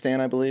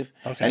Pakistan, I believe.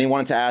 Okay. And he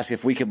wanted to ask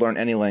if we could learn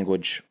any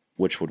language,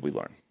 which would we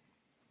learn?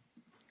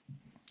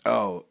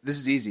 Oh, this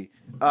is easy.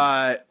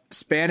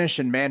 Spanish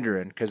and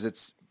Mandarin, because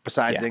it's,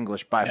 besides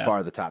English, by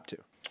far the top two.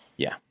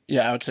 Yeah.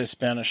 Yeah, I would say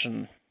Spanish,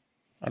 and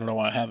I don't know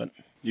why I haven't.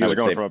 You were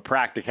going from a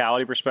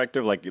practicality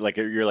perspective, like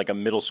you're like a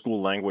middle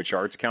school language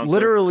arts counselor.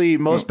 Literally,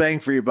 most bang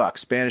for your buck,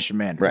 Spanish and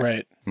Mandarin.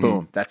 Right.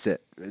 Boom. That's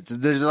it. It's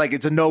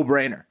a no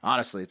brainer.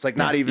 Honestly, it's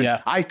not even.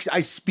 Yeah. I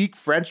speak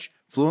French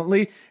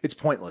fluently. It's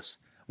pointless.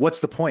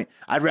 What's the point?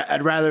 I'd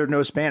rather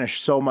know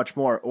Spanish so much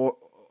more, or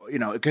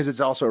because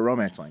it's also a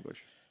Romance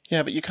language.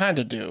 Yeah, but you kind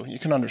of do. You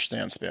can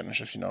understand Spanish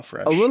if you know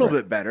French. A little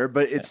bit better,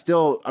 but it's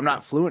still. I'm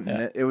not fluent in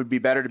it. It would be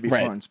better to be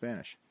fluent in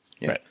Spanish.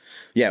 Yeah. Right.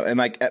 Yeah, and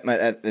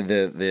at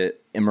the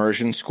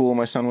immersion school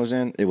my son was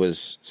in, it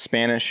was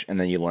Spanish, and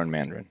then you learn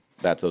Mandarin.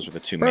 Those were the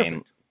two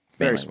main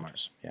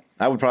languages. Yeah,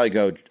 I would probably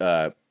go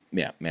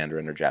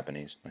Mandarin or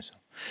Japanese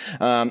myself.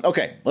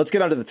 Okay, let's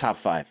get on to the top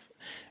 5.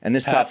 And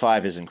this top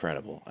 5 is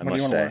incredible, I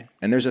must say.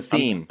 And there's a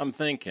theme. I'm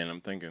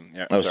thinking.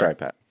 Yeah, sorry,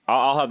 Pat.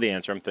 I'll have the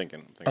answer. I'm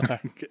thinking. Okay.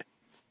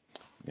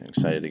 I'm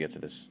excited to get to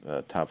this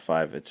top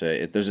 5.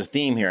 There's a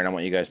theme here, and I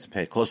want you guys to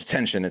pay close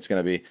attention. It's going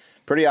to be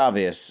pretty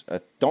obvious. I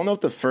don't know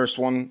if the first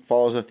one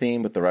follows a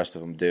theme, but the rest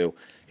of them do.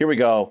 Here we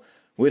go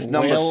with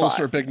number 5. Whales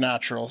or big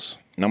naturals?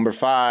 Number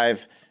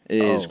 5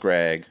 is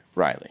Greg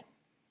Riley.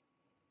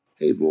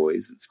 Hey,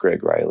 boys, it's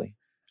Greg Riley.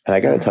 And I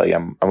got to tell you,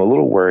 I'm a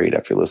little worried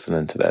after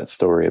listening to that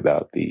story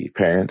about the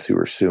parents who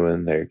were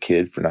suing their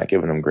kid for not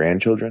giving them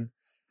grandchildren.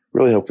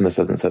 Really hoping this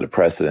doesn't set a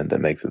precedent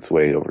that makes its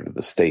way over to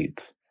the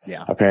States.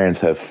 Yeah. My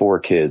parents have 4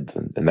 kids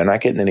and they're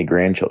not getting any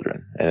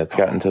grandchildren. And it's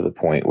gotten to the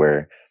point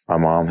where my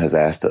mom has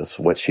asked us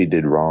what she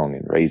did wrong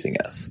in raising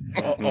us.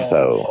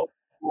 So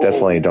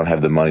definitely don't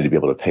have the money to be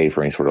able to pay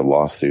for any sort of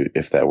lawsuit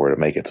if that were to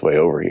make its way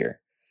over here.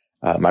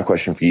 My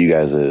question for you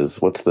guys is,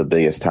 what's the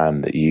biggest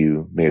time that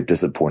you may have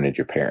disappointed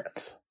your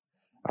parents?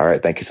 All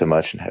right. Thank you so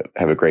much, and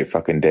have a great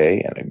fucking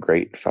day and a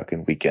great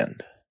fucking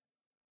weekend.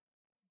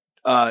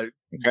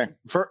 Okay.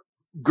 For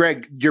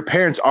Greg, your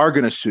parents are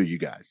going to sue you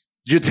guys.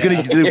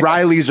 The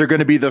Rileys are going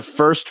to be the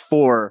first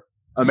 4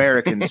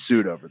 Americans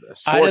sued over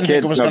this. 4 I didn't think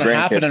kids, it was no going to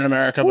happen grandkids. in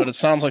America, but it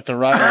sounds like the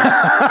Rileys.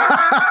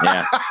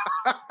 Yeah.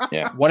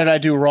 Yeah. What did I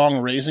do wrong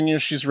raising you?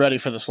 She's ready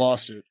for this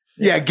lawsuit.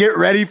 Yeah, get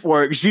ready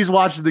for it. She's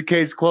watching the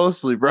case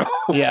closely, bro.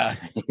 Yeah.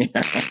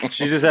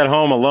 She's just at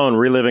home alone,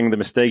 reliving the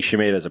mistakes she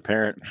made as a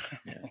parent.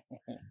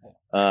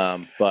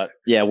 But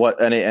yeah,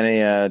 what any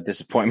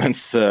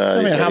disappointments?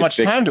 I mean, how much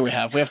time do we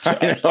have? We have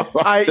to.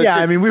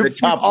 I mean, we're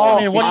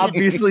all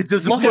obviously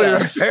disappointed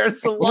our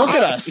parents a lot. Look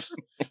at us.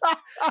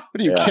 What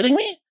are you kidding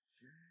me?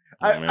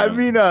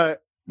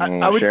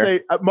 I would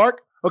say,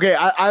 Mark. Okay,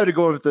 I had to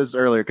go with this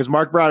earlier because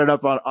Mark brought it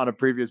up on a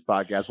previous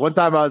podcast. One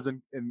time I was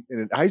in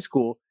high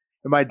school,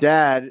 and my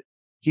dad,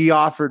 he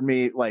offered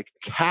me like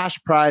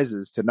cash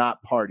prizes to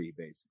not party,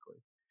 basically.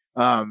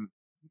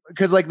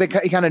 Because like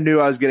he kind of knew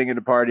I was getting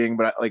into partying,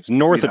 but like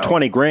north of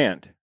 20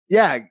 grand.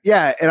 Yeah.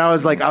 And I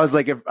was like,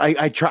 if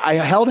I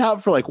held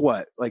out for like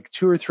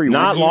 2 or 3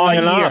 not weeks. long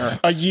enough.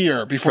 A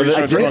year before you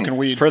started smoking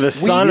weed. For the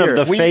son of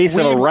the face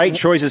of a Right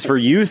Choices for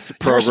Youth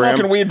program. You were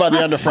smoking weed by the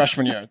end of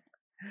freshman year.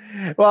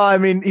 Well, I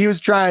mean, he was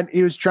trying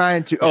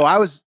to. Oh,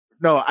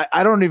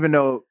 I don't even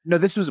know. No,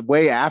 this was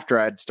way after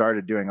I'd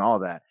started doing all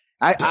that.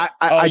 You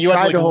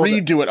had to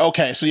redo it.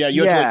 Okay, so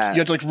you had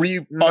to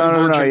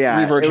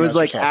re-virgin. It was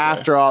like yourself,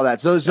 after all that.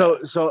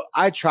 So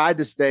I tried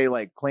to stay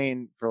like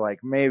clean for like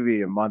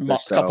maybe a month or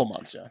so, couple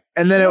months, yeah.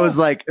 And then there was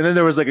like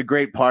a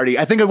great party.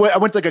 I think I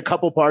went to like a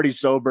couple parties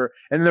sober,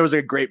 and then there was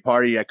like a great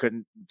party. I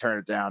couldn't turn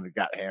it down and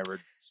got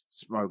hammered,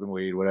 smoking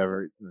weed,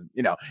 whatever, and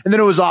then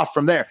it was off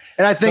from there.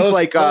 And I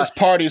think those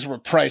parties were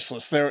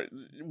priceless. They're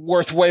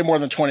worth way more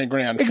than 20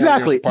 grand.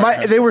 Exactly.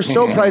 They were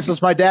so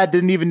priceless. My dad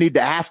didn't even need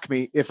to ask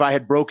me if I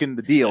had broken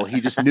the deal.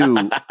 He just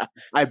knew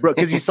I broke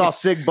because he saw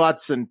cig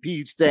butts and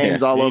pee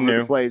stains all over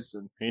the place.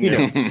 And he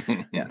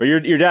knew. But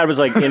your dad was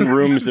like in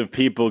rooms of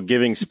people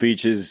giving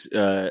speeches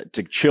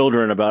to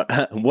children about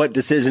what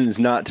decisions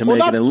not to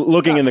make, and then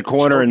looking in the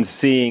corner and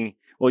seeing.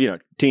 Well,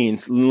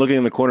 teens looking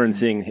in the corner and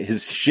seeing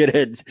his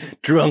shithead's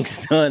drunk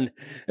son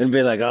and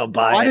be like, "Oh,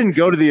 bye." I didn't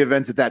go to the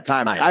events at that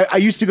time. I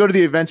used to go to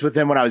the events with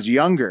him when I was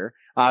younger.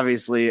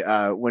 Obviously,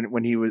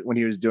 when he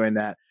was doing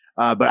that,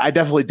 but I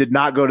definitely did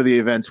not go to the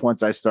events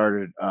once I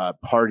started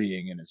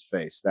partying in his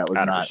face. That was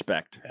out not of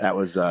respect. That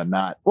was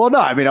not. Well,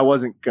 no, I mean, I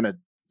wasn't gonna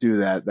do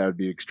that. That would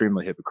be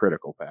extremely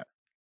hypocritical, Pat.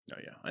 Oh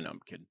yeah, I know. I'm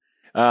kidding.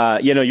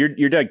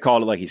 Your dad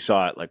called it like he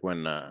saw it, like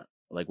when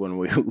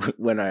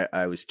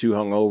I was too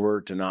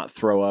hungover to not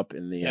throw up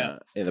in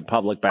the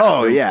public bathroom.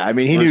 Oh yeah, I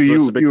mean he knew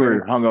you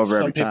were hungover.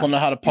 Some people know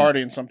how to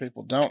party and some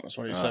people don't. That's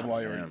what he said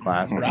while you were in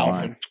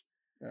Ralphing.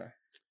 Yeah.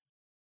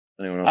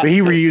 But he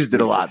reused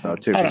it a lot though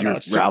too.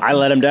 I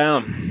let him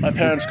down. My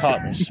parents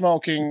caught me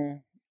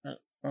smoking when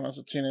I was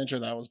a teenager.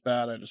 That was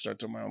bad. I just started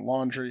doing my own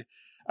laundry.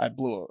 I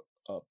blew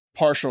a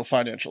partial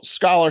financial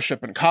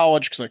scholarship in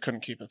college because I couldn't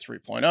keep a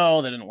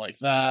 3.0. They didn't like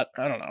that.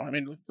 I don't know. I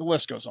mean, the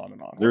list goes on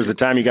and on. There was a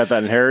time you got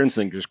that inheritance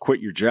and just quit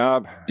your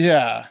job.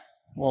 Yeah.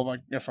 Well,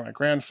 from my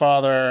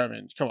grandfather. I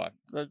mean, come on.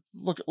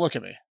 Look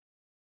at me.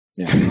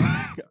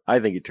 Yeah. I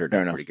think you turned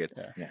out pretty good.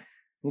 Yeah.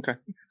 Okay.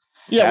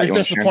 Yeah, we've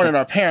disappointed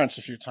our parents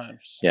a few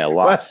times. Yeah,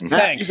 lots.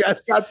 Thanks. You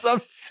guys got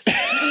some.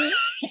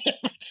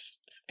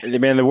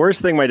 Man, the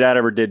worst thing my dad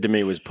ever did to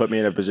me was put me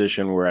in a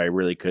position where I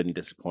really couldn't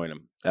disappoint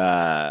him.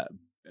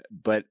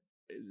 But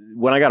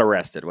when I got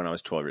arrested when I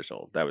was 12 years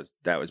old, that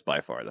was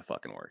by far the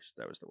fucking worst.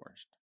 That was the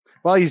worst.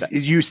 Well,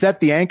 you set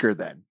the anchor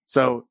then.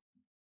 So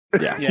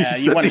yeah,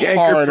 you went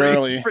hard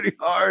early. Pretty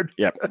hard.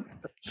 Yep.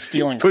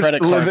 Stealing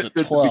credit cards at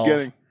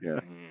 12. Yeah.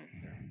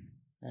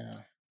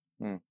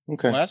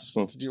 Okay. Wes,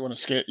 did you want to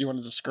skate? You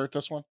wanted to skirt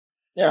this one?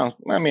 Yeah,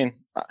 I mean,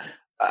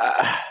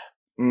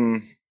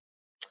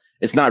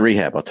 it's not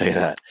rehab. I'll tell you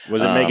that.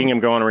 Was it making him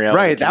go on a reality?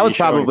 Right. That was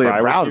probably a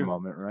proud you?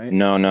 moment, right?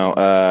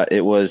 No.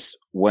 It was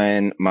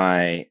when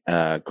my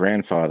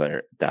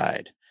grandfather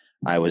died.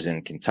 I was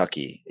in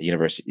Kentucky,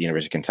 University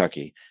of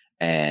Kentucky,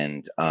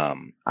 and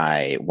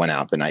I went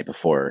out the night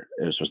before.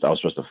 I was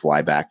supposed to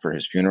fly back for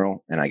his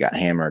funeral, and I got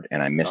hammered,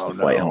 and I missed the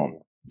flight home.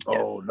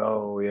 Oh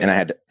no! Yeah.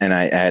 And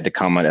I had to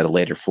come at a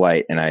later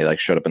flight, and I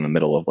showed up in the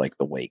middle of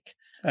the wake.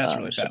 That's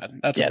really bad.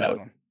 That's a bad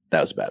one. That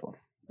was a bad one.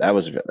 That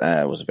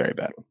was a very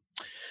bad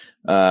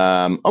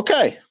one.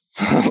 Okay.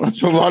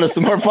 Let's move on to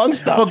some more fun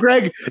stuff. Well,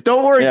 Greg,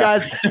 don't worry,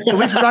 guys. At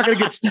least we're not going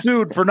to get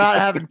sued for not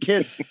having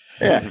kids.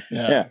 Yeah.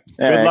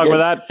 Good luck with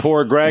that,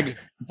 poor Greg.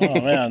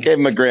 Oh man, gave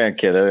him a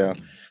grandkid.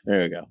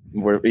 There we go.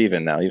 We're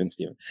even now, even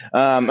Steven.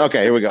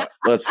 Okay, here we go.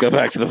 Let's go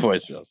back to the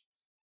voicemails.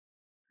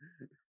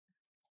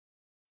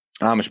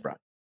 Amish Brock.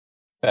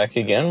 Back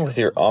again with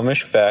your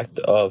Amish fact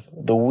of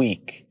the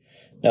week.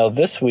 Now,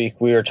 this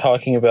week we are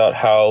talking about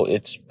how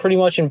it's pretty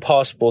much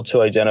impossible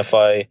to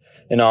identify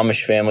an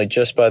Amish family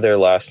just by their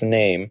last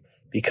name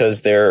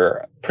because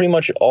they're pretty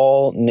much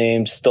all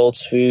named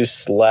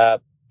Stoltzfus,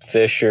 Lapp,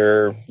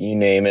 Fisher, you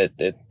name it.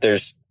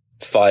 There's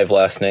 5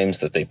 last names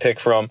that they pick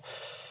from.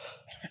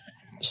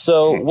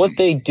 So what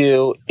they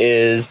do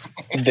is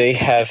they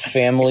have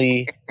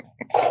family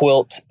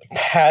quilt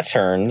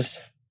patterns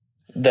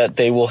that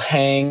they will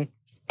hang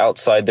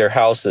outside their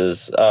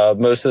houses.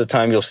 Most of the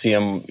time you'll see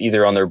them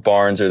either on their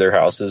barns or their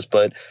houses,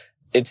 but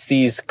it's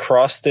these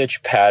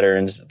cross-stitch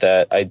patterns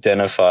that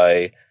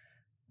identify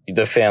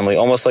the family,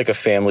 almost like a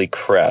family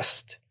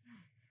crest.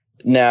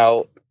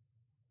 Now,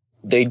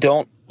 they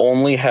don't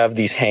only have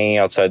these hanging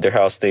outside their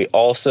house. They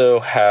also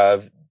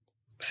have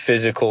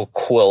physical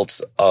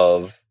quilts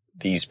of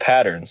these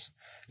patterns.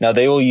 Now,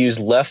 they will use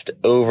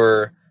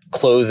leftover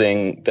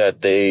clothing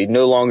that they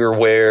no longer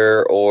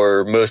wear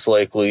or most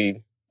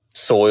likely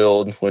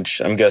soiled,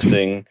 which I'm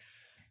guessing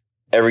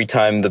every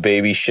time the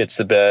baby shits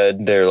the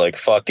bed, they're like,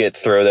 fuck it,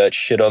 throw that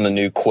shit on the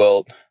new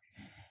quilt.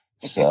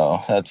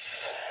 So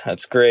that's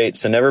great.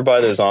 So never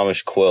buy those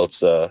Amish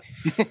quilts.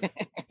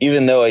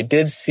 Even though I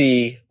did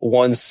see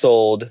one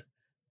sold,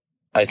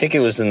 I think it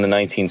was in the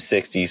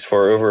 1960s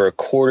for over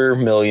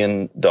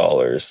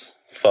 $250,000.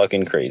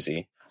 Fucking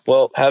crazy.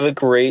 Well, have a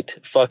great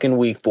fucking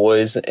week,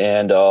 boys,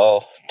 and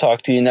I'll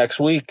talk to you next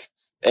week.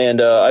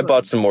 And I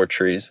bought some more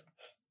trees.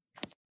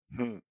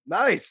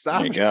 Nice.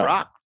 Amish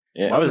Brock.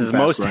 Yeah. That was his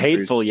most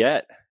hateful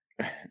yet.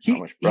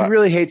 He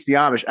really hates the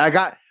Amish. I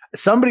got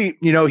somebody,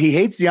 he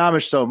hates the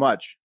Amish so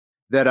much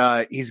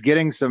that he's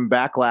getting some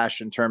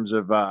backlash in terms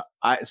of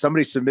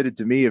somebody submitted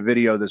to me a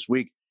video this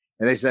week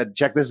and they said,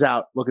 check this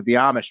out. Look at the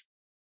Amish.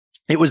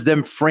 It was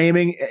them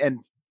framing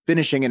and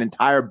finishing an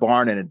entire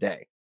barn in a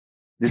day.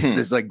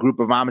 This like group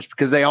of Amish,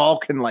 because they all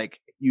can like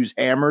use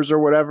hammers or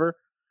whatever.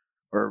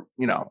 Or,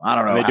 I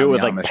don't know. They do it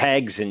with like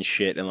pegs and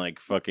shit and like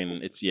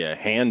fucking,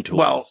 hand tools.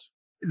 Well,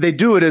 they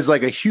do it as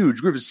like a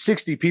huge group of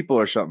 60 people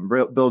or something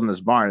building this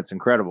barn. It's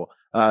incredible.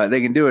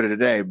 They can do it in a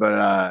day,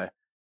 but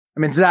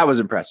so that was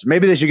impressive.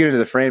 Maybe they should get into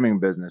the framing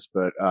business,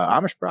 but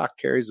Amish Brock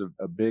carries a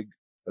big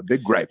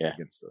gripe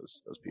against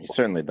those people. He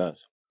certainly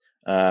does.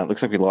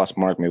 Looks like we lost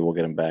Mark. Maybe we'll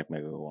get him back.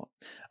 Maybe we won't.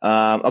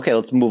 Okay,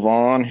 let's move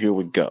on. Here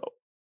we go.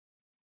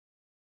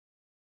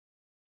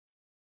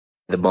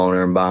 The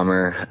boner and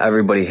bomber.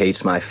 Everybody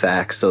hates my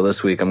facts, so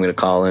this week I'm going to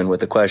call in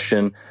with a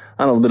question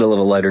on a bit of a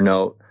lighter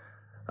note.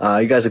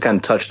 You guys have kind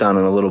of touched on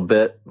it a little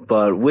bit,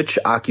 but which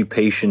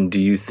occupation do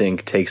you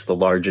think takes the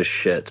largest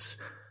shits?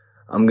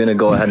 I'm going to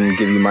go ahead and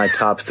give you my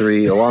top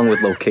 3 along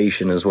with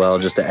location as well,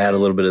 just to add a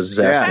little bit of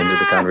zest into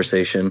the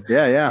conversation.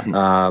 Yeah.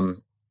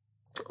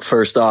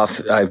 First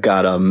off, I've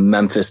got a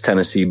Memphis,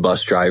 Tennessee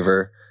bus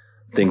driver.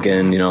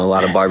 Thinking, a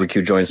lot of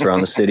barbecue joints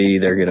around the city.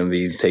 They're going to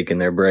be taking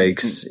their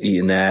breaks,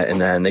 eating that, and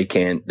then they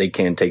can't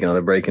take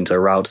another break until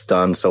route's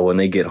done. So when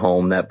they get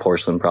home, that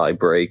porcelain probably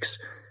breaks.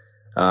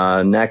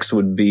 Next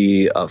would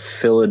be a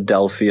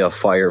Philadelphia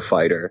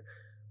firefighter.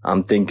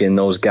 I'm thinking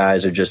those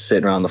guys are just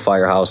sitting around the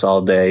firehouse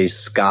all day,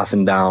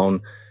 scoffing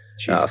down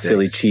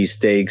Philly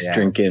cheesesteaks,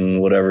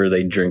 drinking whatever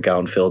they drink out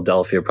in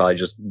Philadelphia, probably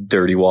just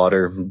dirty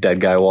water, dead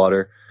guy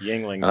water.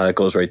 Yinglings. It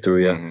goes right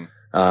through you.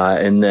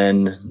 And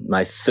then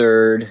my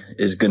third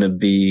is going to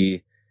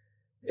be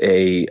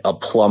a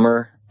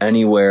plumber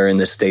anywhere in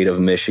the state of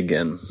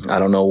Michigan. I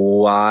don't know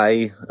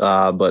why,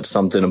 but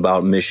something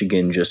about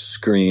Michigan just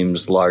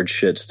screams large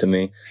shits to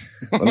me.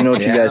 Let me know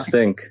what you guys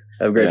think.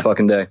 Have a great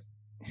fucking day.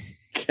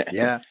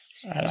 Yeah.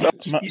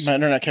 My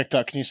internet kicked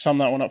out. Can you sum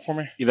that one up for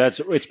me?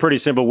 It's pretty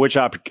simple. Which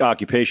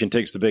occupation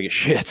takes the biggest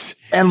shits?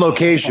 And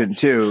location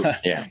too.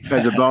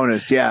 As a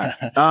bonus. Yeah.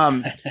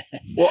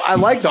 Well, I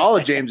liked all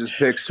of James's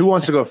picks. Who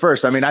wants to go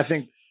first? I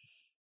think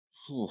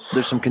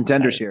there's some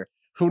contenders here.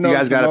 Who knows? You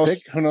guys got a pick?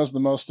 Who knows the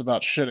most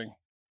about shitting?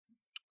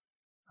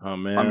 Oh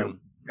man,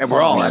 and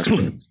we're all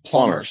experts.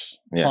 Plumbers.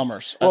 Yeah.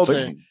 Plumbers.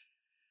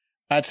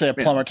 I'd say a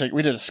plumber take.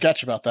 We did a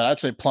sketch about that. I'd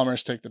say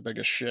plumbers take the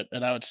biggest shit,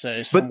 and I would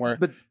say somewhere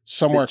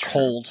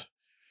cold.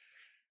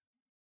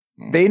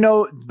 They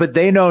know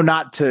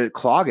not to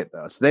clog it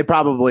though. So they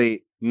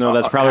probably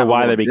that's probably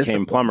why they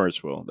became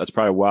plumbers. Will that's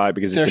probably why,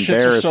 because their it's shits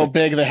embarrassing. are so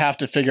big they have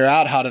to figure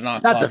out how to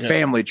not. That's a clog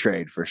family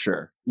trade for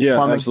sure. Yeah,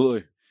 Plumbing.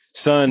 absolutely.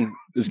 Son,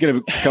 there's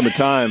going to come a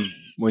time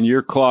when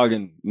you're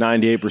clogging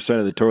 98%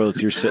 of the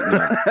toilets you're sitting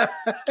in,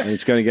 and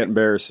it's going to get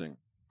embarrassing.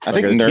 I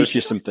think teach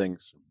you some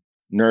things.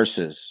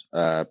 Nurses,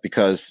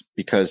 because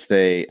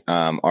they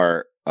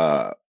are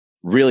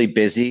really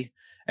busy,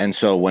 and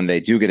so when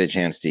they do get a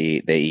chance to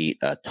eat, they eat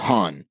a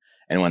ton.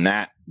 And when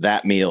that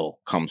meal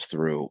comes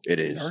through, it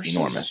is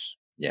enormous.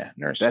 Yeah,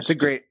 nurses.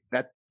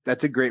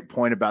 That's a great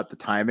point about the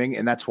timing,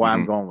 and that's why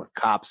I'm going with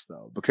cops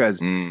though,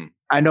 because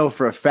I know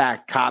for a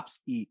fact cops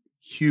eat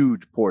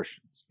huge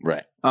portions.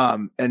 Right.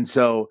 And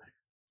so,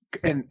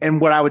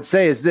 and what I would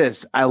say is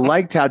this: I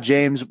liked how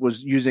James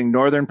was using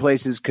northern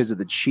places because of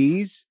the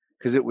cheese,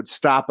 because it would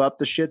stop up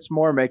the shits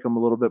more, make them a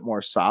little bit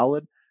more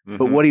solid.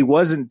 But what he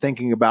wasn't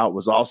thinking about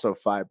was also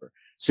fiber.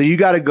 So you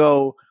got to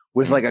go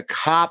with like a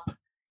cop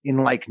in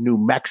like New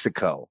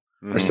Mexico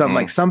or something,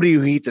 like somebody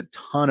who eats a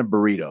ton of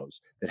burritos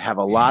that have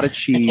a lot of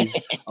cheese,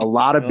 a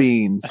lot of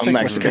beans. And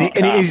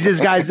he's this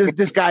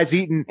guy's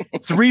eating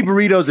 3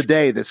 burritos a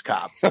day. This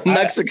cop, a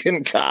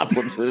Mexican cop,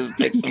 would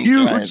take some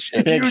huge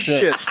big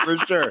shits for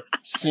sure.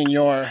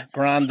 Senor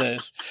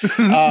Grandes.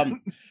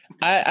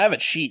 I have a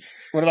cheat.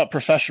 What about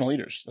professional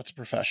eaters? That's a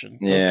profession.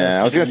 Yeah,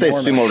 I was going to say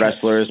sumo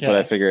wrestlers, but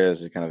I figured it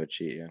was kind of a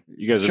cheat. Yeah,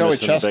 you guys are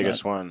missing the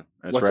biggest one.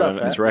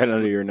 It's right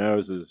under your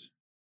noses.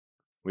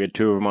 We had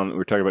 2 of them on. We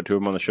were talking about 2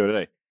 of them on the show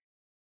today.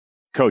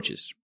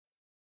 Coaches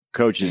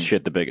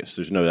shit the biggest.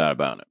 There's no doubt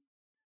about it.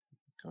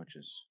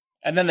 Coaches.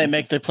 And then they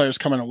make their players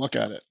come in and look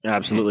at it.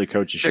 Absolutely,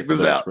 coaches. Check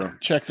this out, bro.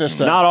 Check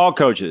this out. Not all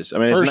coaches. I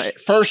mean,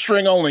 first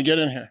string only. Get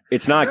in here.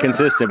 It's not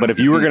consistent, but if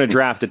you were going to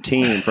draft a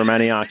team from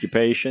any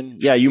occupation,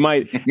 yeah, you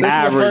might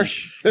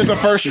average. This is a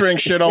first string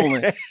shit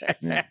only.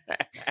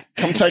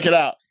 Come check it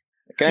out.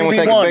 Can anyone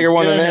take a bigger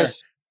one than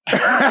this?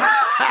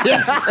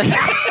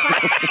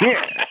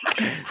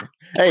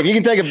 Hey, if you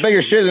can take a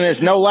bigger shit than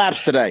this, no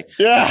laps today.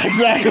 Yeah,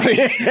 exactly.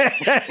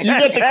 You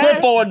get the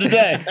clipboard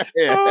today.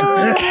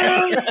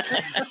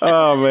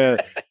 Oh man.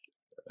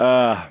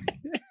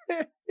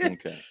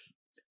 Okay.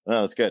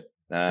 Well, that's good.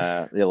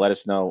 Yeah, let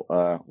us know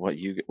what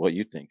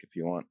you think if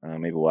you want.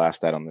 Maybe we'll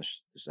ask that on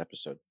this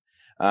episode.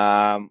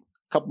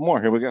 Couple more.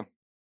 Here we go.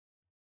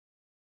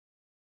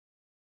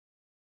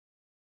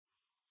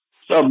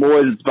 What's up,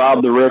 boys? It's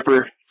Bob the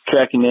Ripper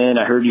checking in.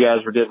 I heard you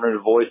guys were getting rid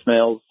of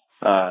voicemails,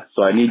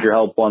 so I need your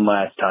help one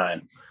last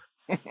time.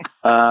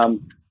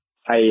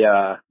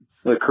 The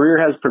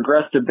career has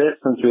progressed a bit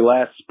since we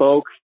last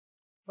spoke.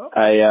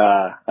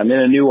 I'm in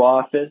a new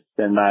office,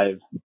 and I've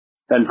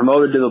been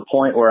promoted to the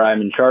point where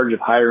I'm in charge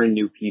of hiring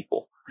new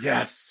people.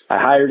 Yes. I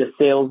hired a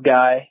sales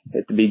guy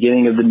at the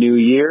beginning of the new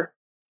year.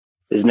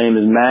 His name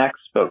is Max,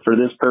 but for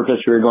this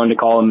purpose, we're going to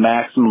call him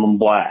Maximum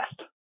Blast.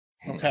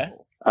 Okay.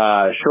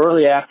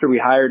 Shortly after we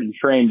hired and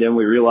trained him,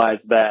 we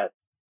realized that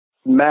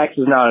Max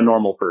is not a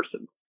normal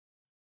person.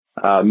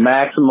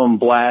 Maximum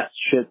Blast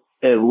shits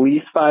at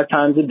least 5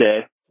 times a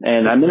day.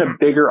 And I'm in a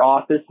bigger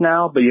office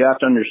now, but you have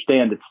to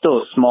understand it's still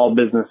a small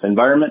business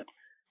environment.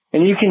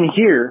 And you can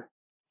hear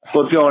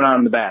what's going on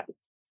in the bathroom.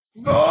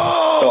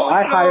 So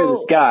I hire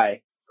this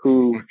guy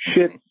who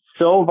shits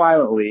so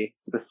violently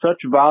with such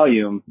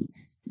volume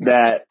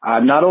that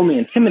I'm not only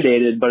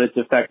intimidated, but it's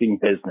affecting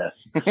business.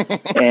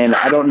 And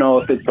I don't know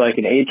if it's like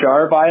an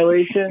HR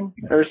violation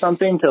or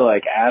something to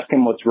like ask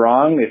him what's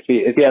wrong. If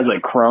he has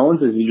like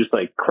Crohn's, is he just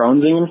like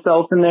Crohnsing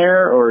himself in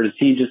there? Or is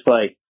he just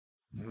like,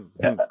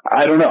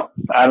 I don't know.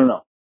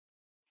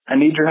 I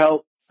need your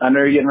help. I know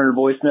you're getting rid of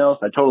voicemails.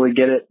 I totally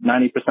get it.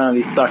 90% of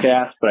these suck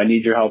ass, but I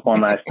need your help one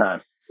last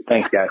time.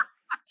 Thanks, guys.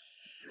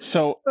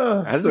 So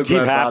does this keep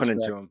happening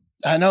to him?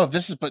 I know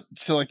this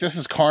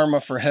is karma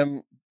for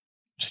him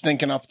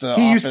stinking up the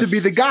He office. used to be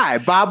the guy.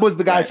 Bob was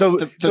the guy. Right. So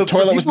the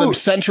toilet was the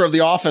center of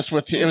the office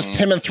it was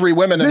him and 3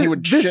 women, and he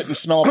would shit and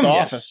smell up the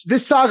office.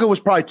 This saga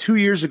was probably 2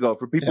 years ago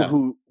for people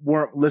who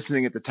weren't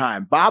listening at the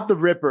time. Bob the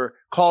Ripper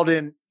called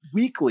in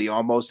weekly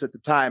almost at the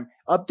time,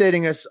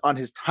 updating us on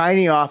his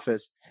tiny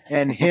office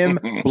and him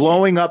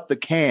blowing up the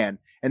can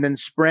and then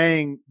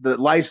spraying the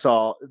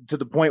Lysol to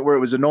the point where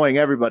it was annoying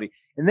everybody.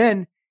 And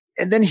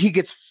then he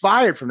gets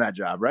fired from that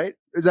job, right?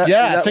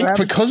 I think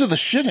because of the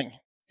shitting.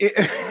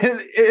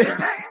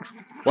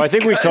 Well, I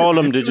think we told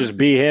him to just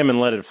be him and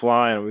let it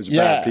fly, and it was a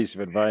bad piece of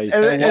advice.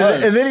 And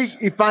then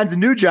he finds a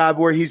new job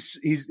where he's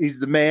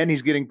the man.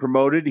 He's getting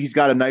promoted. He's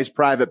got a nice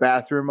private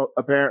bathroom,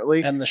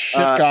 apparently. And the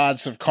shit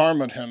gods have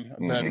karma'd him.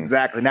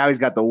 Exactly. Now he's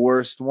got the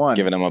worst one.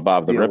 Giving him a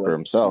Bob the Ripper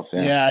himself.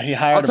 Yeah, he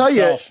hired himself. I'll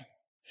tell you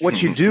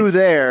what you do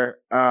there,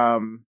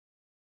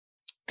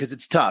 because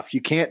it's tough.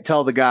 You can't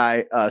tell the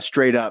guy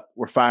straight up,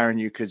 we're firing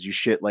you because you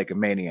shit like a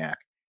maniac.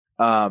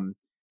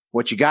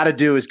 What you got to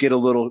do is get a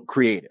little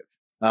creative.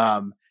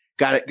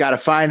 Got to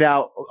find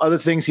out other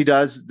things he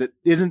does that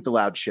isn't the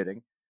loud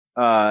shitting.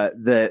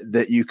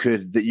 That you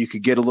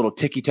could get a little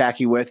ticky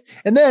tacky with,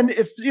 and then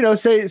if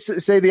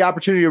say the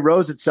opportunity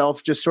arose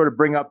itself, just sort of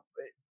bring up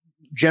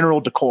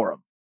general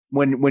decorum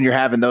when you're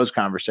having those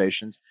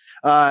conversations.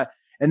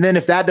 And then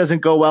if that doesn't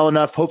go well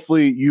enough,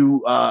 hopefully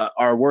you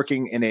are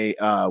working in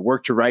a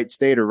work to right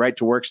state or right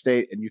to work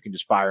state, and you can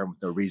just fire him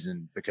with no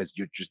reason because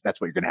that's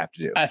what you're going to have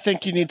to do. I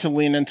think you need to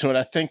lean into it.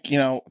 I think,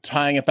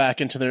 tying it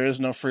back into there is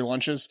no free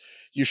lunches.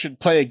 You should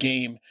play a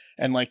game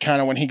and like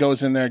kind of when he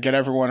goes in there, get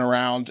everyone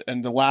around,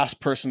 and the last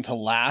person to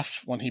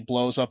laugh when he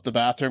blows up the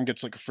bathroom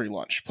gets like a free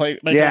lunch. Make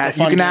like a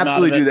fun you can game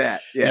absolutely out of do it.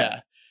 that.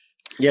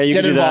 Yeah, you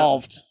get can do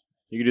involved. That.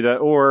 You can do that,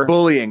 or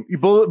bullying.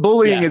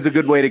 Bullying is a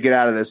good way to get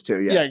out of this too.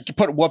 Yes. Yeah, you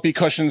put whoopee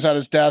cushions at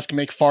his desk,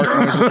 make fart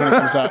noises when he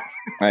comes out.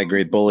 I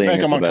agree. Bullying Make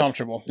is him the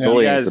uncomfortable. best.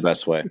 Bullying is the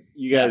best way.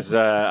 You guys,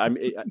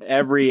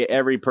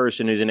 every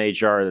person who's in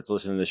HR that's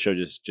listening to this show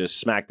just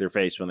smacked their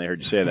face when they heard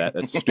you say that.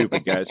 That's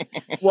stupid, guys.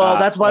 Well,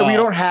 that's why we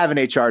don't have an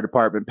HR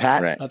department,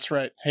 Pat. Right. That's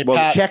right. Hey, well,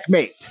 Pat,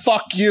 checkmate.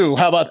 Fuck you.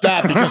 How about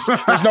that? Because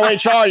there's no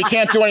HR. You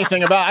can't do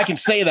anything about it. I can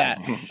say that.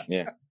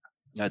 Yeah,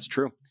 that's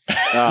true.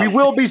 We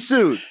will be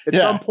sued at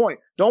some point.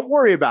 Don't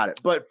worry about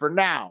it. But for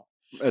now,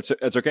 it's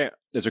okay.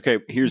 It's okay.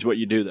 Here's what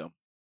you do though.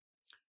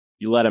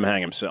 You let him hang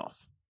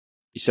himself.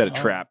 You set a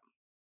trap.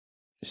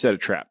 So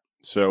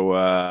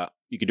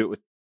you could do it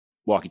with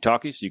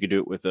walkie-talkies. You could do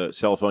it with a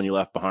cell phone you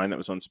left behind that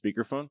was on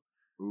speakerphone.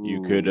 Ooh.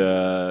 You could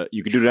do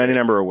it any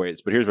number of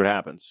ways. But here's what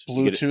happens: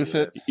 Bluetooth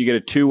it. You get a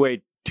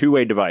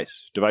two-way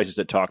devices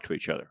that talk to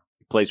each other.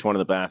 You place one in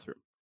the bathroom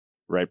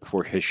right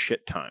before his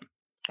shit time.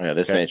 Oh, yeah,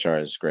 this HR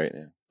is great.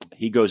 Yeah.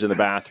 He goes in the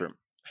bathroom.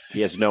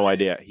 He has no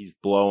idea. He's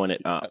blowing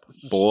it up.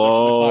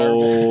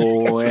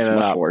 Blowing it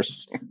up.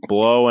 Worse.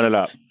 Blowing it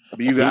up. But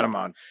you got him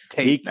on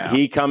tape now.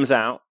 He comes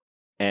out,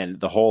 and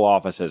the whole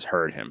office has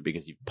heard him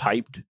because you've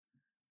piped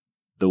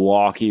the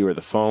walkie or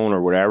the phone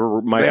or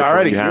whatever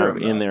microphone you have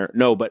in there.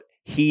 No, but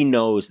he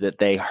knows that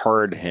they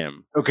heard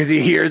him. Oh, because he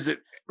hears it.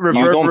 You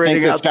don't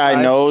think this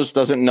guy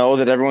doesn't know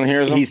that everyone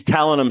hears him? He's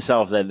telling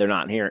himself that they're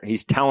not hearing.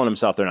 He's telling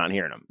himself they're not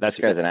hearing him. This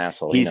guy's an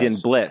asshole. He's in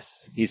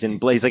bliss. He's in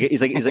bliss.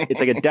 It's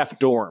like a deaf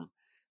dorm.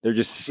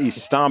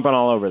 He's stomping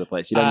all over the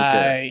place. He doesn't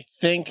care. I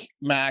think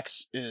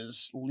Max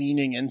is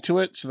leaning into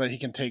it so that he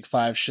can take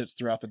 5 shits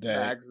throughout the day.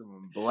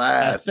 Maximum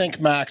blast. I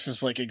think Max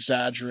is like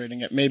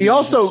exaggerating it. Maybe he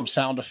also some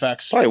sound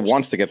effects. Probably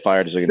wants to get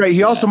fired. So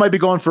he also might be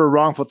going for a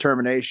wrongful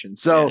termination.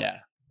 So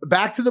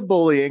back to the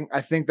bullying.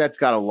 I think that's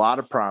got a lot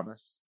of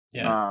promise.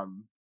 Yeah.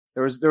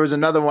 There was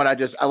another one.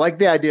 I like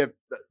the idea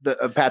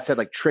of Pat said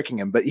like tricking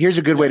him, but here's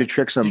a good way to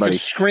trick somebody. You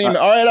could scream,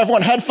 all right,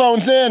 everyone,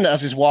 headphones in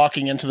as he's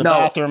walking into the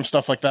bathroom,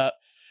 stuff like that.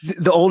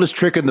 The oldest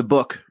trick in the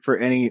book for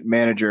any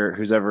manager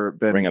who's ever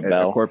been in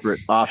a corporate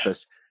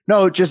office.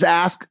 No, just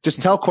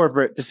tell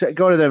corporate, just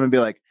go to them and be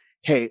like,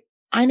 hey,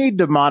 I need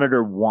to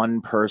monitor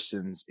one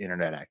person's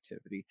internet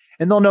activity.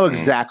 And they'll know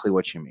exactly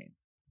what you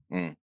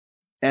mean.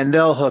 And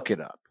they'll hook it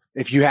up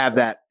if you have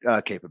that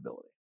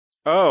capability.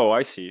 Oh,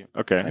 I see.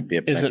 Okay.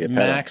 Is it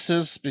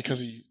Max's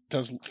because he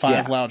does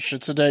 5 loud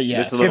shits a day?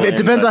 Yeah. It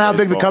depends on how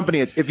big the company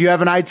is. If you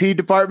have an IT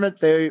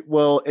department, they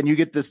will, and you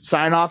get the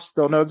sign-offs,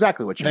 they'll know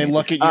exactly what you mean. They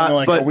look at you and they're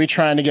like, are we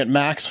trying to get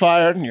Max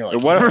fired? And you're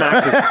like, what if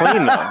Max is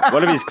clean, though?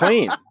 What if he's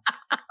clean?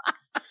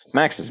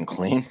 Max isn't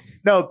clean.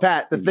 No,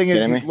 Pat, the thing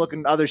is he's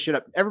looking other shit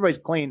up. Everybody's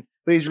clean,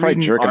 but he's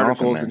reading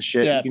articles and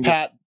shit. Yeah,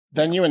 Pat,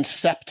 then you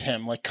incept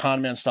him like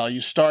con man style.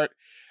 You start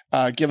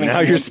giving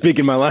now him you're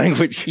speaking my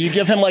language. You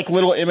give him like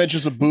little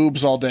images of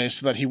boobs all day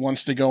so that he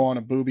wants to go on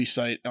a booby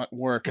site at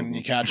work, and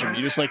you catch him.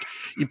 You just like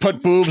you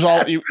put boobs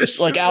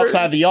like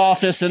outside the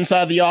office,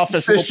 inside the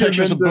office, little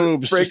pictures of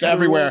boobs just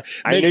everywhere.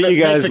 Make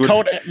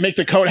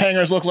the coat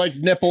hangers look like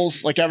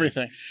nipples, like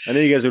everything. I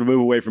knew you guys would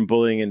move away from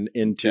bullying and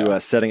into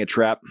setting a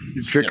trap,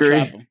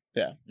 trickery.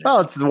 Yeah.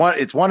 Well,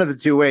 it's one of the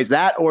two ways,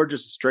 that or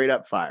just straight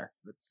up fire.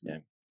 Yeah.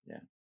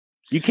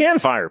 You can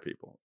fire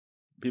people.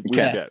 People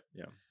forget.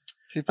 Yeah.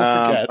 People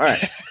forget. All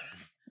right.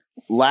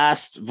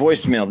 Last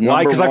voicemail.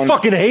 Why? Because I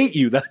fucking hate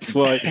you. That's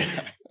why.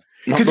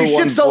 Because you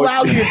shit so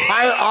loud, the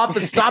entire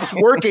office stops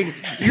working.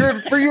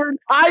 For your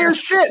entire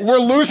shit. We're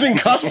losing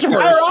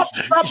customers.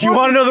 You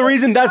want to know the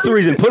reason? That's the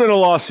reason. Put in a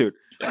lawsuit.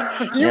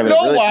 You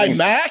know why,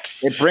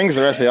 Max? It brings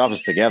the rest of the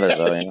office together,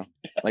 though. You know,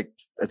 like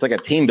it's like a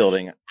team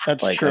building.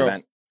 That's true.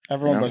 Event.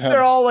 Everyone would have.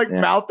 They're all like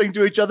mouthing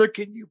to each other.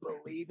 Can you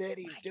believe it?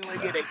 He's doing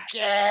it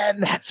again.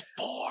 That's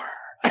 4.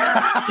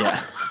 Yeah.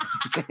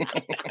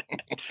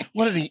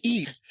 What did he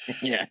eat?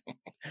 Yeah.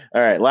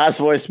 All right. Last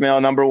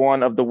voicemail, number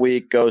 1 of the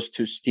week, goes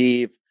to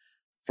Steve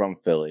from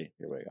Philly.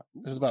 Here we go.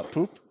 This is about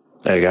poop.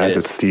 Hey guys,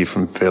 it's Steve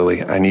from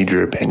Philly. I need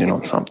your opinion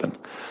on something.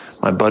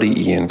 My buddy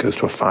Ian goes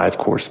to a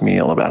 5-course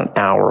meal about an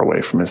hour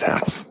away from his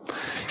house.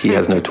 He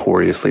has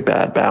notoriously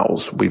bad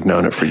bowels. We've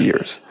known it for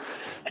years.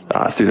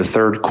 Through the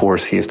 3rd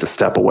course, he has to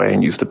step away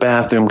and use the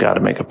bathroom. Got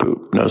to make a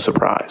poop. No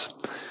surprise.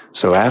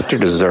 So after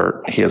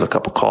dessert, he has a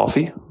cup of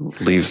coffee,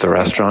 leaves the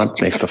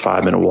restaurant, makes the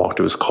 5-minute walk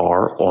to his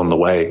car. On the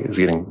way, is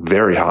getting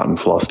very hot and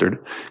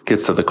flustered,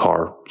 gets to the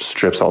car,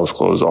 strips all his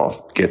clothes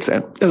off, gets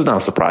in. It's not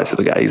a surprise to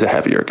the guy. He's a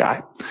heavier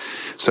guy.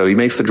 So he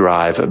makes the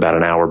drive about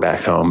an hour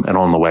back home, and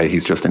on the way,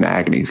 he's just in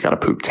agony. He's got to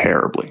poop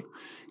terribly.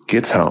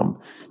 Gets home.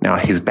 Now,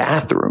 his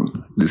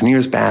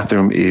nearest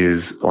bathroom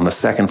is on the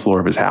 2nd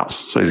floor of his house.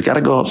 So he's got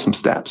to go up some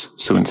steps.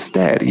 So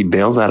instead, he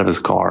bails out of his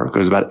car,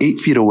 goes about 8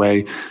 feet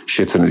away,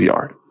 shits in his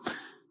yard.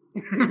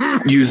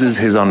 Uses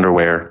his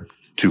underwear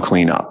to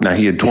clean up. Now,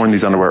 he had torn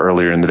these underwear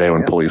earlier in the day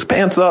when pulling his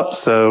pants up,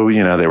 so,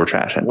 they were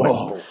trash anyway.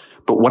 Whoa.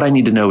 But what I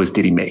need to know is,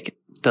 did he make it?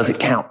 Does it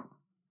count?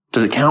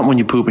 Does it count when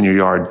you poop in your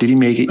yard? Did he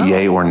make it,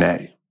 yay or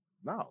nay?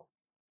 No.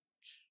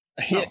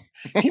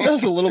 He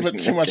knows a little bit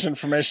too much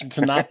information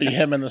to not be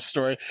him in the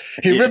story.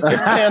 He ripped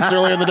his pants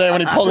earlier in the day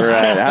when he pulled his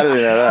pants. How did he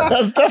know that?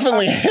 That's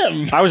definitely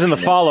him. I was in the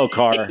follow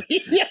car.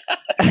 Yeah.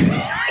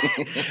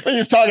 But he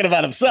was talking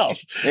about himself.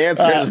 The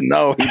answer is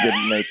no, he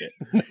didn't make it.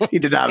 He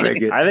did not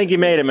make it. I think he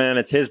made it, man.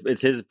 It's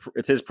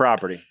his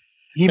property.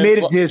 He made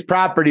it to his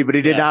property, but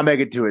he did not make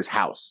it to his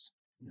house.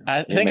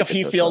 I think if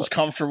he feels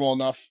comfortable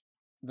enough,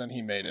 then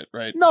he made it,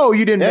 right? No,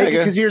 you didn't make it,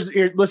 because here's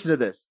listen to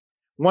this.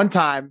 One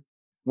time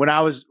when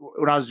I was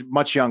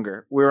much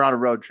younger, we were on a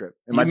road trip,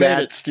 and my dad,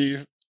 made it,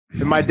 Steve.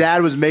 And my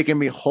dad was making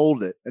me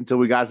hold it until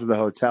we got to the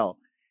hotel.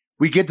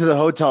 We get to the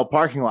hotel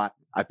parking lot.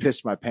 I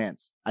pissed my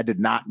pants. I did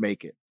not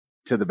make it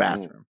to the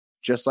bathroom.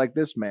 Just like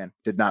this man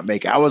did not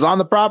make it. I was on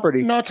the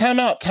property. No, time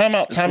out.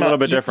 It's a little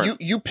bit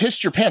different. You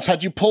pissed your pants.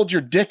 Had you pulled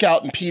your dick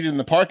out and peed in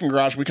the parking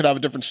garage, we could have a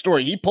different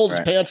story. He pulled his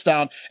pants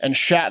down and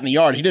shat in the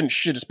yard. He didn't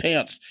shit his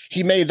pants.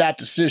 He made that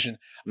decision.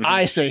 Mm-hmm.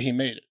 I say he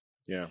made it.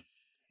 Yeah.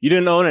 You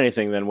didn't own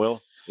anything then,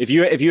 Will. If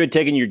you had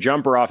taken your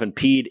jumper off and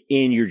peed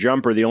in your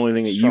jumper, the only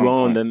thing that you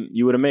owned, then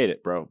you would have made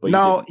it, bro. But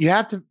no, you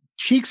have to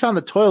cheeks on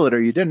the toilet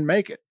or you didn't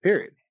make it,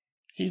 period.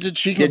 He did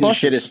cheek He didn't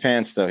shit his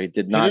pants, though. He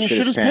did not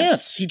shit his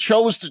pants. He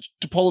chose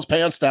to pull his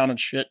pants down and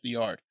shit the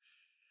yard.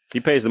 He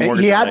pays the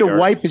mortgage. He had to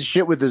wipe his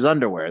shit with his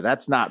underwear.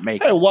 That's not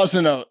making it.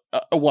 Wasn't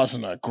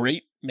a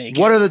great make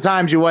What it. are the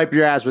times you wipe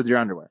your ass with your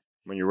underwear?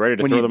 When you're ready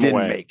to When throw you them didn't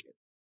away. make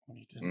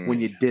it. When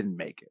you didn't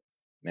make it.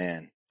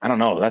 Man, I don't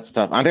know. That's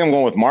tough. I think I'm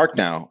going with Mark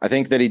now. I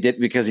think that he did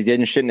because he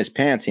didn't shit in his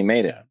pants. He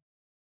made it.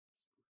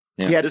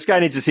 Yeah, this guy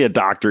needs to see a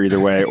doctor either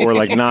way, or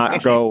like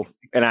not go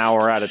an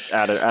hour out of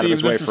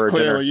his way this for is a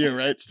dinner. clearly you,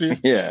 right, Steve?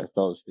 Yeah, it's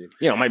all Steve.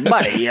 You know, my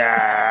buddy.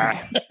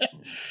 Yeah.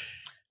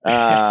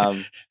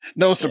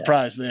 No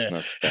surprise there.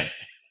 No surprise.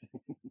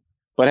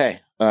 But hey,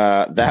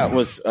 that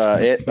was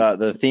it.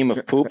 The theme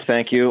of poop.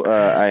 Thank you.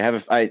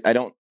 I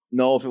don't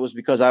know if it was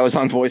because I was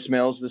on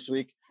voicemails this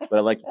week, but I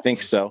like to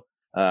think so.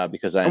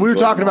 Because we were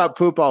talking about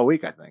poop all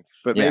week, I think,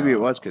 but maybe it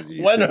was because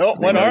you. When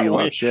aren't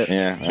we? Shit.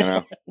 Yeah, I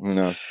know. Who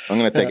knows? I'm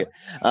going to take it.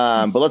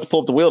 But let's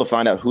pull up the wheel to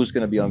find out who's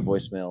going to be on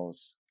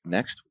voicemails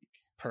next week.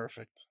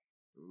 Perfect.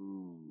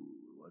 Ooh,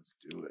 let's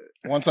do it.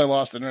 Once I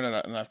lost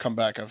internet and I've come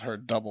back, I've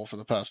heard double for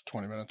the past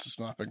 20 minutes. It's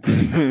not been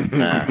great.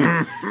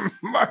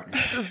 Mark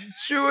just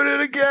chewing it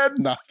again.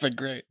 Not been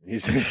great.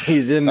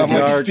 He's in the I'm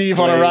dark like Steve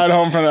place. on a ride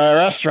home from the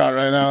restaurant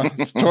right now.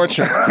 It's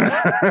torture.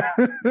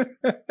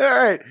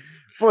 All right.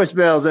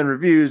 Voicemails and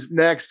reviews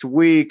next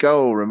week.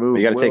 Oh, remove.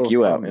 We got to take Will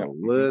you out, from man.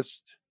 the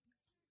list.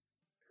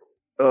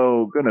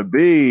 Oh, gonna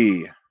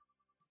be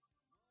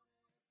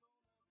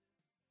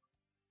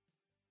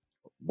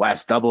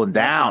Wes doubling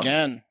down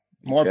Again.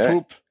 More Okay.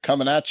 poop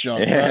coming at you on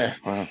Yeah.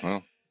 Friday.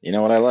 Well, you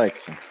know what I like.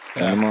 So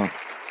send them on.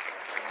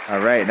 All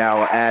right, now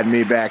we'll add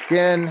me back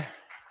in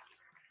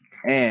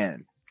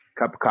and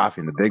cup of coffee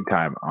in the big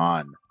time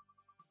on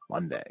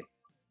Monday.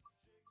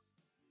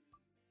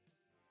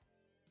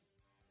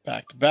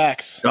 Back to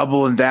backs.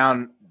 Doubling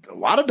down, a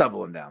lot of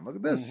doubling down. Look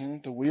at this.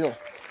 The wheel.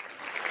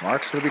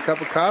 Mark's gonna be cup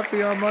of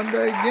coffee on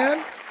Monday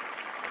again.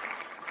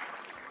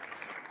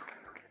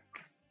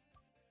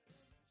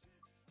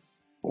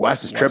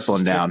 Wes is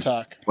tripling down.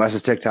 TikTok. Wes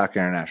is TikTok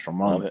International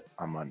Love Moment it.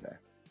 on Monday.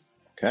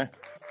 Okay.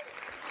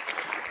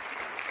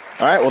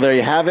 All right. Well, there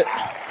you have it.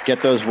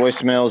 Get those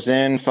voicemails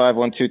in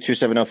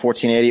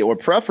 512-270-1480, or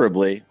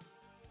preferably,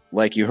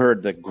 like you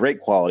heard, the great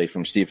quality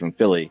from Steve from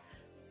Philly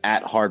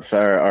at Hard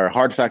Factor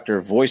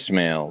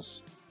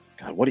voicemails.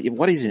 God, what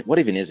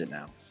even is it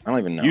now? I don't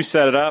even know. You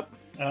set it up.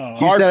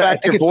 Hard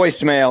Factor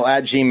voicemail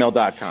at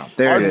gmail.com.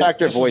 Hard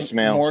Factor This is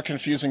voicemail. more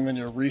confusing than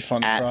your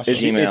refund At process.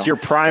 Gmail. It's your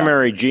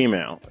primary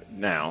Gmail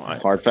now.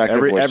 Hard Factor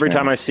every voicemail.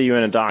 time I see you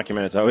in a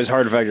document, it's always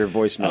Hard Factor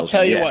voicemails. I'll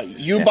tell you what,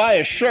 you buy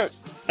a shirt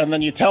and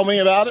then you tell me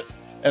about it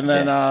and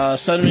then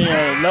send me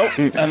a note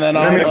and then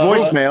Send me a I'll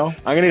voicemail.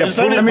 I'm going to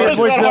send me a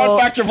Hard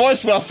Factor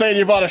voicemail saying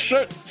you bought a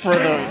shirt for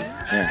the thing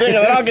and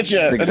then I'll get you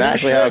That's a new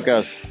exactly how shirt. it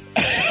goes.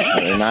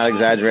 They're not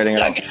exaggerating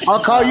at all.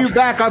 I'll call you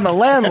back on the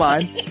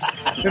landline.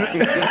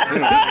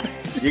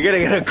 You're going to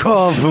get a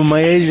call from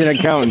my Asian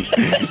accountant.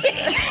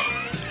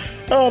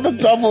 Oh, the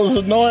double is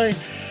annoying.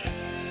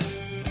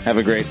 Have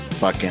a great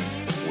fucking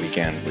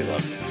weekend. We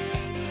love you.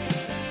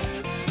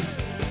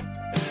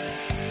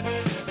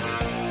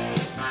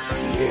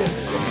 Yeah,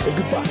 say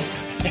goodbye.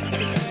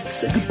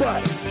 Say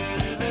goodbye.